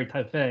visionary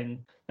type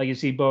thing. Like you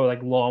see Bo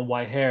like long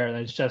white hair and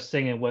it's just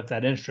singing with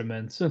that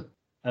instrument.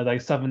 Like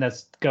something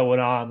that's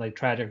going on, like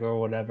tragic or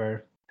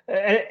whatever.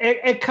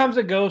 It comes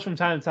and goes from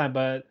time to time,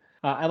 but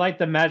I like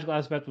the magical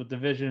aspect with the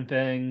vision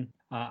thing.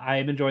 I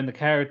am enjoying the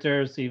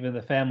characters, even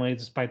the family,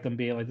 despite them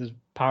being like this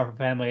powerful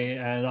family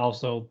and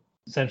also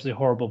essentially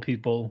horrible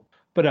people.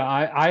 But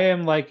I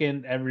am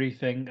liking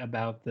everything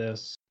about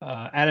this.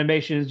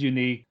 Animation is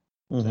unique,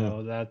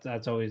 so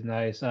that's always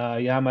nice.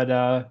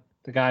 Yamada,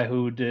 the guy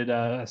who did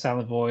a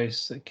silent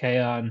voice,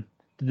 Keion,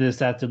 did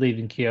this after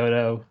leaving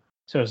Kyoto.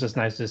 So it's just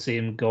nice to see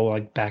him go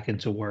like back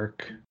into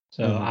work.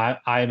 So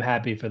I am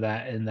happy for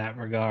that in that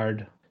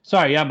regard.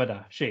 Sorry,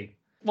 Yamada, she.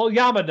 Well,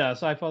 Yamada,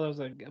 so I thought it was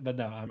like, but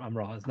no, I'm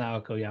wrong. It's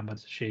Naoko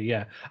Yamada, she.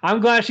 Yeah, I'm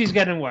glad she's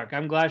getting work.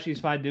 I'm glad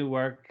she's finding new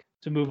work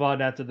to move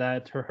on after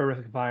that, her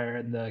horrific fire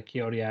in the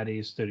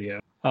Kyoto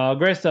studio.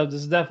 Great stuff. This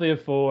is definitely a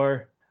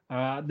 4.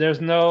 There's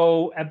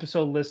no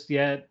episode list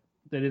yet.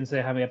 They didn't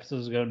say how many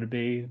episodes it's going to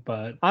be,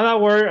 but I'm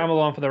not worried. I'm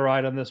along for the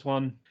ride on this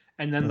one.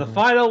 And then the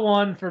final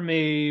one for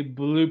me,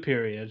 Blue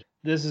Period.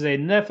 This is a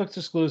Netflix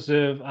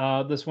exclusive.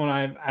 This one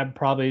I'm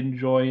probably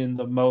enjoying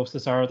the most.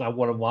 As far as I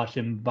want to watch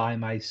him by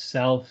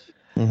myself.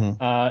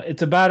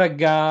 It's about a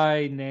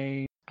guy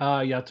named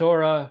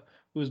Yatora,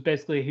 who's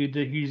basically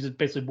he's just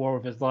basically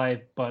bored with his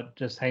life, but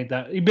just hangs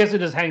out. He basically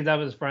just hangs out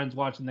with his friends,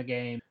 watching the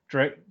game,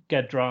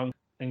 get drunk,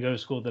 and go to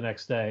school the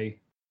next day.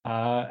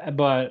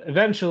 But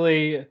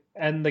eventually,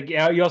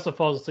 he also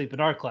falls asleep in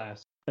art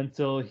class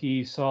until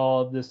he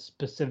saw this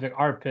specific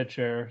art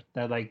picture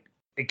that like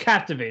it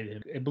captivated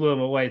him. It blew him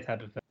away,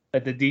 type of thing.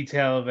 Like the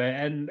detail of it,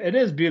 and it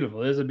is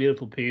beautiful. It is a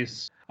beautiful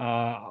piece.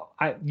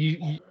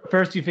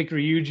 First you think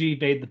Ryuji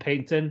made the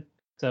painting.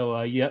 So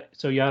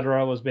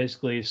Yadara was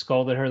basically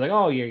scolded her like,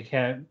 "Oh, you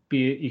can't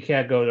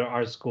go to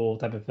art school,"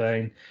 type of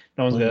thing.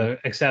 No one's gonna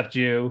accept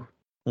you.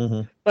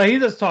 But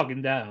he's just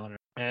talking down,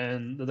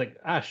 and it's like,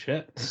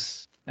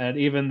 shit. And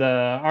even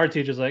the art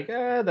teacher's like,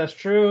 that's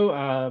true.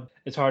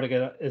 It's hard to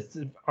get.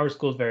 Art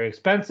school is very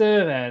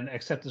expensive, and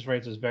acceptance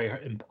rates is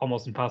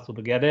almost impossible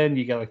to get in.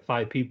 You get like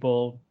 5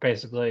 people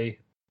basically,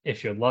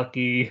 if you're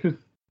lucky.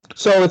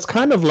 So it's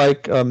kind of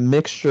like a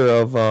mixture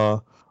of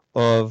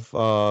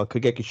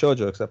Kageki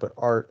Shoujo, except with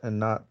art and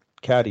not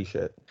catty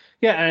shit.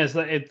 Yeah, and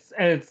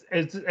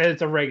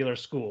it's a regular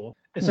school.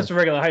 It's just a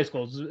regular high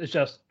school. It's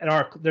just an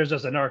art. There's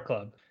just an art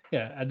club.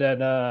 Yeah, and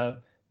then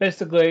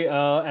basically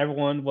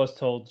everyone was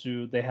told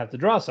they have to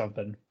draw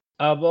something.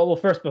 Well,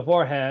 first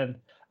beforehand,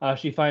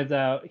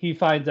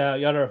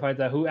 Yadara finds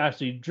out who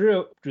actually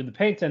drew the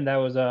painting. That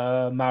was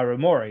Maru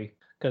Mori,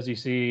 because he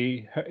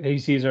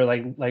sees her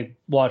like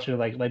watching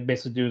like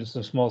basically doing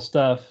some small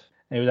stuff.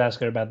 And he was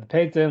asking her about the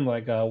painting,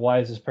 like, why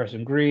is this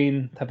person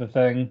green, type of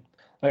thing.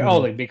 Like,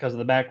 like because of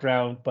the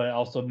background, but it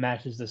also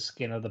matches the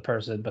skin of the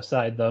person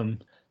beside them.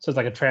 So it's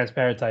like a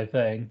transparent type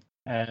thing.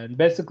 And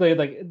basically,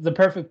 like, the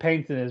perfect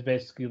painting is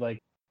basically like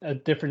a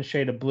different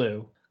shade of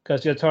blue.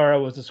 Because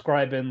Yotaro was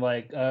describing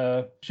like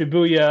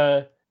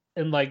Shibuya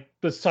in like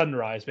the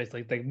sunrise,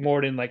 basically, like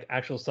more than like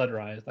actual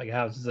sunrise, like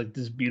how it's like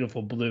this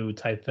beautiful blue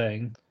type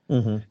thing.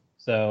 Mm-hmm.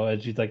 So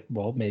and she's like,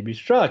 well, maybe it's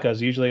Strahd,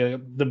 because usually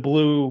the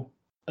blue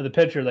of the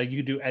picture, like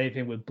you can do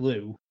anything with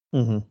blue.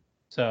 Mm-hmm.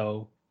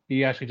 So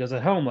he actually does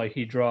at home, like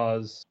he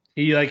draws.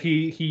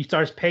 He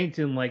starts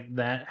painting like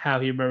that, how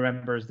he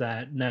remembers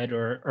that night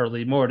or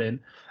early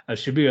morning of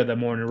Shabir, the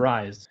morning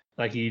rise.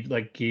 Like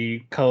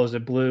he colors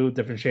it blue,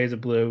 different shades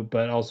of blue,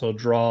 but also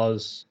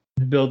draws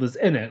builders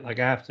in it like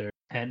after.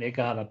 And it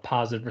got a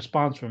positive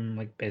response from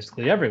like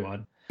basically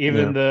everyone.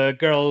 Even the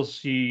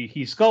girls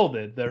he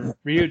scolded, the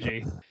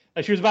Ryuji.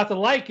 Like she was about to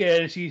like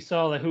it, and she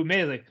saw like who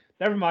made it. Like,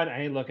 never mind, I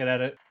ain't looking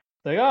at it.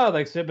 Like, oh,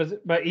 like,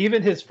 but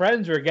even his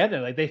friends were getting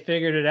it. Like they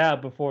figured it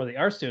out before the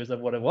art students of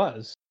what it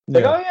was.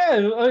 Like,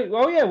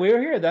 oh yeah, we were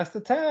here. That's the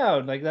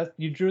town. Like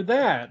you drew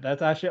that.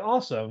 That's actually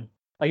awesome.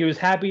 Like he was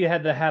happy he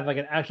had to have like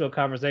an actual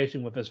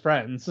conversation with his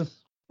friends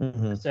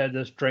instead of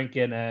just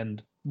drinking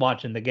and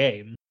watching the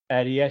game.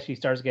 And he actually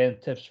starts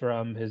getting tips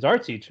from his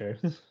art teacher.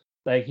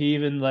 Like he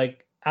even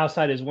like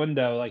outside his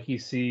window, like he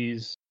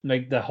sees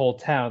like the whole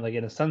town like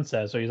in a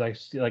sunset. So he's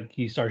like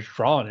he starts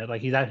drawing it.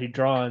 Like he's actually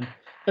drawing.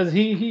 Because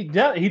he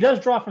does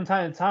draw from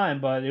time to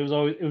time, but it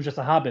was just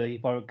a hobby that he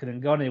probably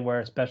couldn't go anywhere,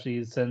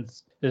 especially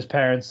since his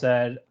parents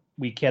said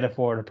we can't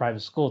afford a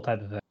private school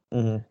type of thing.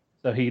 Mm-hmm.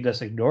 So he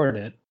just ignored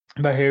it.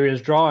 But here he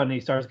is drawing.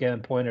 He starts getting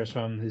pointers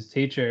from his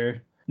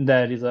teacher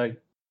that he's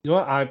like, you know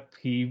what?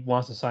 He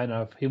wants to sign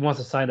up. He wants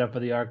to sign up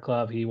for the art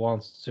club. He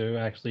wants to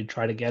actually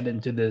try to get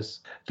into this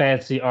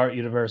fancy art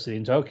university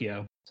in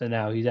Tokyo. So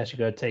now he's actually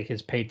going to take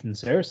his painting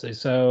seriously.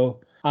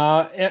 So.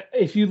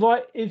 If you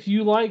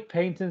like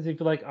paintings, if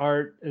you like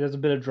art, there's a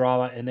bit of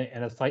drama in it,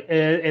 and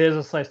it is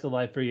a slice of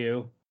life for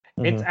you.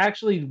 Mm-hmm. It's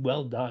actually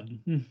well done,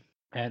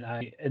 and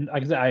like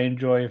I said, I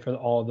enjoy it for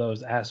all of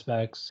those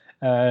aspects.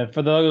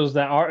 For those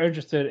that are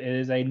interested, it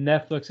is a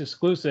Netflix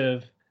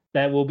exclusive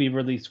that will be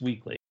released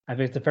weekly. I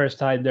think it's the first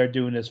time they're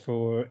doing this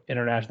for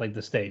international, like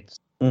the States.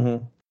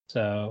 Mm-hmm.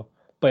 So,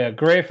 but yeah,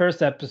 great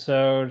first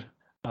episode.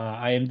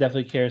 I am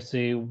definitely curious to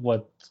see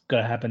what's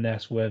going to happen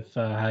next with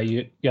how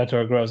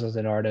Yotaro grows as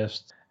an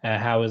artist and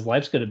how his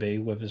life's going to be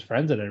with his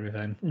friends and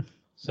everything.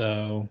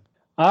 So,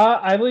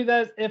 I believe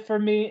that's it for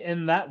me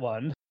in that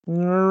one.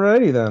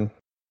 Alrighty then.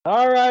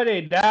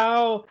 Alrighty,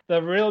 now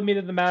the real meat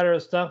of the matter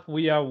of stuff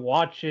we are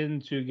watching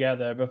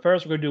together. But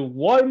first, we're going to do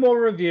one more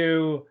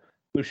review.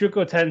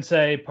 Mushoku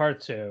Tensei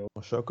Part 2.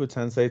 Mushoku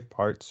Tensei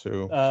Part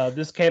 2.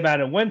 This came out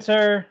in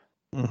winter.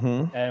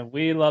 Mm-hmm. And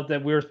we loved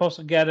it. We were supposed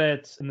to get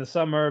it in the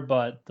summer,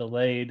 but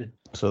delayed.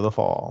 So the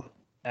fall.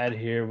 And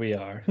here we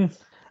are.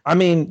 I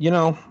mean,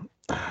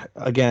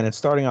 again, it's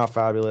starting off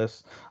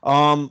fabulous.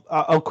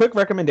 A quick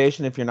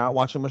recommendation if you're not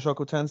watching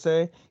Mushoku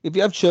Tensei, if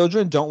you have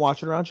children, don't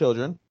watch it around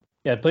children.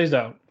 Yeah, please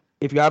don't.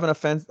 If you have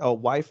a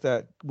wife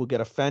that will get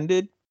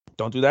offended,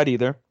 don't do that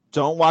either.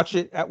 Don't watch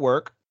it at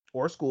work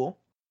or school.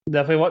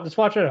 Definitely just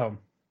watch it at home.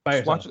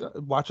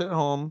 Watch it at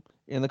home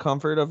in the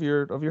comfort of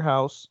your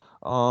house.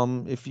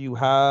 If you're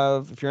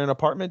in an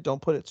apartment,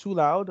 don't put it too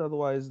loud,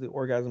 otherwise the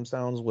orgasm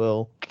sounds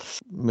will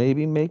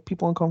maybe make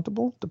people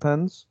uncomfortable.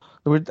 Depends.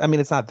 I mean,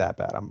 it's not that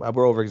bad.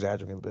 We're over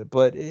exaggerating a bit,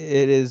 but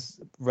it is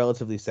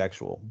relatively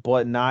sexual,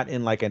 but not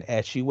in like an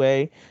ecchi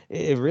way.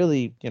 It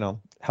really,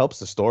 helps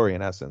the story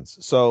in essence.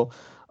 So,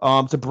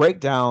 to break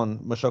down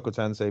Mushoku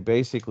Tensei,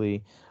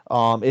 basically,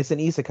 it's an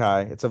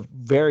isekai. It's a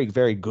very,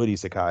 very good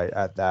isekai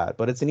at that,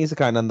 but it's an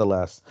isekai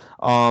nonetheless.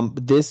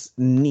 This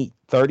NEET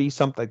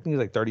 30-something, I think he's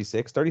like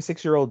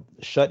 36-year-old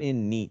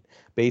shut-in NEET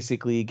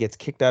basically gets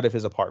kicked out of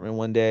his apartment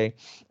one day,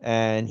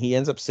 and he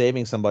ends up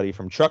saving somebody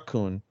from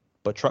Truck-kun,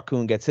 but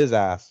Truck-kun gets his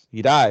ass.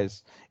 He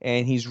dies,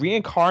 and he's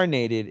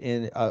reincarnated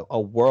in a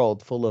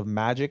world full of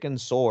magic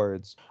and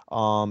swords,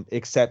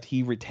 except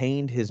he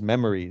retained his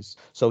memories.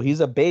 So he's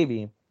a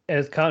baby.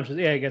 His conscience,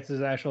 he gets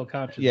his actual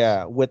conscience.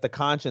 Yeah, with the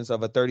conscience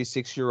of a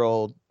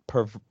 36-year-old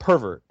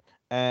pervert.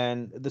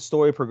 And the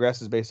story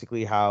progresses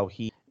basically how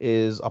he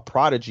is a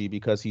prodigy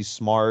because he's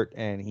smart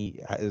and he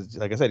is,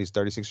 like I said, he's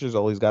 36 years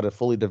old. He's got a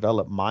fully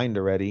developed mind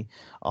already.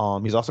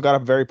 He's also got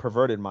a very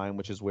perverted mind,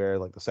 which is where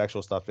like the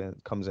sexual stuff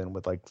comes in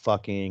with like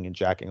fucking and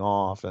jacking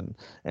off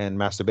and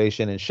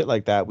masturbation and shit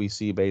like that. We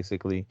see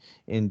basically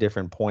in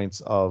different points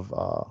of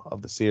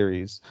the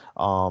series.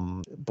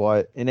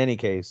 But in any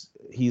case,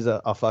 he's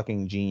a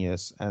fucking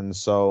genius. And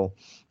so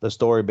the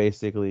story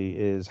basically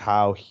is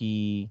how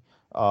he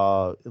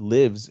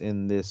lives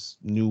in this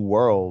new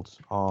world,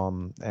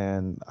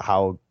 and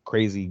how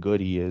crazy good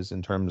he is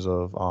in terms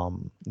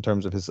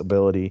of his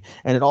ability.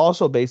 And it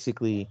also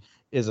basically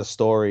is a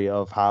story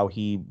of how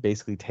he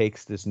basically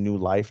takes this new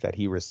life that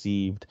he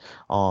received,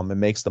 and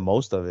makes the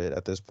most of it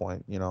at this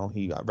point.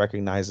 He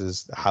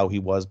recognizes how he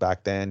was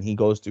back then. He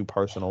goes through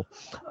personal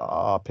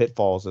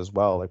pitfalls as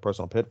well, like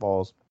personal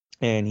pitfalls.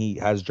 And he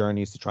has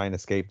journeys to try and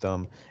escape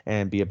them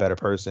and be a better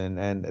person.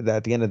 And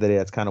at the end of the day,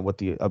 that's kind of what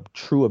the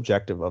true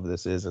objective of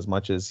this is. As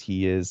much as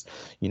he is,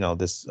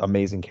 this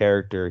amazing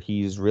character,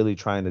 he's really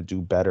trying to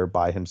do better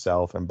by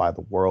himself and by the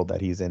world that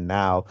he's in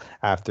now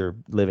after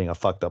living a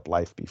fucked up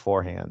life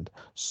beforehand.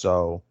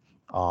 So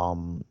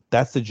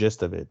That's the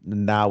gist of it.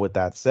 Now, with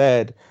that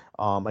said,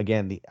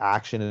 again, the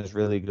action is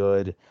really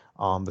good.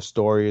 The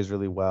story is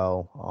really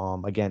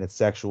well. Again, it's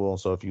sexual,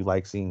 so if you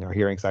like seeing or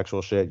hearing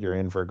sexual shit, you're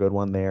in for a good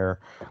one there.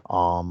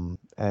 And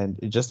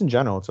just in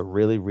general, it's a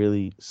really,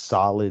 really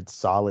solid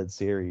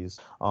series.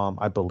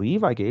 I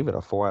believe I gave it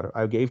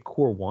I gave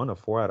Core 1 a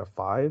 4 out of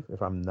 5,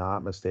 if I'm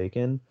not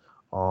mistaken.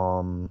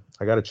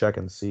 I gotta check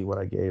and see what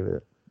I gave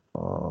it.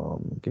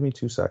 Give me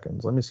 2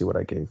 seconds. Let me see what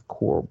I gave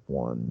Core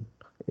 1.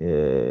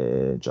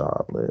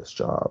 Jobless.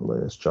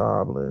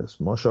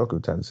 Mushoku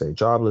Tensei,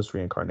 Jobless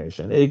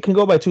Reincarnation. It can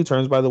go by 2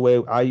 terms, by the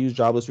way. I use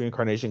Jobless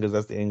Reincarnation because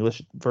that's the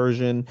English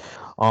version.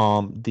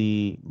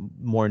 The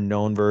more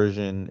known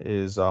version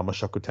is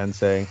Mushoku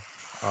Tensei.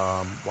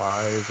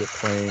 Why is it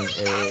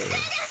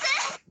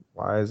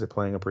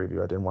playing a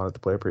preview? I didn't want it to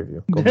play a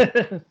preview.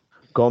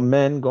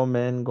 Gomen.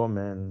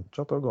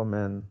 Choto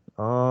Gomen.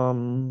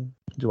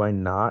 Do I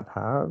not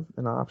have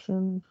an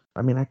option?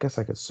 I mean, I guess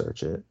I could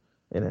search it.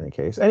 In any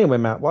case, anyway,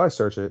 Matt, while I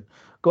search it,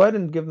 go ahead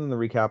and give them the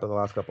recap of the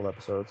last couple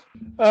episodes.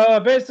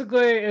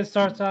 Basically, it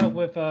starts out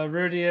with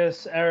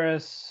Rudius,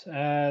 Eris,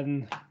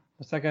 and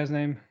what's that guy's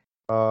name?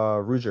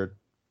 Ruijerd.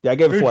 Yeah, I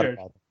gave it 4 out of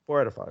 5. 4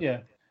 out of 5.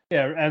 Yeah,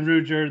 and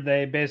Ruijerd.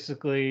 They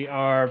basically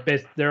are. They're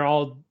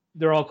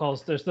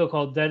still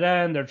called Dead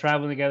End. They're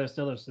traveling together.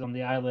 They're still on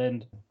the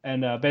island,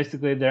 and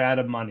basically they're out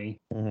of money.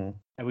 Mm-hmm.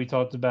 And we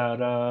talked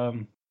about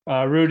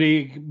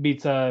Rudy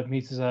meets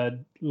his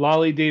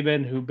lolly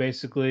demon, who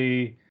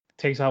basically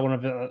takes out one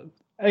of the.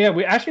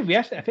 We actually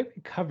I think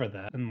we covered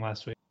that in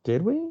last week.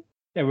 Did we?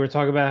 Yeah, we were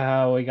talking about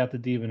how we got the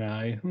demon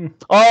eye.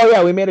 Oh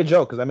yeah, we made a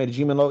joke because I made a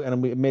demon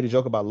and we made a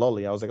joke about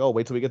Loli. I was like, oh,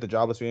 wait till we get the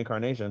Jobless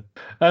Reincarnation.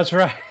 That's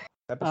right.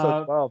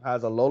 Episode 12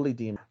 has a lowly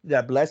demon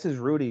that blesses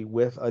Rudy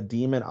with a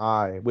demon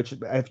eye, which,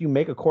 if you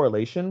make a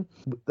correlation,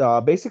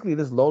 basically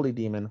this lowly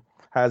demon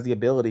has the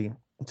ability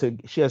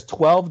she has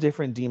 12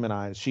 different demon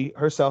eyes. She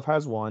herself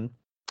has one,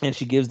 and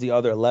she gives the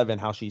other 11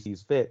 how she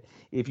sees fit.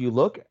 If you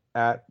look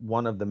at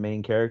one of the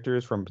main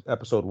characters from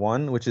episode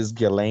 1, which is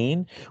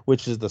Ghislaine,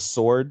 which is the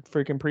sword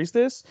freaking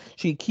priestess,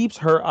 she keeps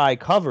her eye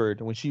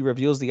covered. When she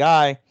reveals the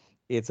eye,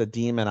 it's a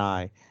demon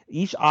eye.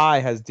 Each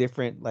eye has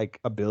different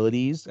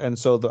abilities, and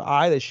so the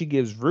eye that she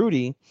gives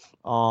Rudy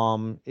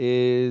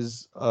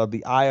is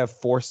the eye of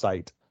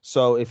foresight.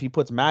 So if he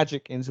puts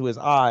magic into his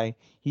eye,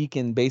 he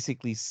can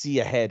basically see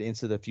ahead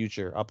into the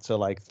future, up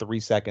to 3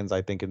 seconds,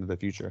 I think, into the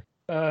future.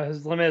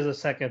 His limit is a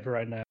second for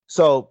right now.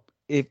 So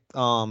if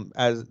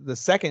as the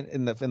second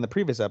in the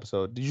previous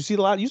episode, did you see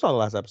you saw the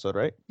last episode,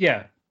 right?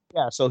 Yeah.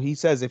 Yeah, so he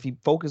says if he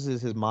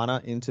focuses his mana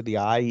into the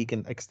eye, he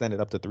can extend it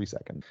up to 3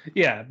 seconds.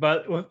 Yeah,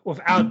 but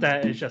without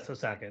that, it's just a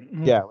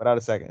second. Yeah, without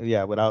a second.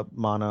 Yeah, without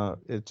mana,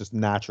 it just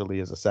naturally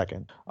is a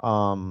second.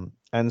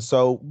 And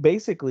so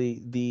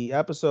basically the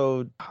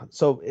episode,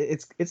 so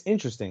it's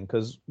interesting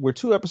because we're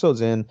 2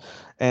 episodes in,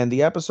 and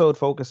the episode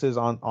focuses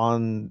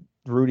on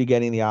Rudy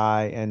getting the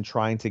eye and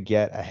trying to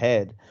get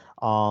ahead.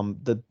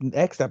 The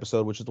next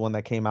episode, which is the one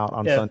that came out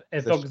on Sunday,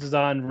 it focuses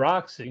on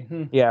Roxy.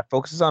 Yeah, it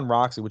focuses on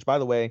Roxy, which, by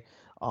the way,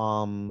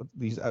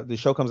 the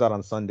show comes out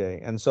on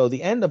Sunday, and so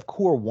the end of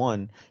Core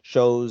 1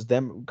 shows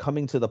them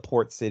coming to the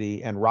port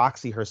city and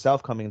Roxy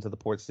herself coming into the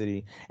port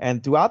city.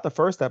 And throughout the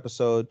first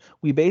episode,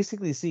 we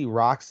basically see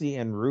Roxy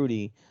and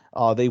Rudy.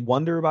 They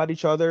wonder about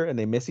each other and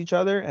they miss each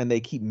other and they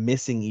keep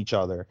missing each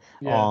other.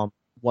 Yeah.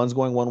 One's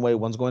going one way,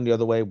 one's going the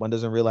other way. One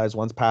doesn't realize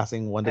one's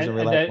passing. One doesn't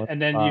realize. And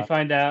then you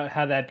find out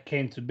how that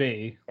came to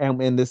be.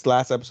 And in this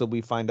last episode, we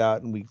find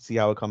out and we see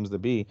how it comes to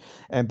be.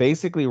 And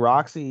basically,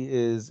 Roxy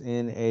is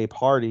in a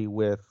party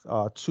with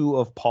 2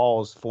 of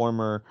Paul's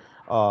former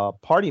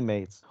party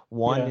mates.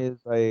 One is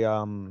a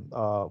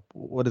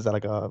what is that,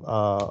 like a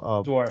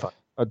dwarf?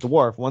 A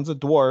dwarf. One's a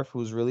dwarf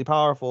who's really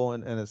powerful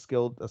and a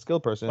skilled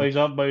person.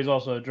 But he's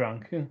also a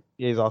drunk. Yeah,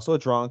 he's also a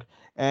drunk,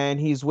 and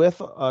she's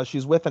with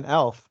an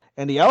elf.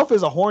 And the elf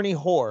is a horny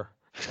whore.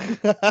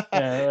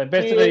 Yeah,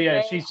 basically,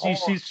 yeah.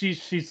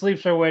 She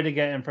sleeps her way to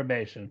get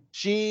information.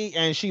 She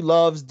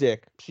loves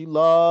dick. She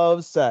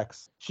loves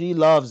sex. She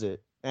loves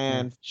it,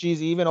 and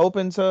she's even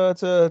open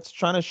to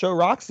trying to show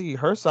Roxy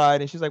her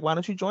side. And she's like, "Why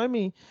don't you join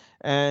me?"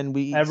 And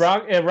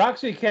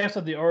Roxy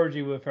canceled the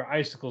orgy with her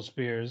icicle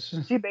spears.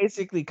 She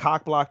basically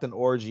cockblocked an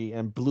orgy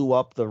and blew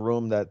up the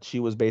room that she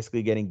was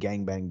basically getting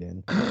gangbanged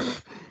in.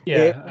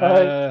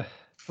 Yeah.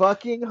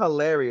 Fucking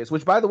hilarious.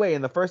 Which, by the way,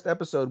 in the first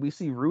episode, we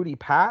see Rudy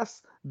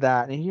pass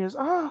that, and he hears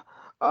Mata,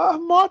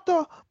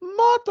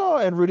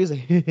 and Rudy's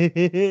like,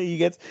 he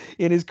gets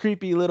in his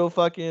creepy little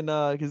fucking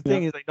his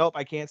thing. He's like, nope,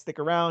 I can't stick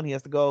around. He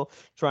has to go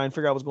try and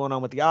figure out what's going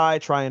on with the eye,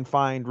 try and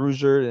find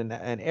Ruijerd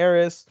and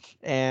Eris,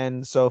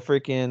 and so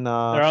freaking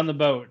they're on the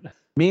boat.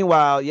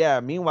 Meanwhile,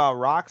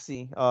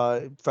 Roxy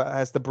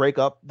has to break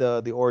up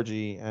the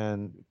orgy,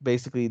 and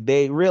basically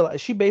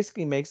she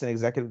basically makes an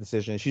executive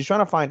decision. She's trying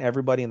to find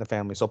everybody in the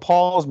family. So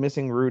Paul's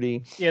missing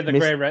Rudy. Yeah, the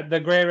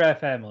Grey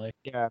Rat family.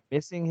 Yeah,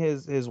 missing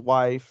his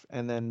wife,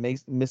 and then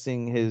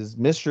missing his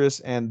mistress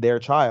and their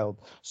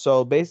child.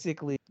 So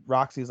basically,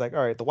 Roxy's like,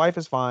 all right, the wife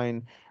is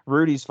fine.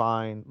 Rudy's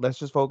fine. Let's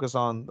just focus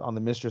on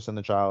the mistress and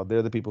the child.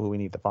 They're the people who we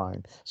need to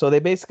find. So they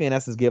basically, in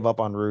essence, give up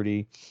on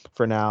Rudy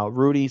for now.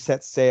 Rudy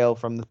sets sail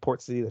from the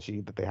port city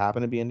that they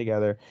happen to be in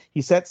together.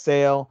 He sets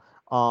sail.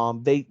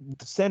 They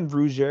send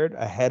Ruijerd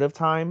ahead of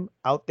time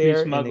out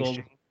there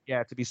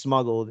to be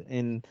smuggled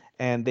in,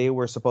 and they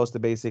were supposed to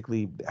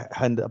basically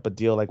hand up a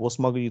deal like, we'll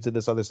smuggle you to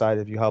this other side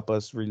if you help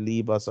us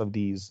relieve us of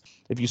these.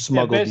 If you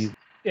smuggle these.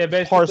 Yeah,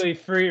 basically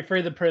free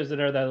the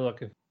prisoner that they're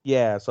looking for.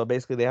 Yeah, so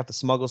basically they have to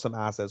smuggle some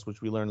assets,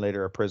 which we learn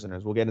later are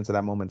prisoners. We'll get into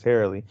that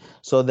momentarily.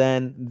 So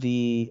then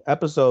the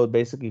episode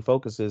basically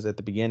focuses at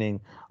the beginning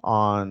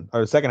on,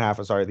 or the second half,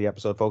 the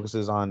episode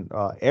focuses on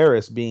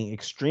Eris being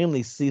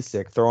extremely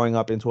seasick, throwing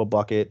up into a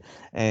bucket,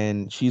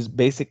 and she's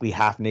basically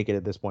half naked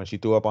at this point. She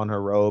threw up on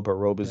her robe. Her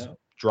robe is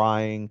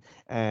drying,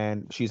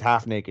 and she's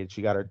half naked.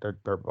 She got her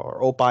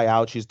opie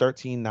out. She's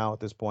 13 now at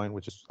this point,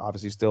 which is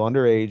obviously still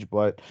underage,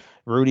 but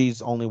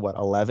Rudy's only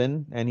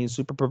 11, and he's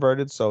super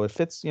perverted, so it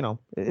fits.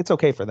 It's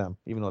okay for them,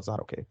 even though it's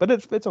not okay, but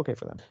it's okay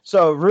for them.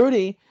 So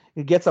Rudy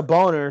gets a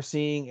boner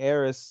seeing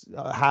Eris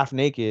half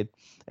naked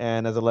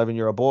and as an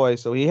 11-year-old boy,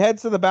 so he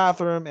heads to the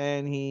bathroom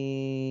and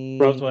he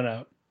rubs one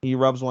out.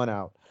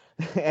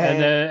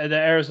 and the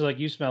Eris is like,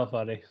 "You smell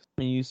funny."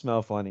 You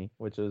smell funny,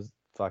 which is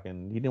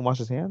fucking. He didn't wash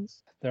his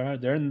hands.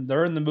 They're in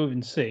the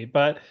moving sea,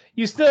 but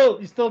you still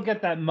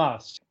get that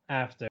musk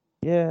after.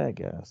 Yeah, I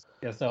guess.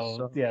 Yeah.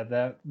 So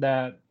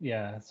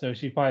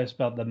she probably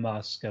smelled the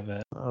musk of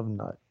it. I'm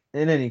not.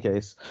 In any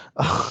case,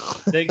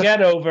 they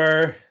get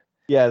over.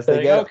 Yes,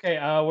 they get. Okay,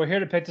 we're here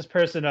to pick this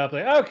person up.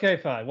 Like, okay,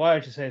 fine. Why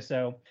don't you say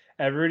so?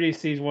 And Rudy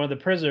sees one of the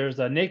prisoners,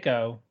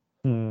 Nico,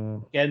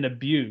 getting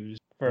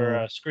abused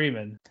for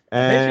screaming.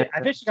 I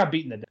bet she got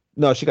beaten to death.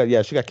 No, she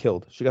got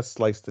killed. She got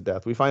sliced to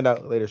death. We find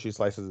out later she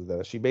slices to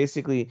death.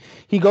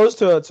 He goes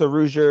to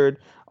Ruijerd.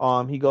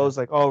 He goes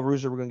like, "Oh,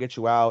 Ruijerd, we're gonna get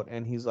you out."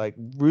 And he's like,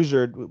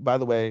 Ruijerd, by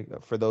the way,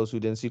 for those who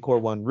didn't see Core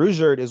 1,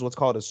 Ruijerd is what's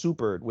called a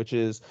Superd, which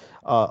is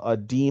a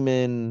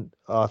demon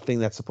thing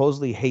that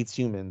supposedly hates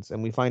humans.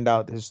 And we find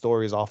out his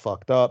story is all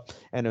fucked up.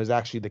 And it was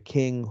actually the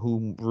king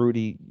whom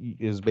Rudy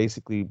is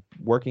basically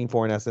working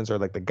for, in essence, or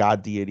like the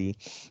god deity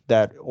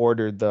that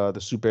ordered the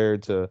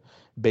Superd to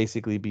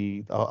basically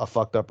be a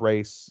fucked up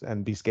race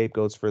and be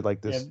scapegoats for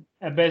like this.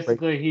 Yeah, and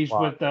basically he's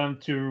with them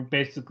to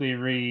basically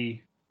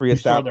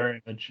reestablish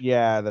their image.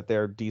 Yeah, that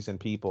they're decent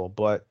people,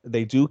 but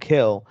they do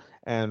kill.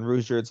 And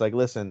Ruijerd's like,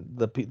 listen,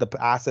 the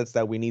assets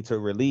that we need to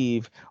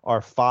relieve are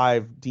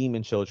 5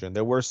 demon children.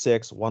 There were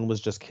 6. One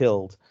was just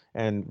killed.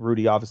 And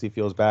Rudy obviously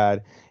feels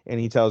bad, and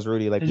he tells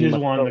Rudy like, "We just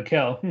want him to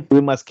kill. We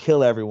must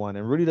kill everyone."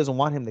 And Rudy doesn't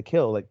want him to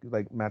kill,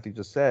 like Matthew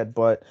just said,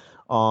 but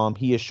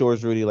he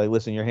assures Rudy like,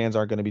 "Listen, your hands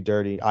aren't going to be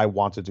dirty. I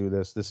want to do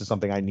this. This is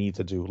something I need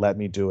to do. Let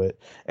me do it."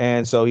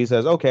 And so he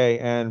says, "Okay."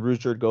 And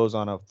Ruijerd goes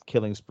on a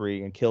killing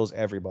spree and kills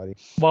everybody.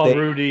 While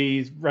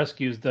Rudy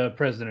rescues the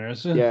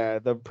prisoners. Yeah,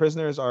 the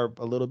prisoners are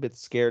a little bit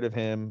scared of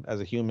him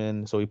as a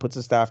human, so he puts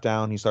his staff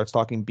down. He starts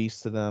talking beasts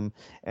to them,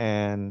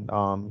 and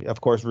of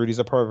course Rudy's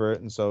a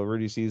pervert, and so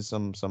Rudy sees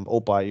some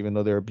opie, even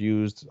though they're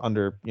abused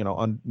under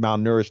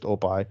malnourished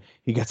opie.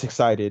 He gets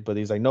excited, but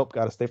he's like, nope,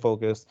 gotta stay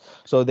focused.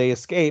 So they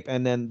escape,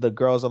 and then the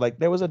girls are like,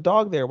 there was a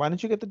dog there, why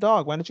didn't you get the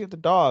dog? And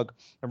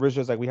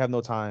Ruijerd's like, we have no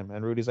time.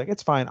 And Rudy's like,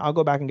 it's fine, I'll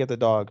go back and get the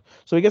dog.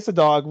 So he gets the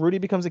dog. Rudy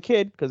becomes a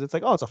kid because it's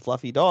like, oh, it's a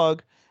fluffy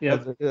dog.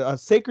 Yeah, a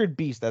sacred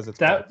beast, as it's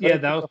called.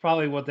 That was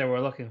probably what they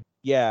were looking for.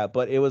 Yeah,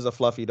 but it was a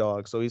fluffy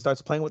dog. So he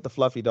starts playing with the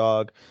fluffy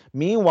dog.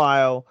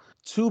 Meanwhile,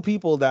 2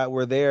 people that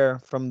were there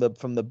from the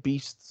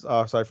beasts,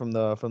 from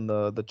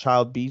the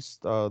child beast,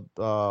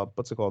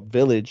 what's it called,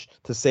 village,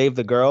 to save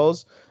the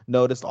girls,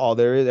 noticed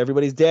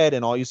everybody's dead,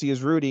 and all you see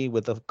is Rudy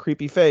with a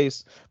creepy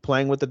face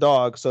playing with the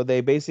dog. So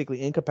they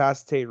basically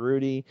incapacitate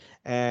Rudy,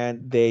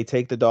 and they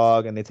take the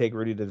dog and they take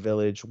Rudy to the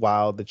village,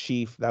 while the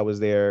chief that was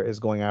there is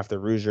going after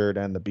Ruijerd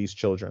and the beast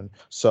children.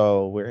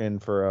 So we're in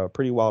for a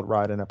pretty wild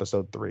ride in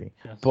episode 3.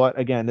 Yes. But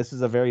again, this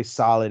is a very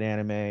solid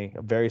anime,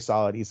 a very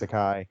solid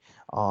isekai.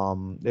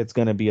 It's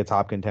going to be a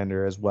top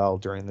contender as well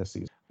during this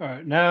season. All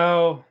right,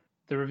 now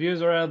the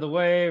reviews are out of the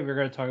way. We're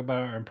going to talk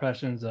about our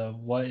impressions of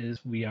what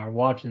we are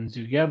watching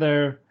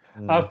together.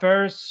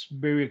 First,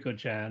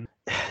 Miriko-chan.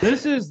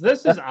 This is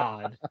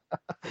odd.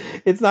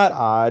 It's not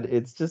odd.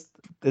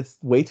 It's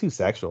way too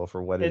sexual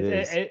for what it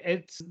is.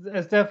 It's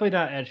definitely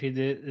not edgy.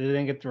 They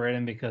didn't get the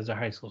rating because they're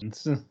high school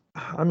students.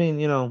 I mean,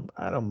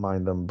 I don't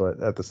mind them,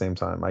 but at the same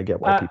time, I get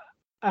why people.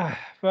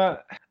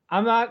 But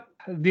I'm not.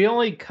 The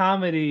only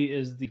comedy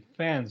is the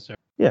fan service.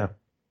 Yeah,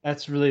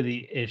 that's really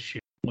the issue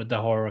with the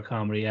horror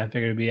comedy. I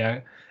figured it'd be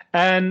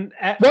and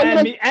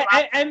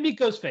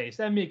Miko's face.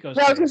 I was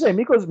gonna say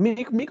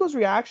Miko's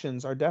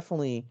reactions are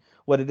definitely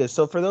what it is.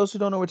 So for those who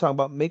don't know what we're talking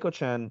about,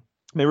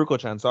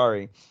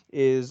 Miriko-chan,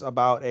 is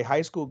about a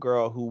high school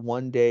girl who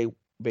one day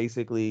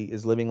basically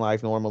is living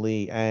life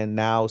normally and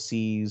now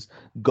sees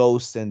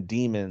ghosts and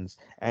demons,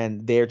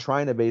 and they're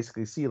trying to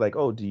basically see like,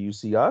 oh, do you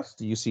see us?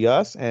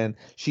 And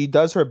she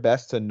does her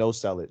best to no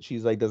sell it.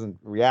 She's like, doesn't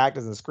react,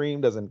 doesn't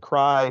scream, doesn't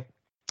cry.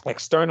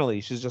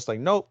 Externally she's just like,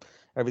 nope,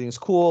 everything's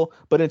cool,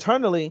 but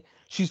internally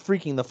she's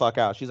freaking the fuck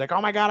out. She's like,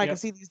 oh my God, I can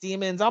see these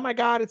demons. Oh my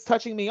God, it's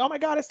touching me. Oh my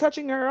God, it's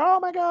touching her. Oh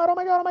my God, oh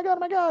my God, oh my God,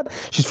 oh my God.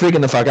 She's freaking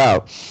the fuck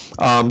out.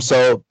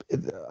 So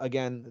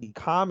again, the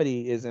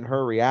comedy is in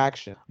her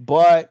reaction,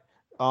 but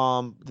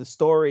the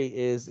story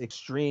is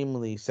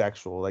extremely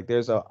sexual. Like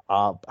there's a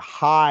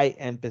high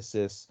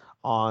emphasis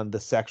on the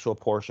sexual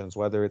portions,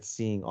 whether it's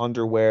seeing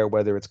underwear,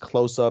 whether it's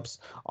close-ups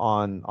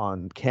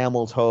on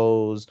camel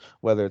toes,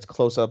 whether it's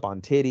close-up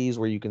on titties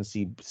where you can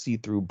see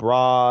through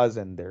bras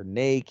and they're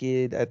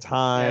naked at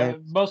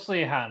times. Yeah,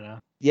 mostly Hana.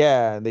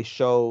 Yeah, and they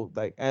show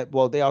like,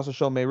 well, they also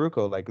show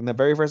Meiruko like in the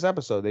very first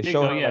episode. They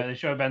show her, they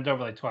show her bent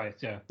over like twice.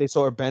 Yeah, they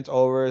saw her bent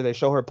over. They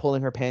show her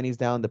pulling her panties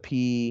down to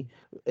pee,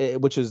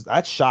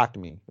 that shocked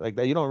me. Like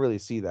that, you don't really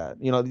see that.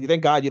 You know,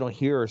 thank God you don't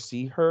hear or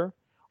see her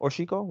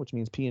Oshiko, which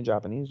means pee in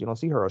Japanese. You don't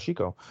see her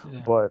Oshiko,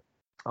 but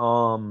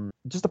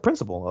just the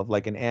principle of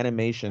like an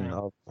animation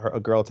of a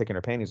girl taking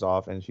her panties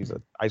off, and she's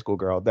a high school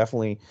girl.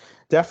 Definitely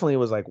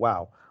was like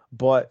wow.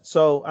 But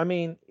so I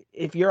mean,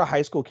 if you're a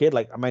high school kid,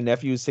 like my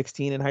nephew is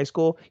 16 in high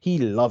school, he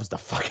loves the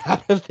fuck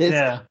out of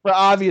this for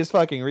obvious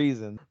fucking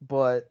reasons.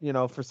 But you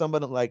know, for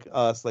somebody like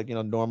us, like, you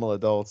know, normal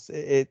adults,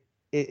 it's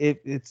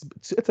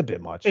a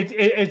bit much.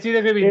 It's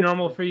either gonna be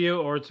normal for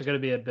you or it's gonna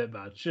be a bit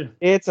much.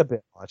 It's a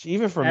bit much,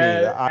 even for me.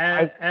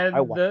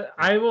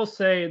 I will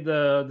say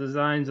the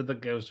designs of the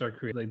ghosts are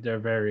creepy. Like they're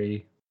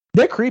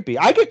creepy.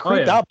 I get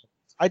creeped out.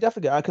 I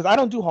definitely get, because I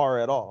don't do horror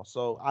at all.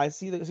 So I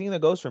seeing the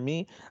ghost, for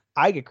me,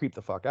 I get creeped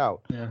the fuck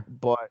out. Yeah.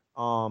 But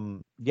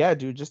yeah,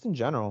 dude, just in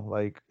general,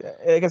 like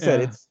I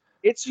said,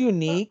 it's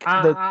unique.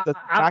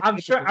 I'm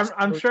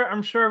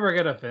sure we're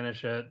gonna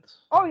finish it.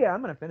 Oh yeah,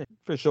 I'm gonna finish it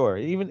for sure.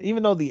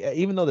 Even though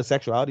the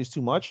sexuality is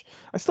too much,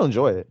 I still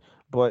enjoy it.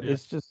 But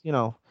it's just, you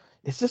know,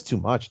 it's just too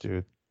much,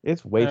 dude.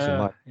 It's way too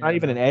much. Not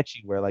even an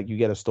ecchi where like you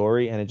get a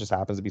story and it just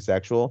happens to be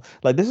sexual.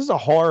 Like this is a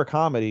horror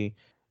comedy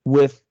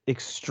with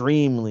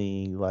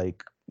extremely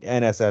like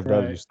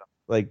NSFW stuff.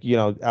 Like, you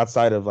know,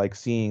 outside of like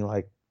seeing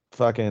like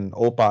fucking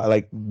oppa,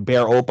 like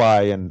bear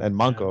oppa and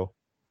Manko.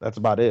 That's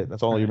about it.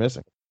 That's all you're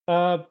missing.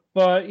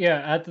 But yeah,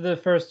 after the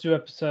first two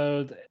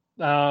episodes,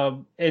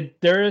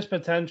 there is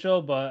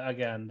potential, but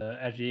again, the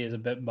edgy is a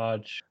bit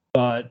much.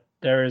 But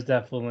there is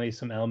definitely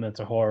some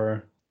elements of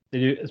horror. They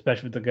do,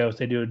 especially with the ghost.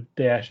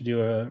 They actually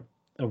do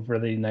a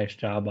really nice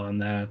job on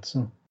that.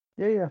 So.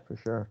 Yeah, for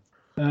sure.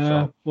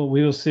 Well,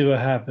 we will see what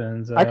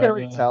happens. I can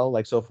already tell,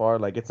 like so far,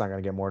 like it's not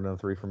gonna get more than a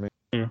 3 for me.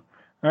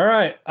 All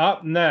right,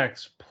 up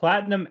next,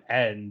 Platinum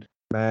End.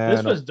 Man,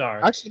 this was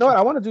dark. Actually, you know what?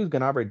 I want to do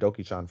Ganabre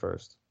Doki-chan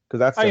first, because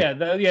that's.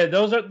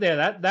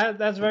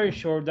 That's very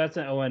short. That's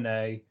an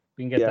ONA.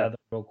 We can get that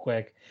real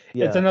quick.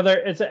 Yeah. It's an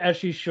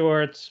ecchi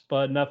shorts,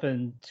 but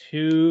nothing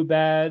too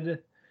bad.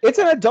 It's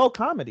an adult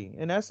comedy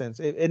in essence,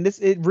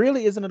 it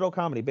really is an adult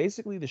comedy.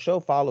 Basically, the show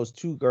follows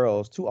two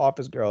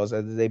office girls,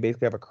 as they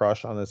basically have a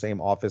crush on the same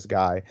office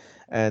guy,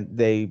 and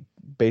they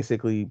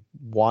basically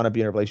want to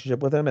be in a relationship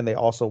with him, and they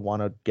also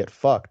want to get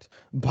fucked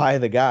by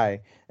the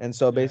guy. And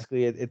so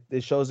basically,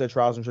 it shows their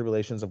trials and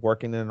tribulations of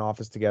working in an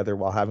office together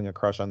while having a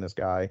crush on this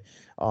guy.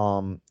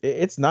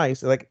 It's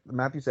nice. Like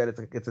Matthew said,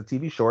 it's a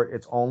TV short.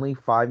 It's only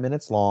 5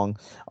 minutes long,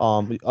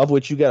 of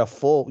which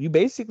you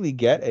basically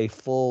get a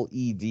full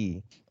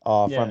ED.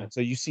 From it.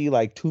 So you see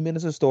like 2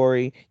 minutes of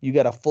story, you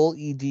get a full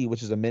ED,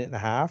 which is a minute and a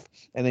half,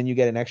 and then you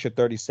get an extra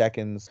 30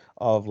 seconds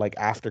of like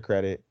after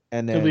credit,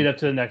 and then to lead up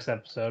to the next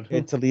episode.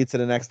 To lead to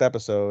the next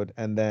episode,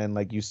 and then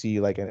like you see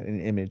like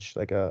an image,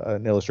 like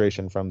an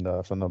illustration from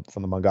the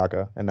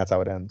mangaka, and that's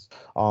how it ends.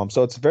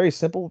 So it's very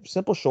simple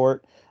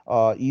short,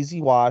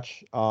 easy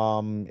watch.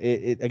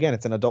 Again,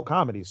 it's an adult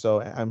comedy,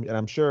 so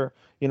I'm sure,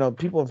 you know,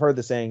 people have heard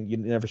the saying, you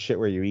never shit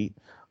where you eat.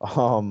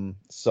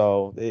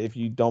 So if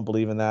you don't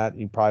believe in that,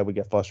 you probably would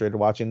get frustrated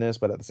watching this,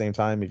 but at the same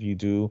time, if you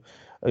do,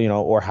 you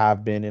know, or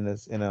have been in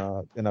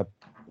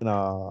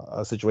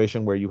a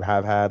situation where you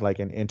have had like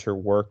an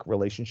interwork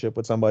relationship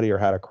with somebody, or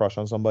had a crush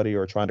on somebody,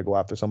 or trying to go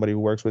after somebody who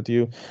works with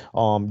you,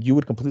 you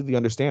would completely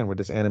understand where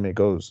this anime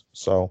goes.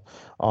 So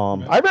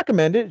I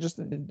recommend it, just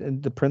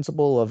in the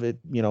principle of it,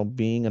 you know,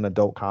 being an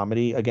adult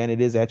comedy. Again, it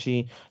is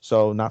ecchi,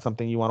 so not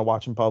something you want to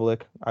watch in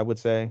public, I would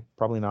say.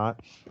 Probably not.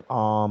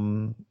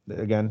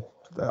 Again,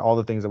 all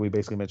the things that we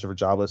basically mentioned for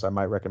Jobless, I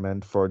might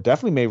recommend for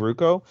definitely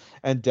Meiruko,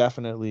 and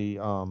definitely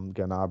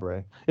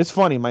Ganabre. It's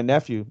funny, my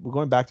nephew, we're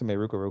going back to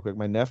Meiruko real quick.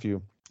 My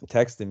nephew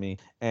texted me,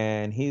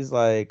 and he's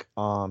like,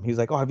 oh,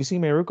 have you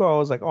seen Meiruko? I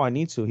was like, oh, I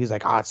need to. He's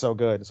like, it's so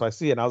good. So I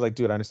see it, and I was like,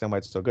 dude, I understand why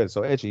it's so good. It's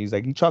so ecchi. He's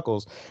like, he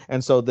chuckles.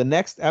 And so the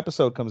next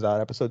episode comes out.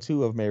 Episode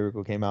 2 of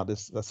Meiruko came out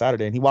this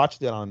Saturday, and he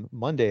watched it on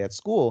Monday at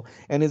school.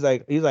 And he's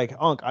like,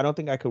 Unc, I don't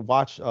think I could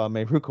watch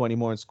Meiruko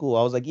anymore in school.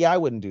 I was like, yeah, I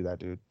wouldn't do that,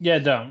 dude. Yeah,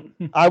 don't.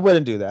 I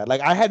wouldn't do that.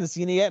 Like, I hadn't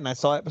seen it yet, and I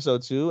saw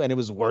episode 2, and it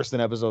was worse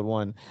than episode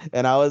 1.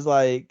 And I was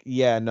like,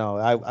 yeah, no,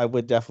 I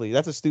would definitely.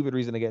 That's a stupid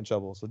reason to get in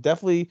trouble. So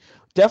definitely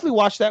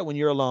watch that when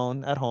you're alone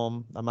at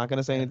home. I'm not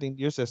gonna say anything to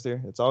your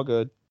sister. It's all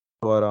good.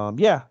 But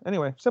yeah.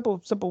 Anyway,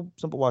 simple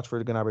watch for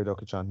the Ganabre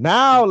Doki-chan.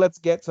 Now let's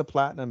get to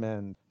Platinum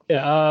End.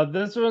 Yeah.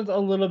 This one's a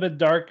little bit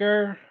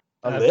darker.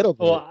 A little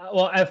bit.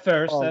 Well, at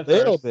first. A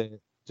little bit.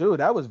 Dude,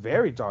 that was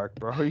very dark,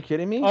 bro. Are you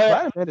kidding me?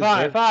 Oh,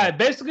 yeah. Fine.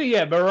 Basically,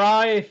 yeah,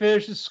 Mirai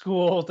finishes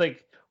school. It's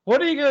like,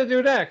 what are you going to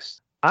do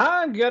next?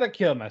 I'm going to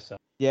kill myself.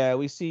 Yeah,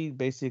 we see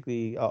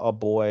basically a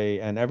boy,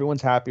 and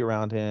everyone's happy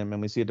around him,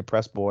 and we see a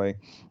depressed boy.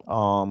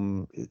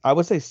 I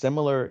would say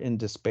similar in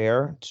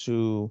despair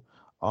to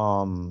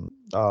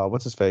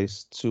what's his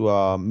face, to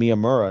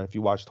Miyamura. If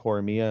you watched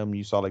Horimiya and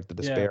you saw like the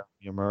despair of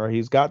Miyamura,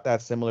 he's got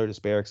that similar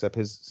despair, except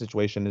his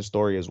situation, his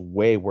story is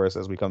way worse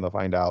as we come to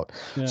find out.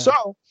 Yeah.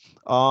 So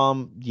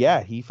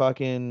he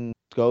fucking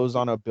goes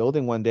on a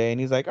building one day and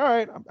he's like, all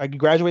right, he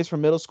graduates from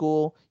middle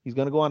school, he's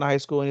gonna go on to high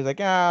school, and he's like,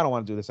 I don't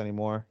want to do this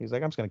anymore. He's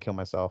like, I'm just gonna kill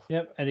myself.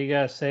 Yep. And he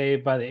got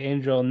saved by the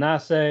angel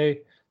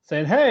Nase,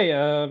 saying, hey,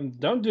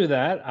 don't do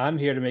that, I'm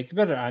here to make you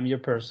better, I'm your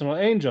personal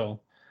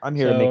angel, I'm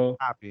here to make you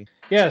happy.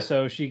 Yeah,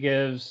 so she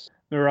gives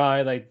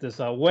Mirai like this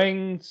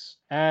wings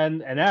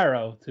and an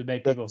arrow to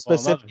make people fall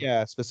in love.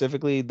 Yeah,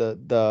 specifically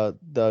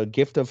the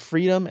gift of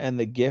freedom and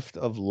the gift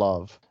of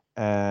love.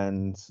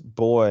 And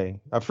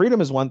boy, freedom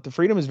is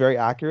very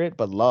accurate,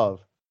 but love.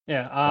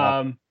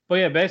 Yeah. But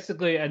yeah,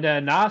 basically, and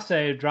then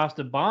Nase drops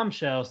the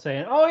bombshell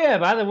saying, "Oh yeah,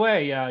 by the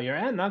way, your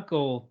aunt and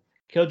uncle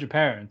killed your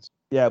parents."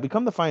 Yeah, we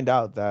come to find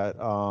out that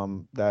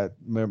that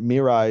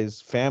Mirai's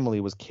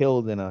family was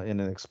killed in an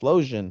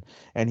explosion,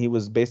 and he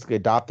was basically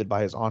adopted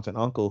by his aunt and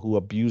uncle, who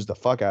abused the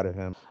fuck out of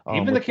him.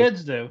 Even the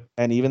kids do.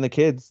 And even their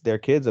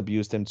kids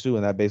abused him too,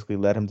 and that basically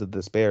led him to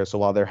despair. So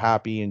while they're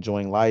happy,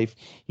 enjoying life,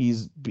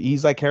 he's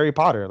like Harry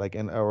Potter,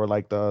 or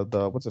like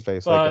the what's his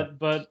face?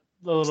 But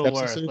a little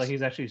worse. Like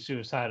he's actually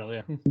suicidal.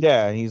 Yeah.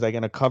 Yeah, and he's like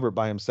in a cupboard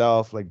by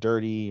himself, like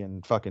dirty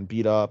and fucking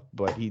beat up.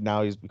 But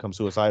he's become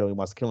suicidal. He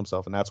wants to kill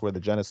himself, and that's where the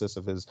genesis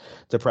of his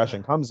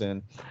depression comes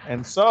in.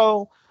 And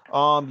so,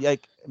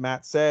 like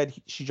Matt said,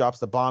 she drops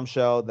the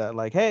bombshell that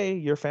like, hey,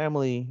 your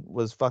family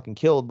was fucking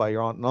killed by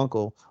your aunt and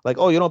uncle. Like,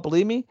 oh, you don't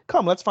believe me?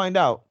 Come, let's find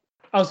out.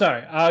 Oh,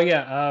 sorry. Oh,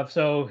 yeah.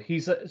 So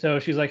she's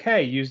like,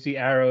 hey, use the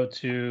arrow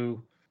to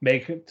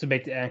make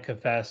the aunt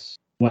confess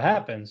what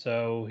happened.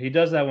 So he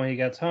does that when he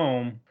gets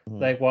home,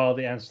 like while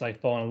the aunt's like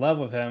falling in love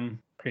with him,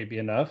 creepy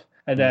enough.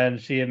 And then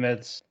she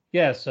admits,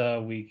 yes,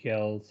 we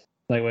killed,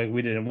 like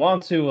we didn't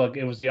want to, like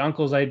it was the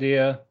uncle's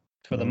idea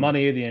for the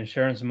money, the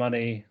insurance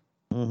money.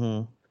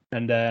 And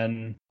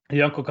then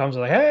the uncle comes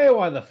like, hey,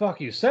 why the fuck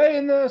are you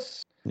saying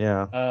this?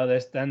 Yeah.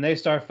 Then they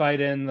start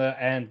fighting. The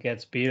aunt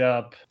gets beat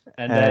up,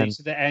 and then you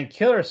see the aunt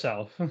kill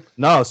herself.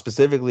 No,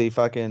 specifically,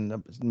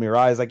 fucking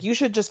Mirai is like, you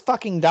should just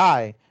fucking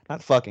die.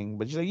 Not fucking,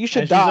 but she's like, you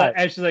should die.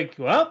 And she's like,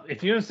 well,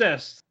 if you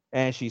insist.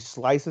 And she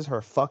slices her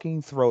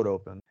fucking throat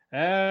open.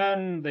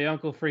 And the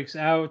uncle freaks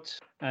out,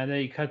 and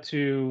then you cut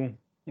to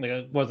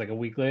like a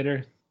week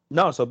later.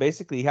 No, so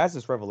basically he has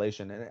this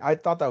revelation, and I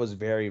thought that was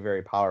very,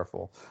 very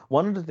powerful.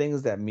 One of the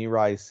things that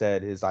Mirai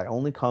said is, I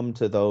only come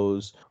to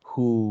those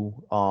who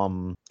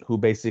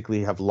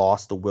basically have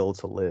lost the will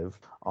to live.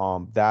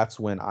 That's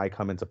when I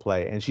come into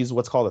play. And she's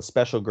what's called a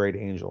special grade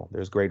angel.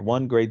 There's grade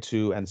 1, grade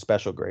 2, and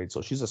special grade.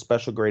 So she's a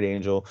special grade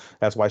angel.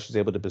 That's why she's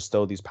able to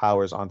bestow these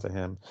powers onto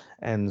him.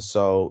 And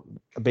so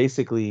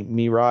basically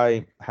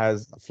Mirai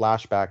has a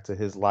flashback to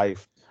his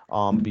life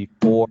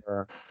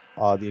before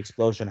the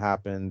explosion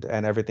happened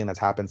and everything that's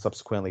happened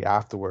subsequently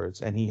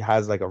afterwards. And he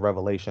has like a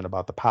revelation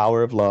about the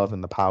power of love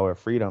and the power of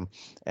freedom.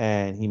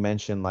 And he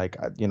mentioned like,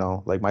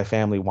 like my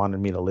family wanted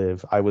me to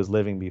live. I was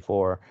living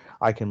before.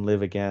 I can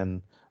live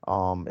again.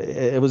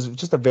 It was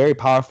just a very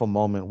powerful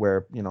moment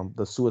where,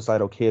 the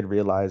suicidal kid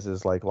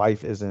realizes like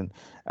life isn't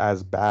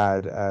as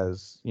bad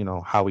as,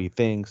 how he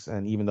thinks.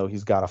 And even though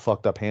he's got a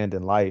fucked up hand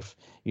in life,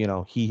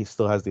 he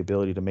still has the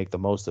ability to make the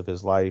most of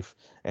his life,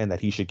 and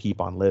that he should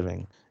keep on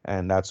living.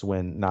 And that's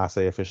when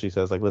Nase officially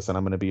says like, listen,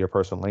 I'm going to be your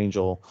personal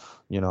angel.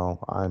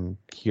 I'm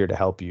here to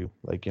help you,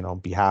 like,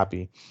 be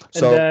happy.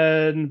 So and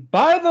then,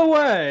 by the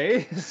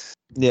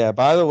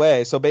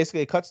way, so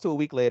basically it cuts to a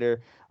week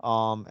later.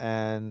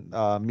 And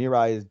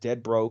Mirai is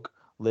dead broke,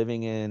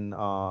 living in a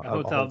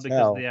hotel because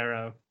of the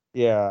arrow.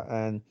 Yeah,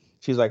 and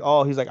he's like,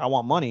 I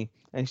want money.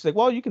 And she's like,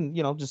 well, you can,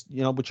 just,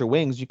 with your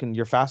wings,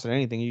 you're faster than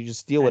anything. You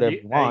just steal whatever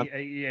you want.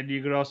 And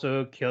you could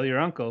also kill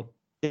your uncle.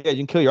 Yeah, you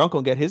can kill your uncle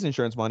and get his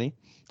insurance money.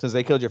 Since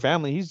they killed your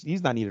family,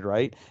 he's not needed,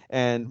 right?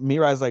 And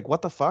Mirai's like,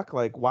 what the fuck?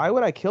 Like, why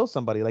would I kill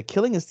somebody? Like,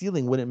 killing and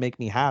stealing wouldn't make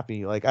me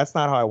happy. Like, that's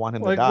not how I want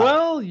him to die.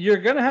 Well, you're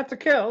gonna have to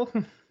kill.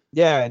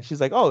 Yeah, and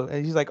she's like,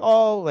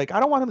 like, I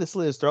don't want him to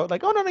slit his throat.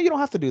 Like, oh, no, you don't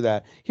have to do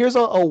that. Here's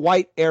a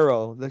white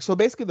arrow. Like, so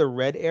basically the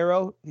red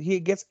arrow, he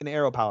gets an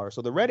arrow power.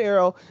 So the red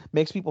arrow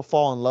makes people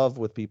fall in love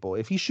with people.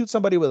 If he shoots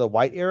somebody with a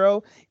white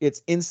arrow,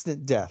 it's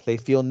instant death. They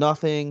feel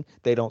nothing.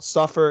 They don't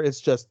suffer. It's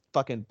just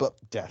fucking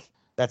death.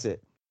 That's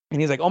it. And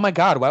he's like, oh my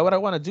God, why would I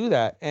want to do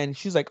that? And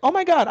she's like, oh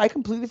my God, I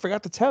completely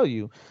forgot to tell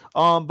you.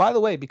 By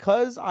the way,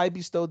 because I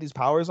bestowed these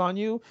powers on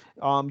you,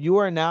 you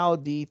are now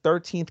the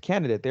 13th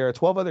candidate. There are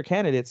 12 other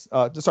candidates.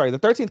 The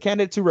 13th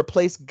candidate to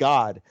replace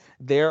God.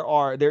 There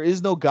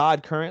is no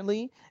God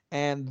currently.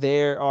 and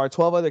there are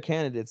 12 other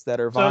candidates that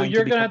are vying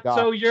you're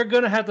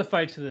gonna have to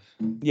fight to this.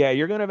 Yeah,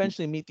 you're gonna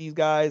eventually meet these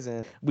guys,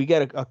 and we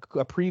get a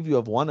preview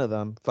of one of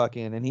them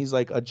and he's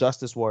like a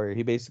justice warrior.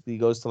 He basically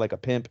goes to like a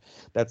pimp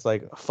that's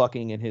like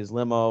fucking in his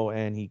limo,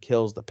 and he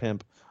kills the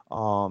pimp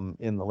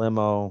in the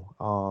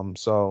limo.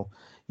 So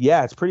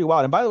yeah, it's pretty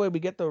wild. And by the way, we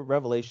get the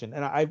revelation,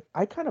 and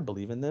I kind of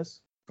believe in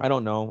this. I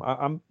don't know.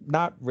 I'm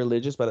not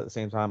religious, but at the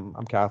same time,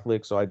 I'm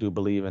Catholic, so I do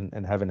believe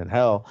in heaven and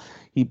hell.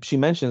 She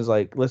mentions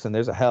like, listen,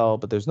 there's a hell,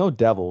 but there's no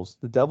devils.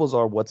 The devils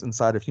are what's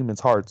inside of humans'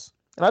 hearts,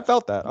 and I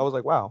felt that. I was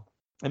like, wow,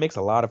 it makes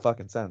a lot of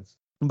fucking sense.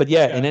 But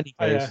yeah, in any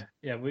case,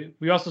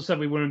 we also said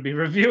we wouldn't be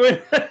reviewing.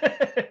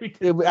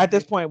 At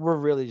this point, we're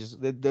really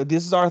just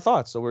this is our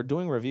thoughts, so we're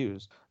doing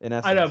reviews. In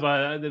essence, I know,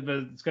 but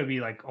it's gonna be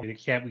like, we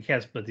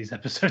can't split these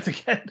episodes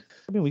again.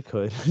 I mean, we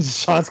could.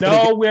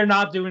 We're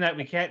not doing that.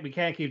 We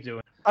can't keep doing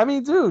it. I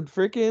mean, dude,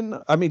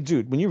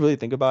 when you really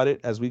think about it,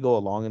 as we go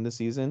along in the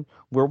season,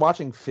 we're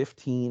watching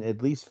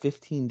at least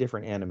 15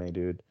 different anime,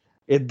 dude.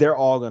 They're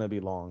all gonna be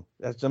long.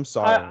 I'm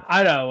sorry.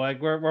 I know,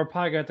 like we're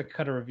probably gonna have to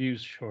cut our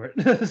reviews short.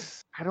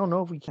 I don't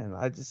know if we can.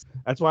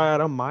 That's why I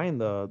don't mind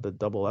the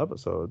double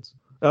episodes.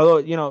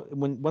 Although,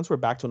 once we're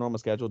back to a normal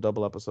schedule,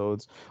 double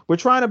episodes, we're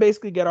trying to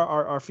basically get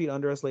our feet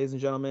under us, ladies and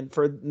gentlemen.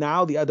 For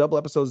now, the double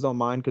episodes don't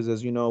mind because,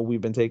 as you know,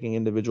 we've been taking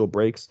individual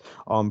breaks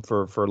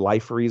for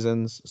life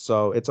reasons.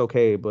 So it's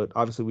okay. But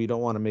obviously, we don't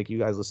want to make you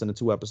guys listen to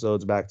 2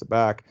 episodes back to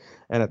back.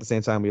 And at the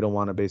same time, we don't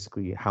want to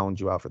basically hound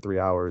you out for 3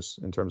 hours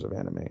in terms of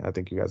anime. I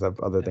think you guys have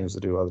other things to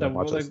do other than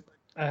watch this.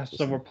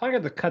 So we're probably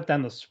going to cut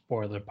down the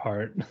spoiler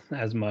part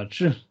as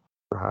much.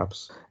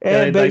 Perhaps.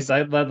 And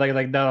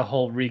like not a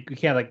whole we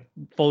can't like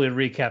fully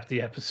recap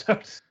the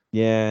episodes.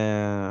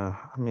 Yeah,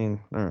 I mean,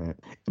 all right.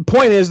 The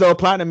point is, though,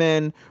 Platinum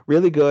Men,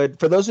 really good.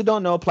 For those who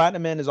don't know,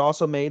 Platinum Men is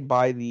also made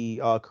by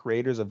the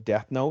creators of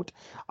Death Note.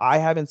 I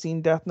haven't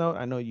seen Death Note.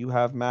 I know you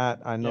have,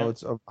 Matt. I know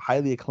it's a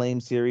highly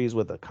acclaimed series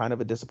with a kind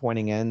of a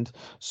disappointing end.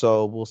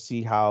 So we'll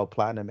see how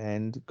Platinum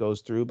End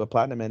goes through. But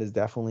Platinum End is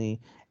definitely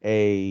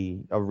a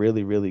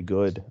really, really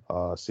good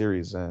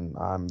series, and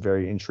I'm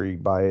very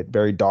intrigued by it.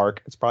 Very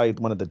dark. It's probably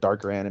one of the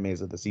darker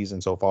animes of the season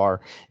so far.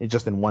 It's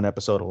just in one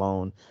episode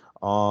alone.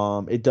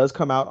 It does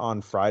come out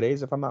on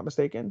Fridays, if I'm not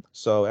mistaken.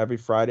 So every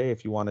Friday,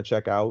 if you want to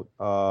check out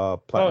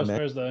Platinum Men.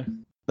 Thursday.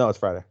 No, it's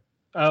Friday.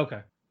 Oh, okay.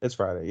 It's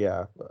Friday,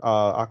 yeah.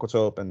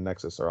 Aquatope and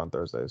Nexus are on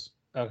Thursdays.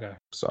 Okay.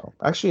 So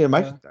actually, it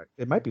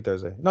might be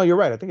Thursday. No, you're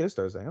right. I think it is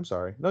Thursday. I'm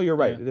sorry. No, you're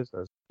right. It is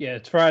Thursday. Yeah,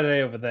 it's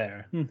Friday over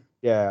there.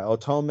 Yeah,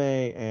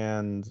 Otome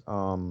and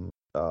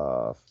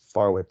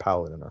Faraway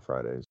Paladin are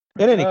Fridays.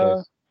 In any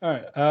case. All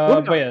right.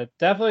 But yeah,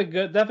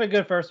 definitely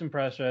good first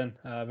impression.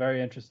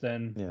 Very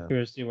interesting. Yeah.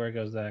 Curious to see where it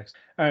goes next.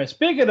 All right.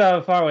 Speaking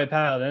of Faraway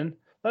Paladin,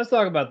 let's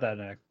talk about that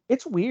next.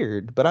 It's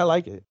weird, but I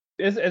like it.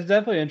 It's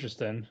definitely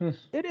interesting.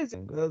 It is.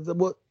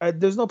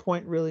 There's no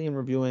point really in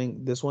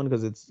reviewing this one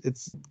because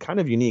it's kind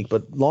of unique.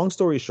 But long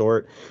story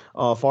short,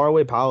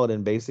 Faraway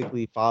Paladin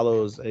basically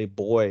follows a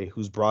boy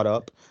who's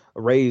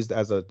raised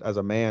as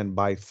a man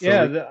by three.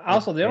 Yeah.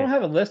 Also, they don't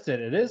have it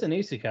listed. It is an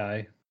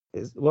isekai.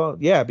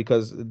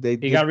 Because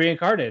he got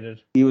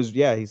reincarnated.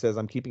 He says,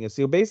 I'm keeping it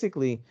sealed.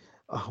 Basically,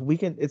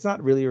 it's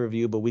not really a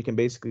review, but we can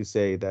basically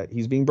say that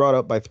he's being brought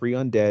up by 3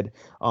 undead.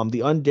 The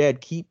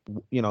undead keep,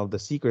 the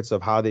secrets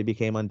of how they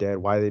became undead,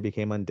 why they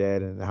became undead,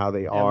 and how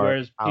they are.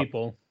 Where's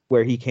people?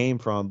 Where he came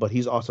from, but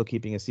he's also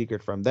keeping a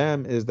secret from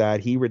them is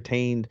that he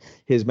retained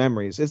his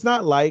memories. It's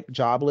not like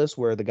Jobless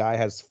where the guy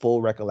has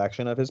full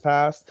recollection of his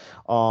past.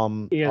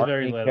 He is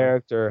very little.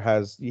 Character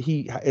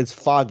it's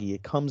foggy.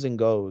 It comes and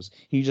goes.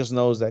 He just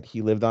knows that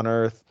he lived on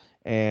Earth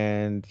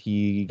and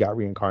he got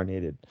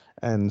reincarnated.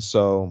 And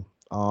so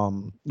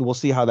we'll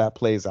see how that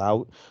plays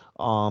out.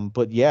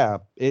 But yeah,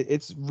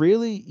 it's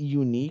really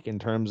unique in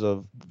terms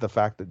of the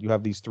fact that you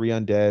have these 3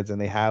 undeads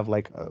and they have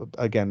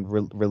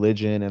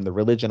religion, and the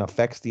religion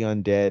affects the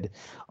undead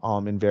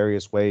in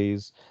various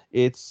ways.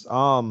 It's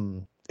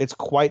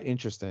quite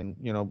interesting.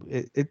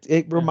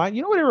 It remind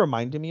you know what it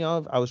reminded me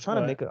of? I was trying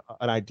to make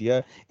an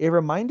idea. It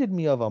reminded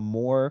me of a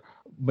more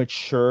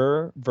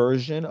mature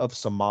version of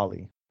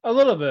Somali. A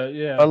little bit,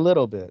 yeah. A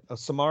little bit. A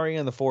Samari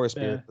and the Forest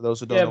Spirit, for those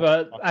who don't know.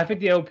 Yeah, but I think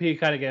the OP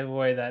kind of gave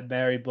away that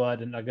Mary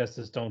Blood and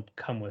Augustus don't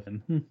come with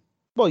him.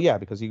 Well, yeah,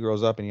 because he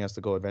grows up and he has to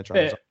go adventure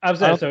on his own. I'm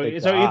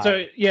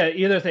saying,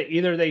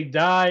 either they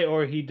die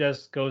or he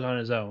just goes on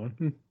his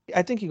own.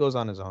 I think he goes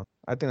on his own.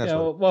 I think that's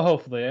well,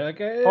 hopefully.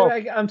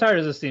 I'm tired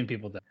of just seeing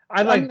people die.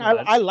 I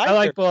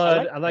like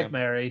Blood. I like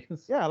Mary.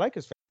 Yeah, I like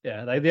his family.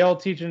 Yeah, like they all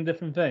teach him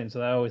different things.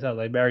 So I always have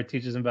Mary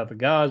teaches him about the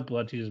gods,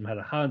 Blood teaches him how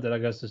to hunt, and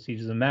Augustus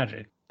teaches him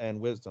magic. And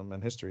wisdom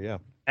and history, yeah.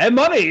 And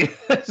money.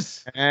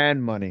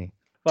 And money.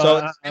 So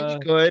it's really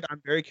good.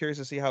 I'm very curious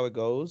to see how it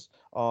goes.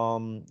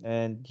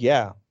 And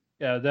yeah.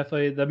 Yeah,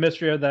 definitely. The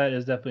mystery of that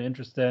is definitely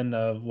interesting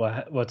of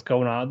what's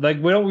going on.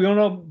 Like we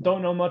don't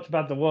know much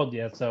about the world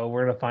yet, so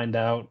we're gonna find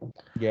out.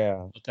 Yeah.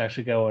 What's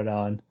actually going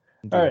on.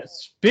 Indeed. All right.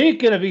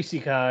 Speaking of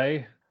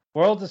Isekai,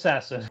 World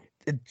Assassin.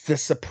 The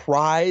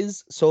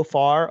surprise so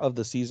far of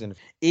the season.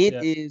 It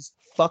is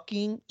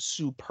fucking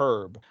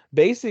superb.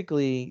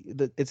 Basically,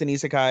 it's an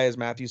isekai, as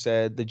Matthew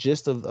said. The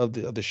gist of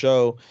the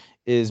show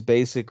is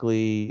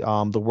basically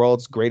the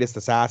world's greatest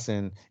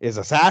assassin is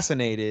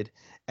assassinated,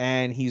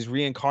 and he's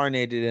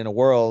reincarnated in a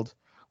world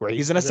where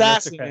he's an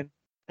assassin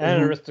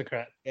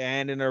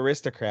and an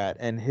aristocrat,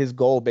 and his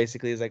goal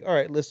basically is like, all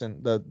right,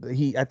 listen,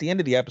 he at the end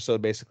of the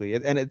episode basically,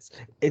 and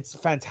it's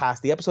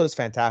fantastic. The episode is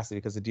fantastic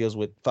because it deals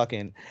with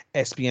fucking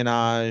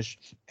espionage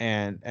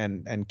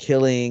and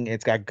killing.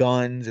 It's got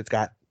guns, it's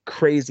got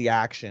crazy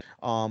action.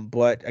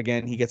 But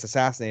again, he gets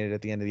assassinated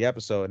at the end of the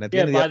episode, and at the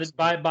end of the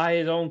episode, by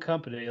his own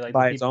company, like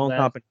by his own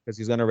company, because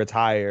he's gonna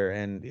retire,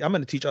 and I'm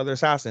gonna teach other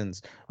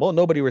assassins. Well,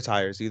 nobody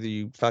retires. Either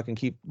you fucking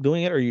keep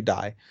doing it or you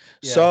die.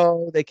 Yeah.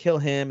 So they kill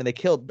him, and they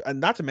killed. And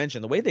not to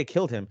mention the way they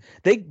killed him.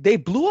 They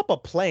blew up a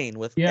plane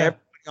with everybody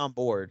on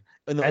board,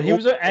 and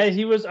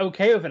he was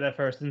okay with it at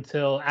first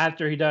until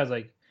after he dies.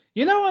 Like,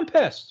 I'm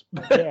pissed.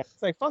 Yeah,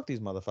 it's like, fuck these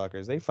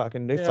motherfuckers. They fucked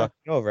me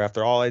over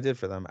after all I did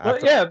for them.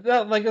 Like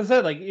I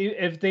said, like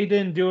if they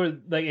didn't do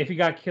it, like if he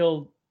got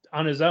killed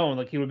on his own,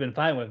 like he would have been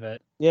fine with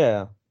it.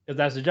 Yeah. Because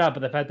that's the job. But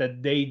the fact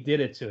that they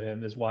did it to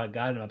him is what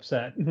got him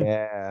upset.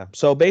 Yeah.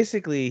 So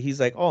basically, he's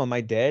like, oh, am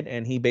I dead?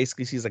 And he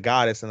basically sees a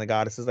goddess, and the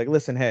goddess is like,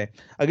 listen, hey,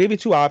 I'll give you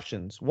two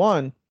options.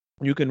 One,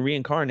 you can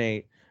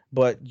reincarnate,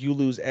 but you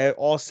lose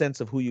all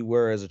sense of who you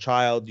were as a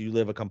child. You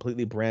live a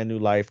completely brand new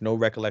life, no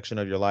recollection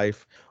of your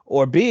life.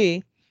 Or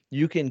B,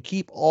 you can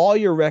keep all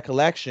your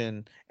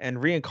recollection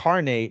and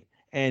reincarnate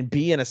and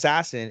be an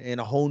assassin in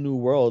a whole new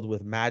world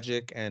with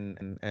magic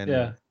and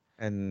then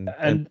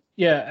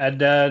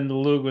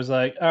Luke was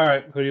like, all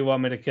right, who do you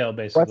want me to kill,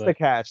 basically? What's the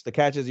catch? The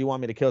catch is you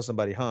want me to kill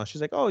somebody, huh?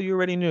 She's like, oh, you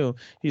already knew.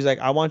 He's like,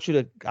 I want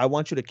you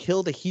to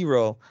kill the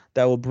hero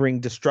that will bring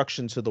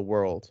destruction to the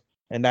world.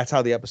 And that's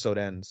how the episode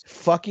ends.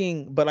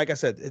 But like I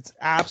said, it's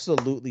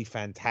absolutely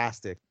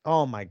fantastic.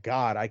 Oh my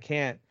God, I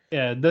can't.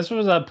 Yeah, this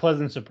was a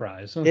pleasant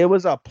surprise. It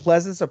was a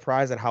pleasant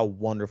surprise at how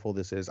wonderful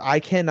this is. I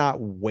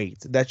cannot wait.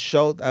 That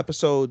show,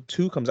 episode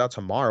 2, comes out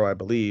tomorrow, I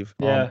believe.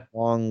 Yeah.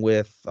 Along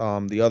with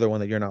the other one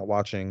that you're not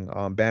watching,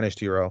 Banished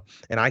Hero.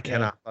 And I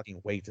cannot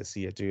fucking wait to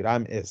see it, dude.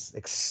 I'm as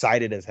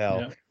excited as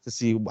hell to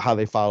see how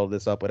they follow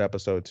this up with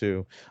episode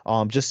 2.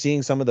 Just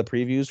seeing some of the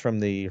previews from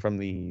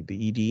the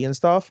ED and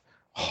stuff.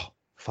 Oh,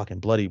 fucking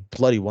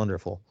bloody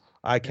wonderful.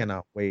 I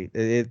cannot wait.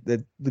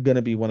 It's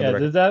gonna be one of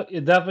the.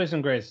 There's definitely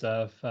some great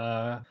stuff.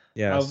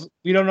 Yes.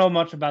 We don't know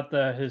much about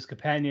his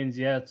companions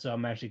yet, so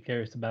I'm actually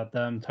curious about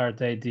them.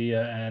 Tarte,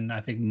 Dia, and I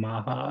think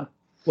Maha.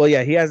 Well,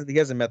 yeah, he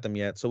hasn't met them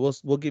yet, so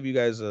we'll give you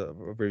guys a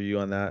review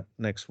on that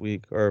next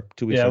week or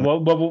 2 weeks. Yeah,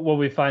 when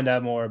we find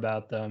out more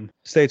about them.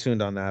 Stay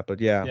tuned on that, but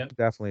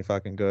definitely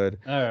fucking good.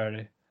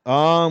 Alrighty.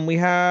 We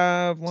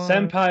have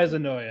Senpai is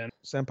annoying.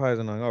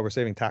 Oh, we're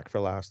saving Tack for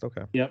last.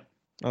 Okay. Yep.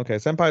 Okay,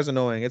 Senpai is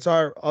annoying. It's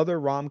our other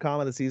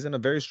rom-com of the season, a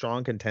very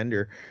strong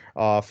contender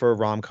for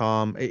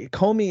rom-com.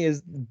 Komi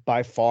is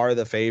by far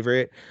the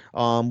favorite.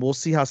 We'll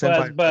see how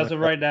Senpai... But as of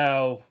right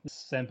now,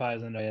 Senpai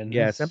is annoying.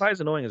 Yeah, Senpai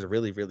is annoying is a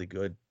really, really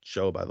good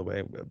show, by the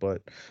way.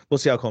 But we'll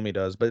see how Komi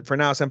does. But for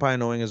now, Senpai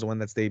annoying is the one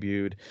that's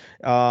debuted.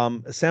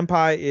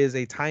 Senpai is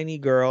a tiny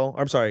girl...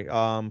 I'm sorry,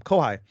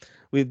 Kohai.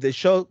 The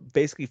show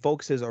basically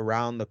focuses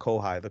around the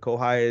Kohai. The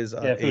Kohai is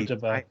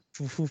Futaba.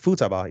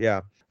 Futaba,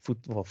 yeah.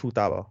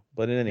 Futaba,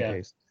 but in any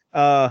case,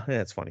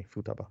 it's funny,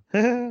 Futaba.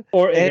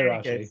 Or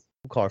Igarashi.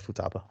 We'll call her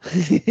Futaba.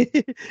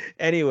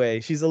 Anyway,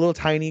 she's a little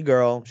tiny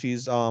girl.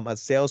 She's a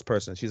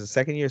salesperson. She's a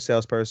second-year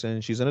salesperson.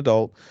 She's an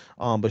adult,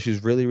 but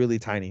she's really, really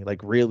tiny.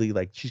 Like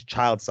she's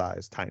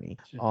child-sized tiny.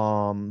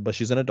 But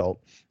she's an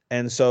adult.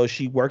 And so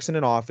she works in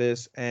an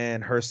office,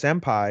 and her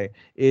senpai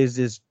is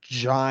this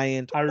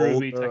giant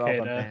Haruhi ogre Takeda.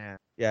 of a man.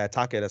 Yeah,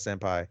 Takeda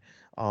senpai.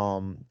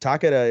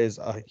 Takeda is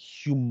a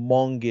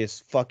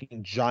humongous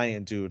fucking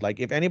giant dude. Like,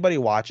 if anybody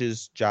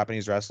watches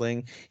Japanese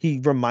wrestling, he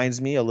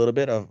reminds me a little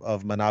bit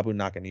of Manabu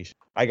Nakanishi.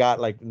 I got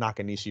like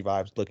Nakanishi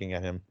vibes looking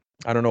at him.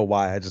 I don't know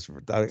why. It's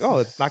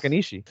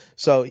Nakanishi.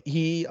 So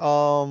he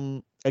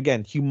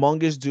again,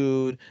 humongous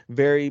dude,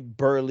 very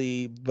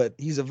burly, but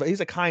he's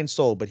a kind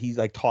soul, but he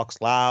like talks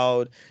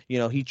loud,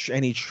 he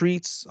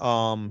treats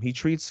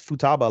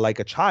Futaba like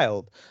a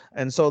child.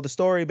 And so the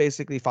story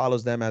basically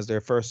follows them as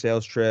their first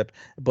sales trip,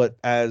 but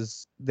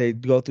as they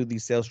go through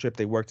these sales trip,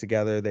 they work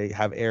together, they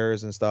have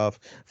errors and stuff.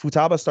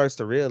 Futaba starts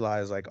to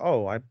realize like,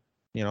 oh, why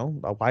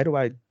do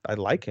I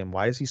like him?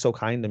 Why is he so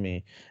kind to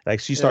me? Like,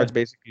 she starts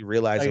basically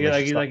realizing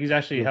he's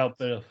actually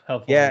helpful.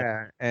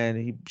 Yeah,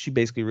 and she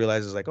basically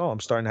realizes like, oh, I'm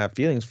starting to have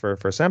feelings for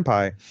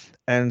senpai.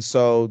 And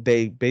so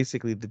they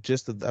basically, the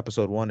gist of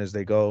episode 1 is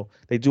they do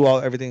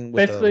everything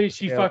with basically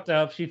she fucked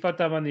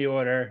up on the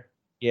order.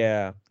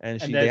 Yeah, and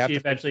then she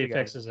eventually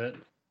fixes it.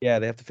 Yeah,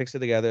 they have to fix it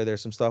together.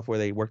 There's some stuff where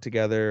they work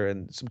together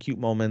and some cute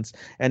moments.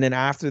 And then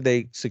after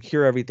they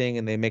secure everything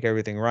and they make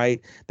everything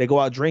right, they go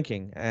out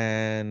drinking,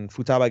 and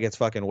Futaba gets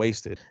fucking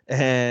wasted.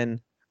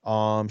 And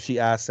She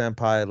asked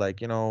Senpai, like,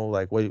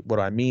 like, what do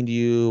I mean to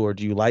you, or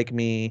do you like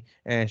me?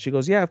 And she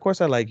goes, yeah, of course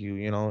I like you,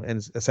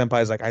 And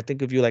Senpai's like, I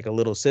think of you like a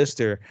little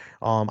sister.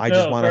 I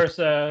just want to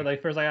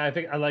first, I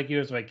think I like you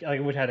as like I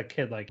wish I had a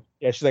kid like.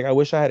 Yeah, she's like, I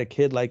wish I had a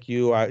kid like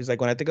you. He's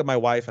like, when I think of my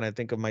wife and I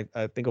think of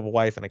a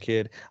wife and a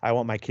kid, I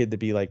want my kid to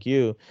be like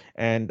you,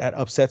 and that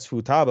upsets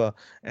Futaba.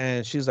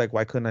 And she's like,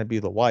 why couldn't I be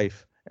the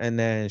wife? And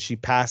then she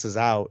passes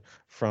out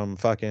from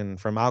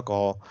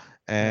alcohol.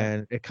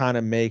 And it kind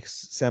of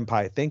makes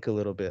Senpai think a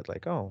little bit,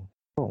 like, oh,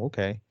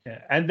 okay.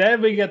 Yeah, and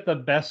then we get the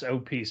best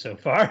OP so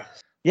far.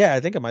 Yeah, I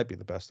think it might be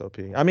the best OP.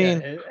 I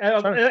mean,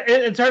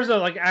 in terms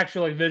of like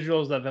actual like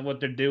visuals of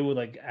what they're doing,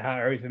 like how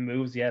everything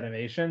moves, the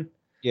animation.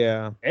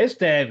 Yeah, it's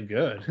damn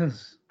good.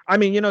 I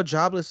mean,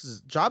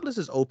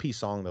 Jobless's OP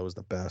song though was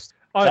the best.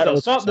 Oh,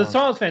 the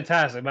song is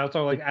fantastic, but it's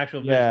all like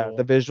actual. Yeah,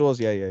 the visuals.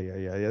 Yeah.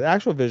 The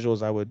actual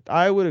visuals,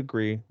 I would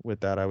agree with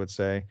that. I would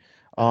say.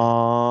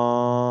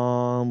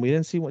 We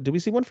didn't see one. Did we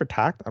see one for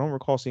Tact? I don't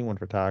recall seeing one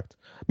for Tact.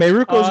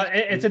 Meiruko's.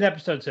 It's in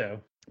episode 2.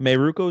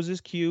 Meiruko's is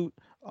cute.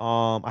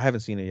 I haven't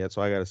seen it yet,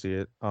 so I gotta see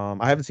it.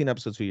 I haven't seen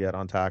episode 2 yet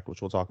on Tact,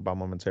 which we'll talk about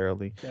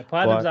momentarily. Yeah,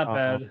 Platinum's not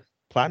bad.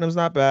 Platinum's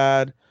not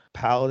bad.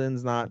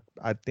 Paladin's not.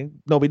 I think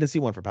no, we didn't see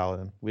one for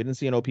Paladin. We didn't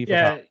see an OP for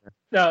Paladin.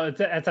 No,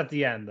 it's at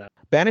the end though.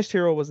 Banished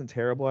Hero wasn't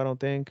terrible, I don't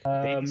think.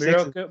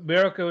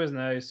 Miruko is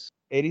nice.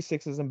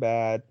 86 isn't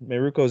bad.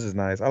 Meiruko's is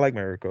nice. I like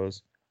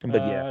Meiruko's. But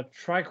yeah,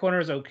 Tri-Corner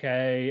is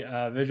okay.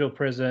 Visual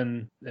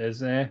Prison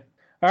is All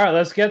right,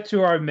 let's get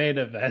to our main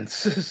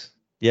events.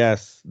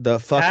 Yes, the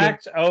fucking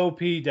Tact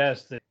OP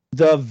Destiny.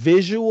 The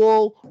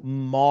visual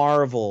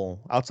marvel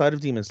outside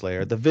of Demon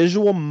Slayer. The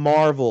visual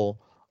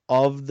marvel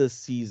of the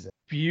season.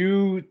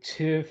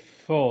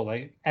 Beautiful,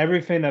 like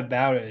everything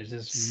about it is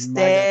just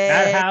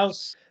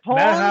Madhouse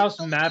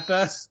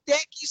Mappa.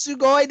 Steki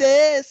sugoi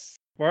desu.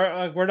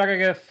 We're not gonna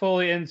get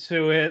fully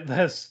into it.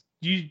 This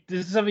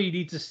is something you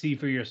need to see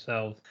for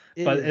yourself.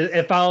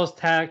 It follows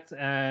Tact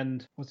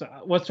and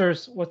what's her.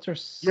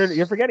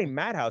 You're forgetting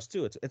Madhouse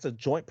too. It's a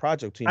joint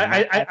project between.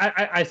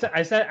 I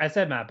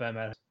said Mappa and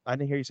Madhouse. I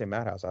didn't hear you say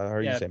Madhouse. I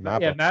heard you say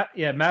Mappa.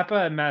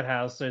 Mappa and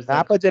Madhouse.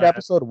 Mappa did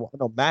episode 1.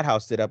 No,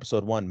 Madhouse did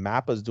episode 1.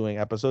 Mappa's doing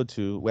episode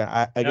 2. When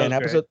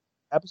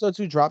episode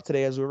 2 dropped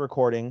today as we're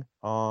recording,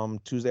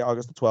 Tuesday,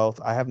 August the 12th.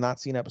 I have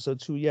not seen episode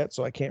 2 yet,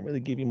 so I can't really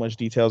give you much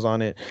details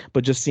on it.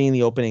 But just seeing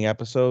the opening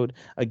episode,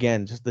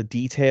 again, just the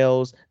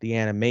details, the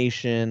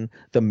animation,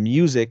 the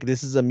music.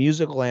 This is a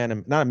musical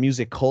anime, not a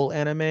musical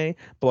anime,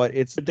 but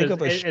it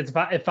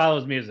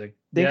follows music.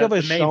 Think of a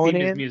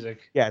shonen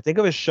music. Yeah, think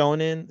of a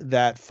shonen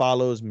that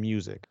follows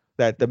music.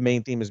 That the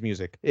main theme is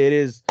music. It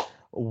is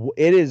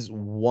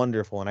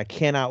wonderful, and I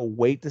cannot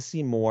wait to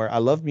see more. I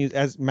love music.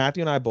 As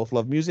Matthew and I both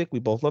love music, we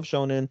both love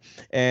shonen,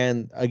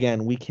 and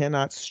again, we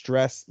cannot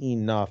stress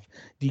enough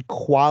the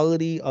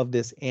quality of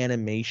this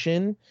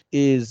animation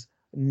is.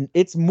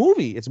 It's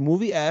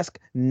movie-esque,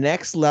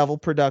 next level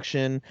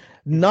production.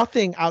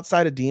 Nothing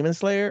outside of Demon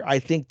Slayer, I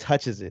think,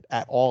 touches it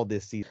at all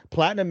this season.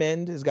 Platinum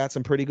End has got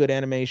some pretty good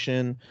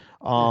animation.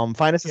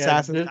 Finest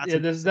Assassin.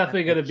 This is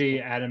definitely going to be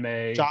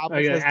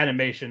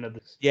animation of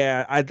this.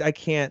 Yeah,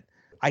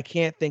 I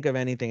can't think of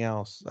anything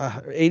else.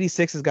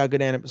 86 has got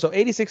good animation. So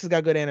 86 has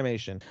got good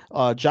animation.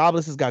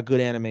 Jobless has got good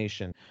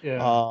animation.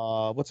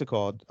 Yeah. What's it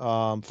called?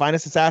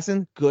 Finest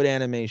Assassin, good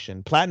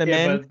animation. Platinum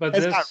End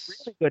has got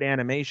really good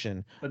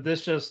animation. But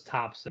this just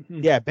tops it.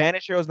 Yeah,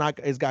 Banished Hero's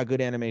has got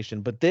good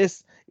animation, but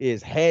this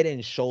is head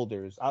and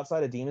shoulders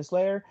outside of Demon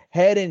Slayer,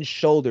 head and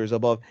shoulders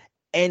above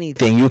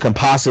anything you can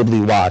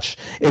possibly watch.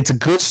 It's a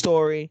good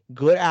story,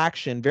 good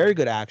action, very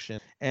good action,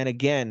 and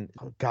again,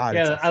 God,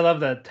 yeah, I love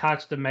that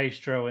Tax the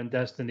Maestro in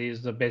Destiny is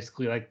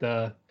basically like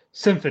the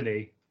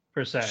symphony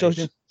per se. So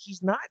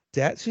she's not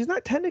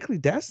technically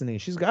Destiny.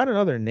 She's got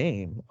another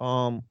name.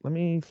 Let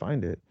me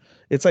find it.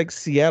 It's like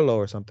Cielo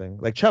or something,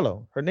 like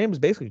cello. Her name is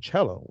basically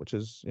cello, which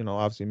is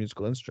obviously a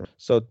musical instrument.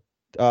 So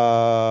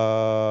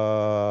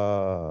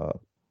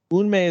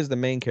Unmei is the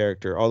main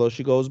character, although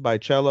she goes by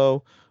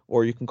cello.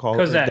 Or you can call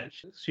Cosette.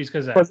 She's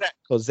Cosette.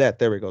 Cosette.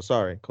 There we go.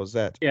 Sorry,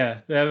 Cosette. Yeah,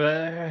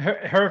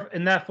 her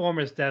in that form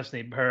is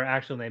Destiny. Her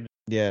actual name.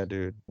 Yeah,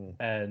 dude.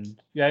 And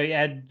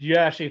you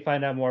actually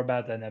find out more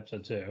about that in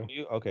episode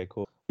 2. Okay,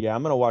 cool. Yeah,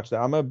 I'm gonna watch that.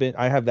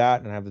 I have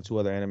that, and I have the 2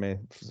 other anime,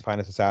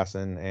 Finest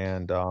Assassin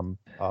and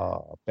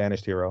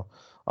Banished Hero.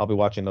 I'll be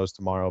watching those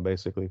tomorrow,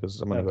 basically,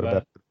 because I'm gonna go to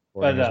bed.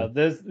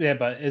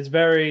 But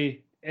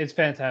it's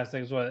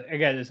fantastic as well.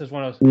 Again, this is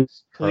one of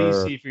those.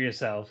 Please see for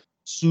yourself.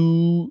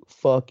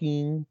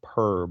 Fucking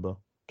perb.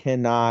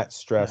 Cannot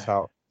stress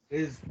how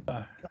is.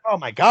 Oh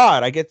my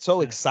god, I get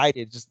so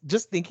excited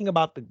just thinking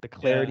about the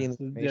clarity and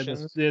the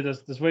information.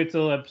 Just wait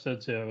till episode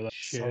 2. Like,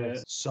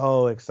 shit.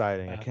 So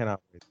exciting. I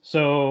cannot wait.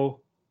 So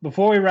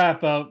before we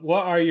wrap up,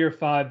 what are your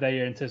 5 that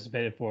you're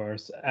anticipated for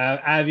us?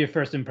 Out of your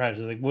first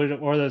impressions, like what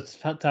are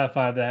the top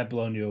 5 that have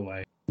blown you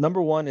away?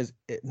 Number one is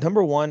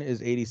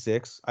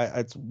 86.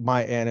 It's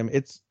my anime.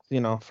 It's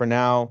for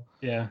now.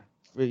 Yeah.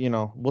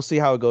 we'll see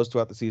how it goes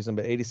throughout the season,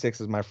 but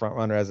 86 is my front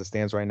runner as it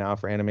stands right now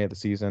for anime of the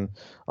season.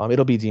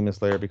 It'll be Demon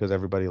Slayer because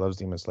everybody loves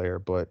Demon Slayer,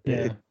 but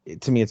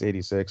to me it's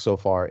 86 so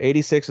far.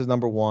 86 is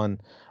number one.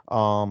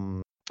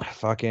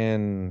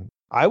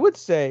 I would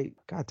say,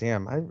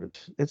 goddamn,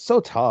 it's so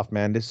tough,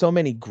 man. There's so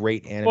many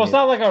great anime. Well, it's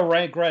not like a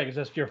rank, Greg. It's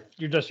just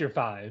your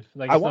 5.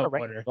 Like I want to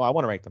rank. No, I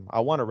want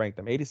to rank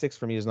them. 86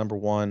 for me is number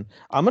one.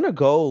 I'm gonna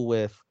go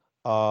with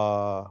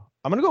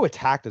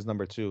Tact as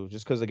number 2,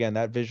 just because again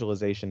that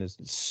visualization is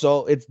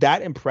it's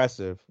that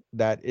impressive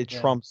that it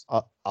trumps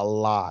a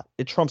lot.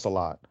 It trumps a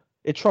lot.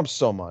 It trumps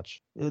so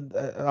much. I'm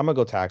gonna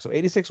go Tact. So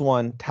 86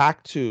 1,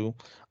 Tact 2,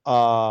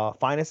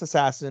 Finest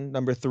Assassin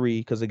number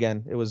 3, because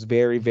again it was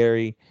very,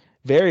 very,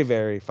 very,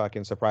 very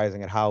fucking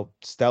surprising at how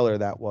stellar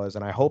that was,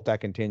 and I hope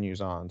that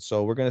continues on.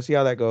 So we're gonna see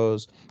how that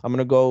goes. I'm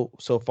gonna go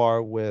so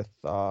far with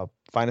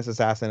Finest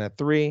Assassin at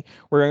 3.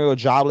 We're gonna go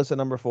Jobless at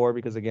number 4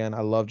 because again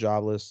I love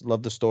Jobless,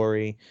 love the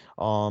story,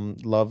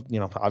 love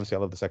obviously I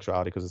love the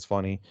sexuality because it's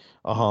funny.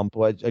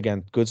 But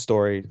again, good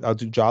story. I'll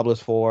do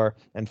Jobless 4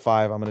 and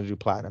 5. I'm gonna do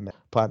Platinum.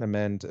 Platinum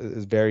End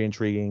is very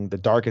intriguing, the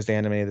darkest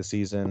anime of the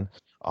season.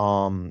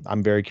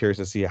 I'm very curious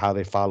to see how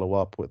they follow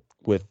up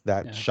with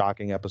that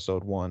shocking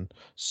episode 1.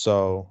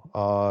 So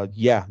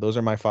those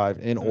are my 5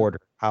 in order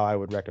how I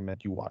would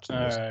recommend you watch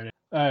them.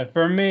 All right.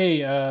 For me,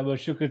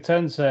 Mushoku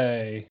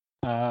Tensei,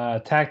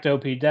 Tact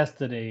OP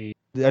Destiny.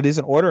 That is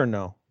in order or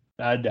no?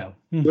 No.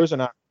 Yours are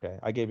not. Okay,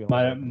 I gave you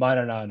mine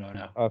are not.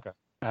 No. Okay.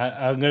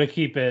 I'm gonna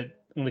keep it.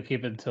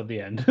 Until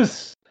the end.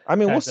 I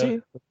mean, we'll see.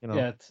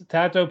 Yeah,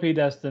 Tact OP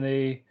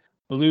Destiny,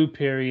 Blue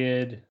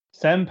Period,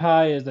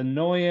 Senpai is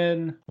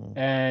annoying,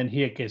 and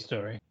Hieke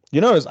Story.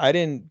 I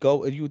didn't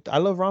go. I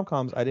love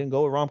rom-coms. I didn't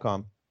go with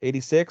rom-com.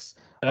 86.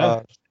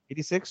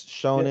 86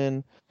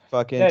 Shonen.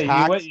 Fucking.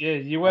 Tact.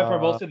 You went for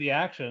most of the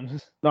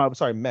action. No, I'm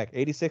sorry. Mech.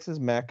 86 is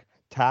Mech.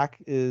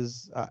 Tact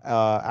is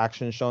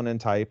action shonen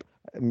type.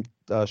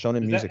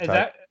 Shonen music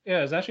type.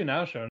 It's actually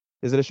now shonen.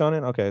 Is it a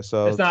shonen? Okay,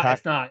 so it's not.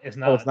 Oh,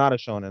 it's not a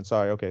shonen.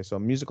 Sorry. Okay, so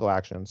musical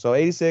action. So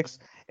 86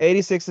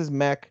 is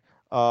Mech.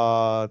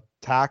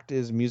 Tact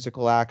is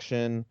musical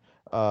action.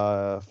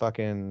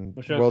 Fucking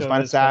World's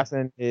Finest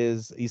Assassin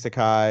is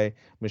Isekai.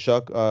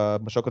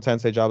 Mushoku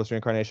Tensei Jobless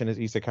Reincarnation is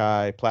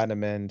Isekai.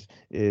 Platinum End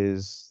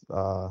is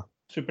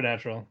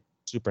Supernatural.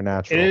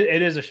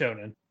 It is a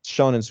shonen.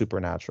 Shonen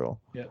Supernatural.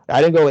 Yeah.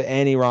 I didn't go with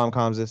any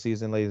rom-coms this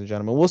season, ladies and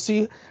gentlemen. We'll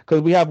see,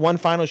 because we have one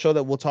final show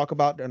that we'll talk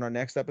about in our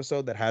next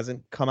episode that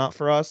hasn't come out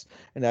for us,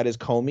 and that is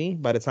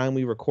Komi. By the time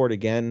we record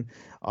again,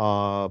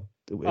 but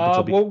we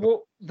probably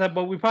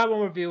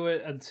won't review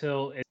it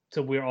until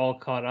we're all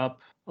caught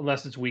up,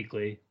 unless it's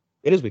weekly.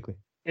 It is weekly.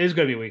 It is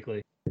going to be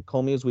weekly.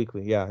 Komi is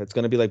weekly. Yeah, it's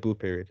going to be like Blue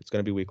Period. It's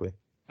going to be weekly.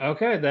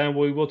 Okay, then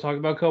we will talk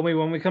about Komi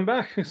when we come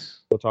back.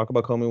 We'll talk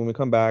about Komi when we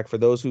come back. For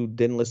those who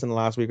didn't listen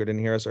last week or didn't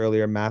hear us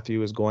earlier,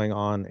 Matthew is going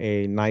on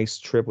a nice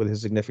trip with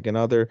his significant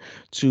other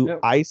to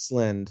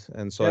Iceland.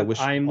 And so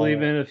I'm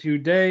leaving in a few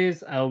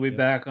days. I'll be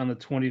back on the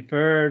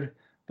 23rd,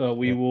 but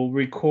we will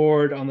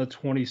record on the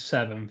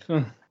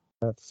 27th.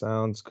 That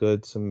sounds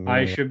good to me.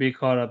 I should be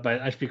caught up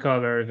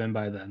everything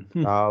by then.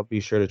 I'll be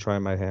sure to try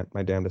my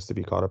damnedest to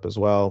be caught up as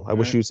well. I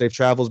wish you safe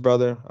travels,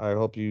 brother. I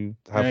hope you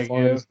have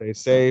fun. Stay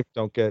safe.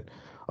 Don't get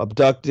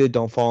abducted.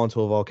 Don't fall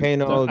into a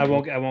volcano. I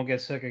won't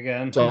get sick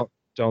again. Don't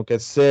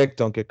get sick.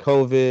 Don't get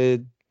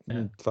COVID.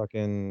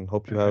 Fucking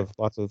hope you have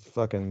lots of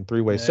fucking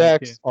 3-way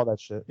sex. All that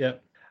shit.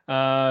 Yep.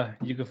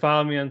 You can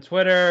follow me on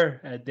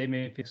Twitter at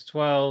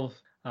DamienPhoenix12.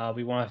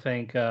 We want to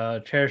thank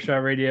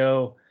Chairshot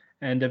Radio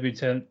and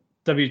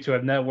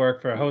W2F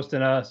Network for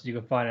hosting us. You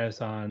can find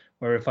us on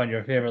where you find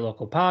your favorite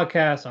local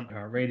podcasts, on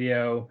our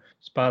radio,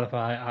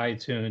 Spotify,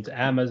 iTunes,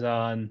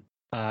 Amazon.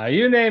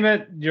 You name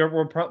it,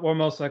 we're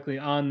most likely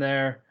on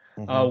there.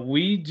 Mm-hmm.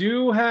 We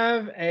do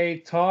have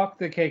a Talk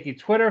the Keiki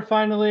Twitter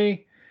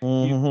finally.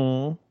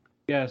 Mm-hmm.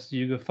 Yes,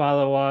 you can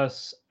follow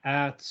us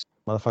at.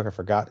 Motherfucker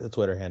forgot the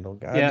Twitter handle.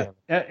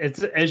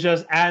 It's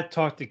just at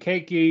Talk the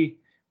Keiki.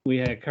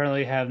 We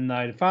currently have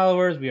 9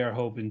 followers. We are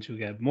hoping to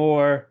get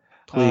more.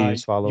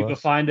 Please follow us. You can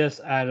find us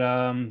at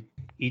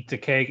Eat the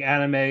Cake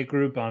Anime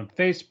Group on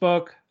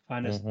Facebook.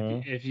 Find us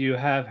if you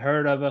have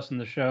heard of us on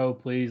the show.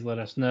 Please let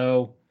us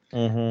know.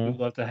 We'd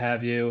love to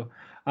have you.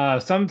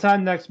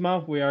 Sometime next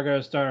month, we are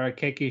going to start our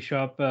Keiki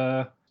Shop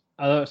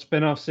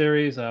spin-off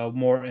series.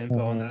 More info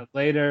on that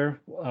later.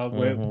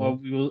 We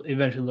will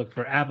eventually look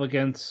for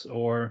applicants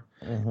or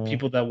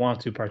people that want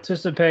to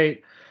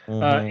participate.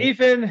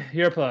 Ethan,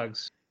 your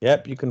plugs.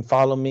 Yep, you can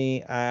follow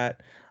me at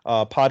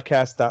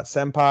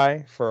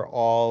podcast.senpai for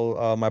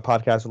all my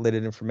podcast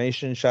related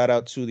information. Shout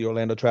out to the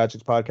Orlando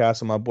Tragics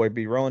podcast and my boy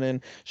B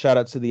Ronan. Shout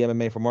out to the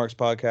MMA for Marks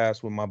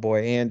podcast with my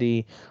boy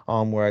Andy,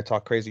 where I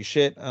talk crazy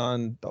shit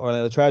on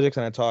Orlando Tragics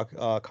and I talk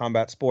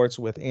combat sports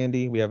with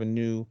Andy. We have a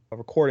new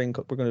recording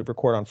we're going to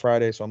record on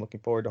Friday, so I'm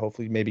looking forward to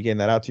hopefully maybe getting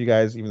that out to you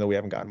guys, even though we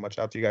haven't gotten much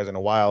out to you guys in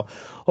a while.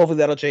 Hopefully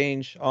that'll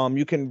change.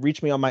 You can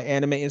reach me on my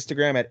anime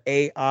Instagram at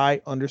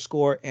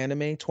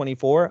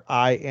AI_anime24,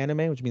 I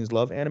anime, which means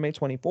love anime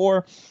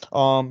 24.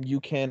 You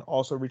can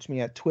also reach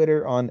me at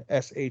Twitter on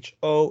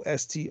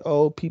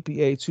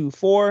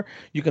SHOSTOPPA24.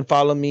 You can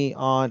follow me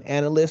on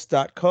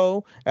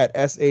analyst.co at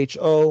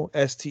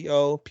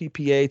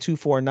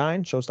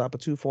SHOSTOPPA249,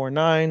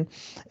 Showstopper249.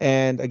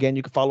 And again,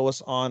 you can follow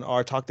us on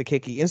our Talk to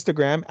Keiki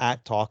Instagram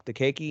at Talk to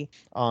Keiki,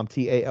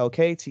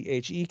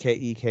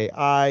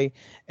 TalkTheKeki.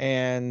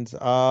 And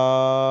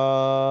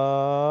I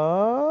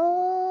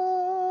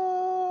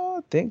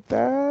think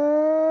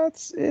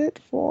that's it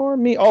for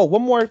me. Oh,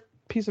 one more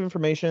piece of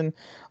information.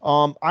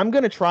 I'm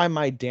gonna try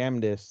my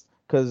damnedest,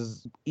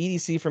 because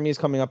EDC for me is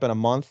coming up in a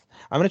month.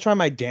 I'm going to try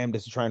my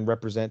damnedest to try and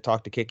represent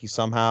Talk to Keiki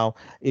somehow.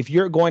 If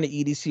you're going to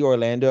EDC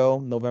Orlando,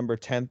 November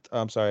 10th,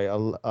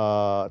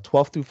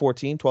 12th through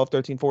 14, 12,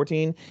 13,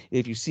 14,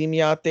 if you see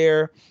me out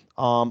there,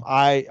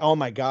 oh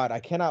my God, I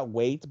cannot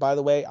wait. By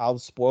the way, I'll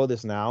spoil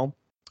this now.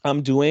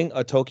 I'm doing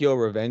a Tokyo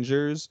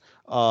Revengers,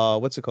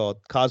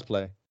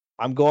 cosplay.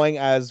 I'm going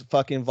as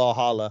fucking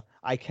Valhalla.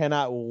 I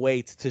cannot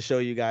wait to show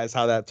you guys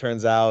how that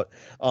turns out.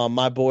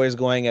 My boy is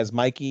going as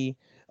Mikey.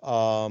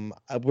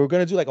 We're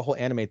gonna do like a whole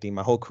anime theme,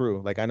 my whole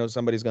crew. Like I know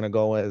somebody's gonna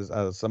go as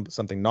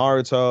something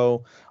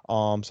Naruto.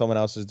 Someone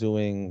else is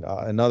doing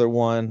another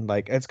one.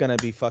 Like it's gonna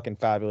be fucking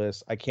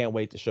fabulous. I can't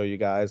wait to show you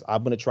guys.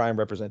 I'm gonna try and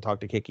represent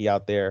Talk to Keiki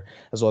out there,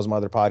 as well as my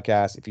other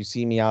podcasts. If you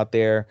see me out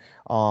there,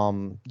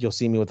 you'll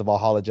see me with the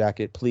Valhalla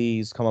jacket.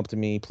 Please come up to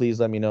me. Please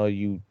let me know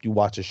you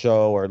watch a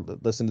show or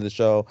listen to the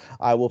show.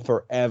 I will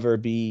forever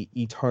be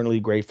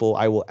eternally grateful.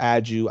 I will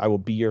add you. I will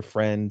be your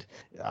friend.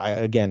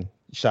 Again,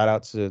 shout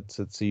out to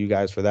you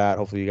guys for that.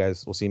 Hopefully you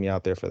guys will see me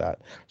out there for that.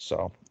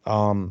 So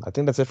I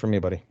think that's it for me,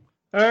 buddy.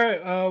 All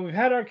right. We've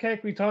had our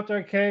cake. We talked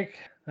our cake.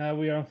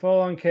 We are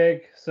full on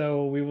cake.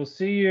 So we will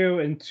see you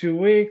in 2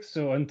 weeks.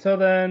 So until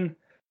then,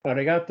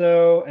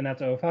 arigato, and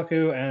that's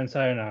ofaku, and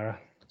sayonara.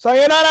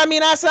 Sayonara,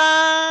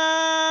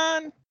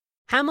 minasan!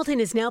 Hamilton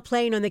is now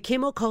playing on the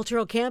Kimmel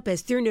Cultural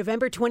Campus through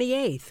November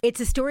 28th.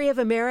 It's a story of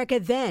America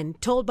then,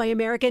 told by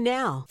America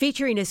now,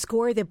 featuring a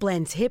score that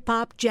blends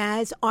hip-hop,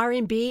 jazz,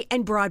 R&B,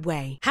 and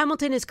Broadway.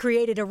 Hamilton has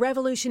created a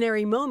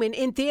revolutionary moment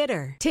in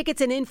theater.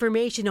 Tickets and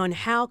information on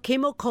how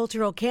Kimmel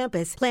Cultural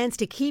Campus plans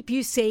to keep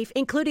you safe,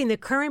 including the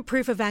current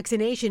proof of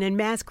vaccination and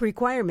mask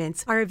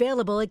requirements, are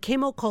available at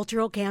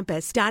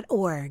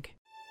kimmelculturalcampus.org.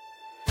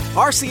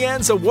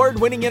 RCN's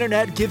award-winning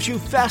internet gives you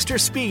faster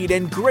speed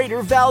and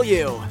greater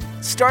value.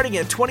 Starting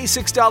at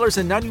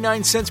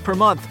 $26.99 per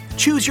month,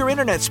 choose your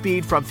internet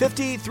speed from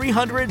 50,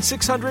 300,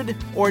 600,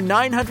 or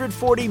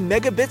 940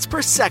 megabits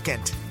per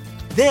second.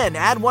 Then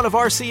add one of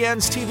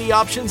RCN's TV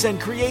options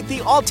and create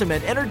the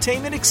ultimate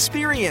entertainment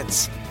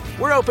experience.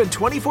 We're open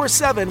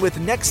 24/7 with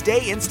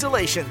next-day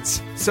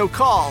installations. So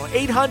call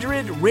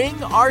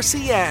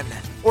 800-RING-RCN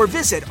or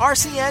visit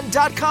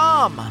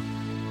rcn.com.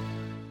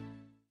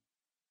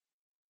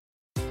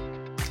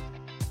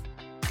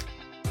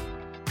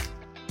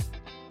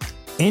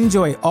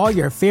 Enjoy all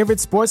your favorite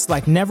sports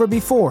like never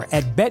before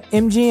at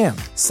BetMGM.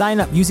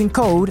 Sign up using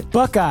code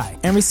Buckeye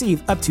and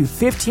receive up to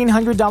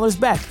 $1,500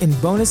 back in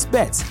bonus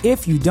bets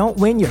if you don't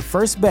win your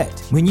first bet.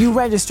 When you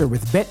register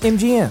with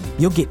BetMGM,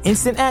 you'll get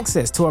instant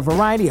access to a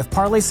variety of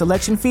parlay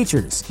selection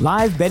features,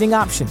 live betting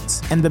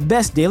options, and the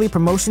best daily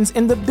promotions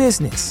in the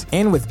business.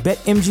 And with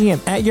BetMGM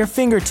at your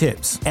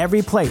fingertips,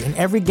 every play and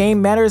every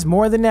game matters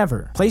more than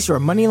ever. Place your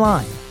money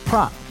line,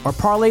 prop, or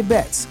parlay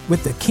bets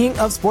with the king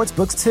of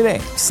sportsbooks today.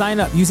 Sign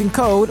up using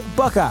code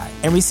Buckeye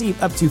and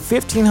receive up to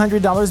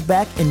 $1,500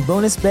 back in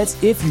bonus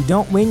bets if you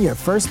don't win your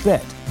first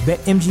bet.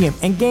 BetMGM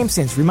and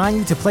GameSense remind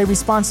you to play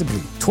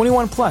responsibly.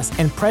 21 plus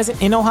and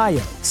present in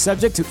Ohio,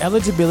 subject to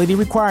eligibility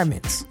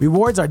requirements.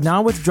 Rewards are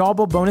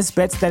non-withdrawable bonus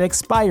bets that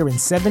expire in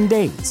 7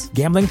 days.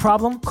 Gambling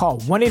problem? Call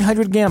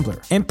 1-800-GAMBLER.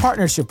 In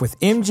partnership with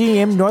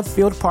MGM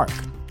Northfield Park.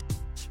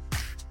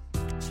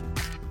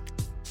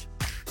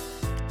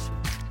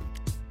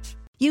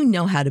 You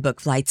know how to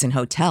book flights and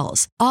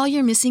hotels. All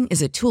you're missing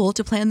is a tool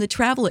to plan the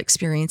travel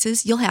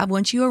experiences you'll have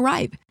once you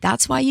arrive.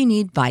 That's why you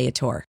need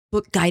Viator.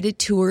 Book guided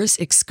tours,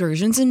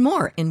 excursions, and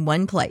more in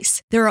one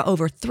place. There are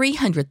over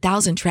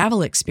 300,000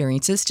 travel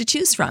experiences to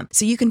choose from,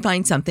 so you can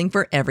find something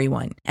for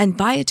everyone. And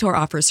Viator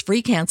offers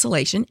free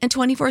cancellation and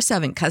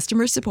 24/7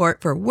 customer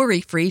support for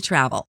worry-free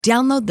travel.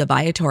 Download the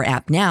Viator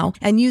app now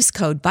and use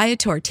code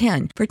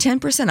Viator10 for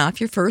 10%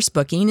 off your first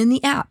booking in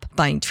the app.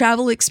 Find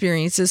travel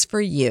experiences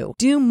for you.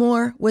 Do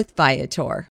more with Viator.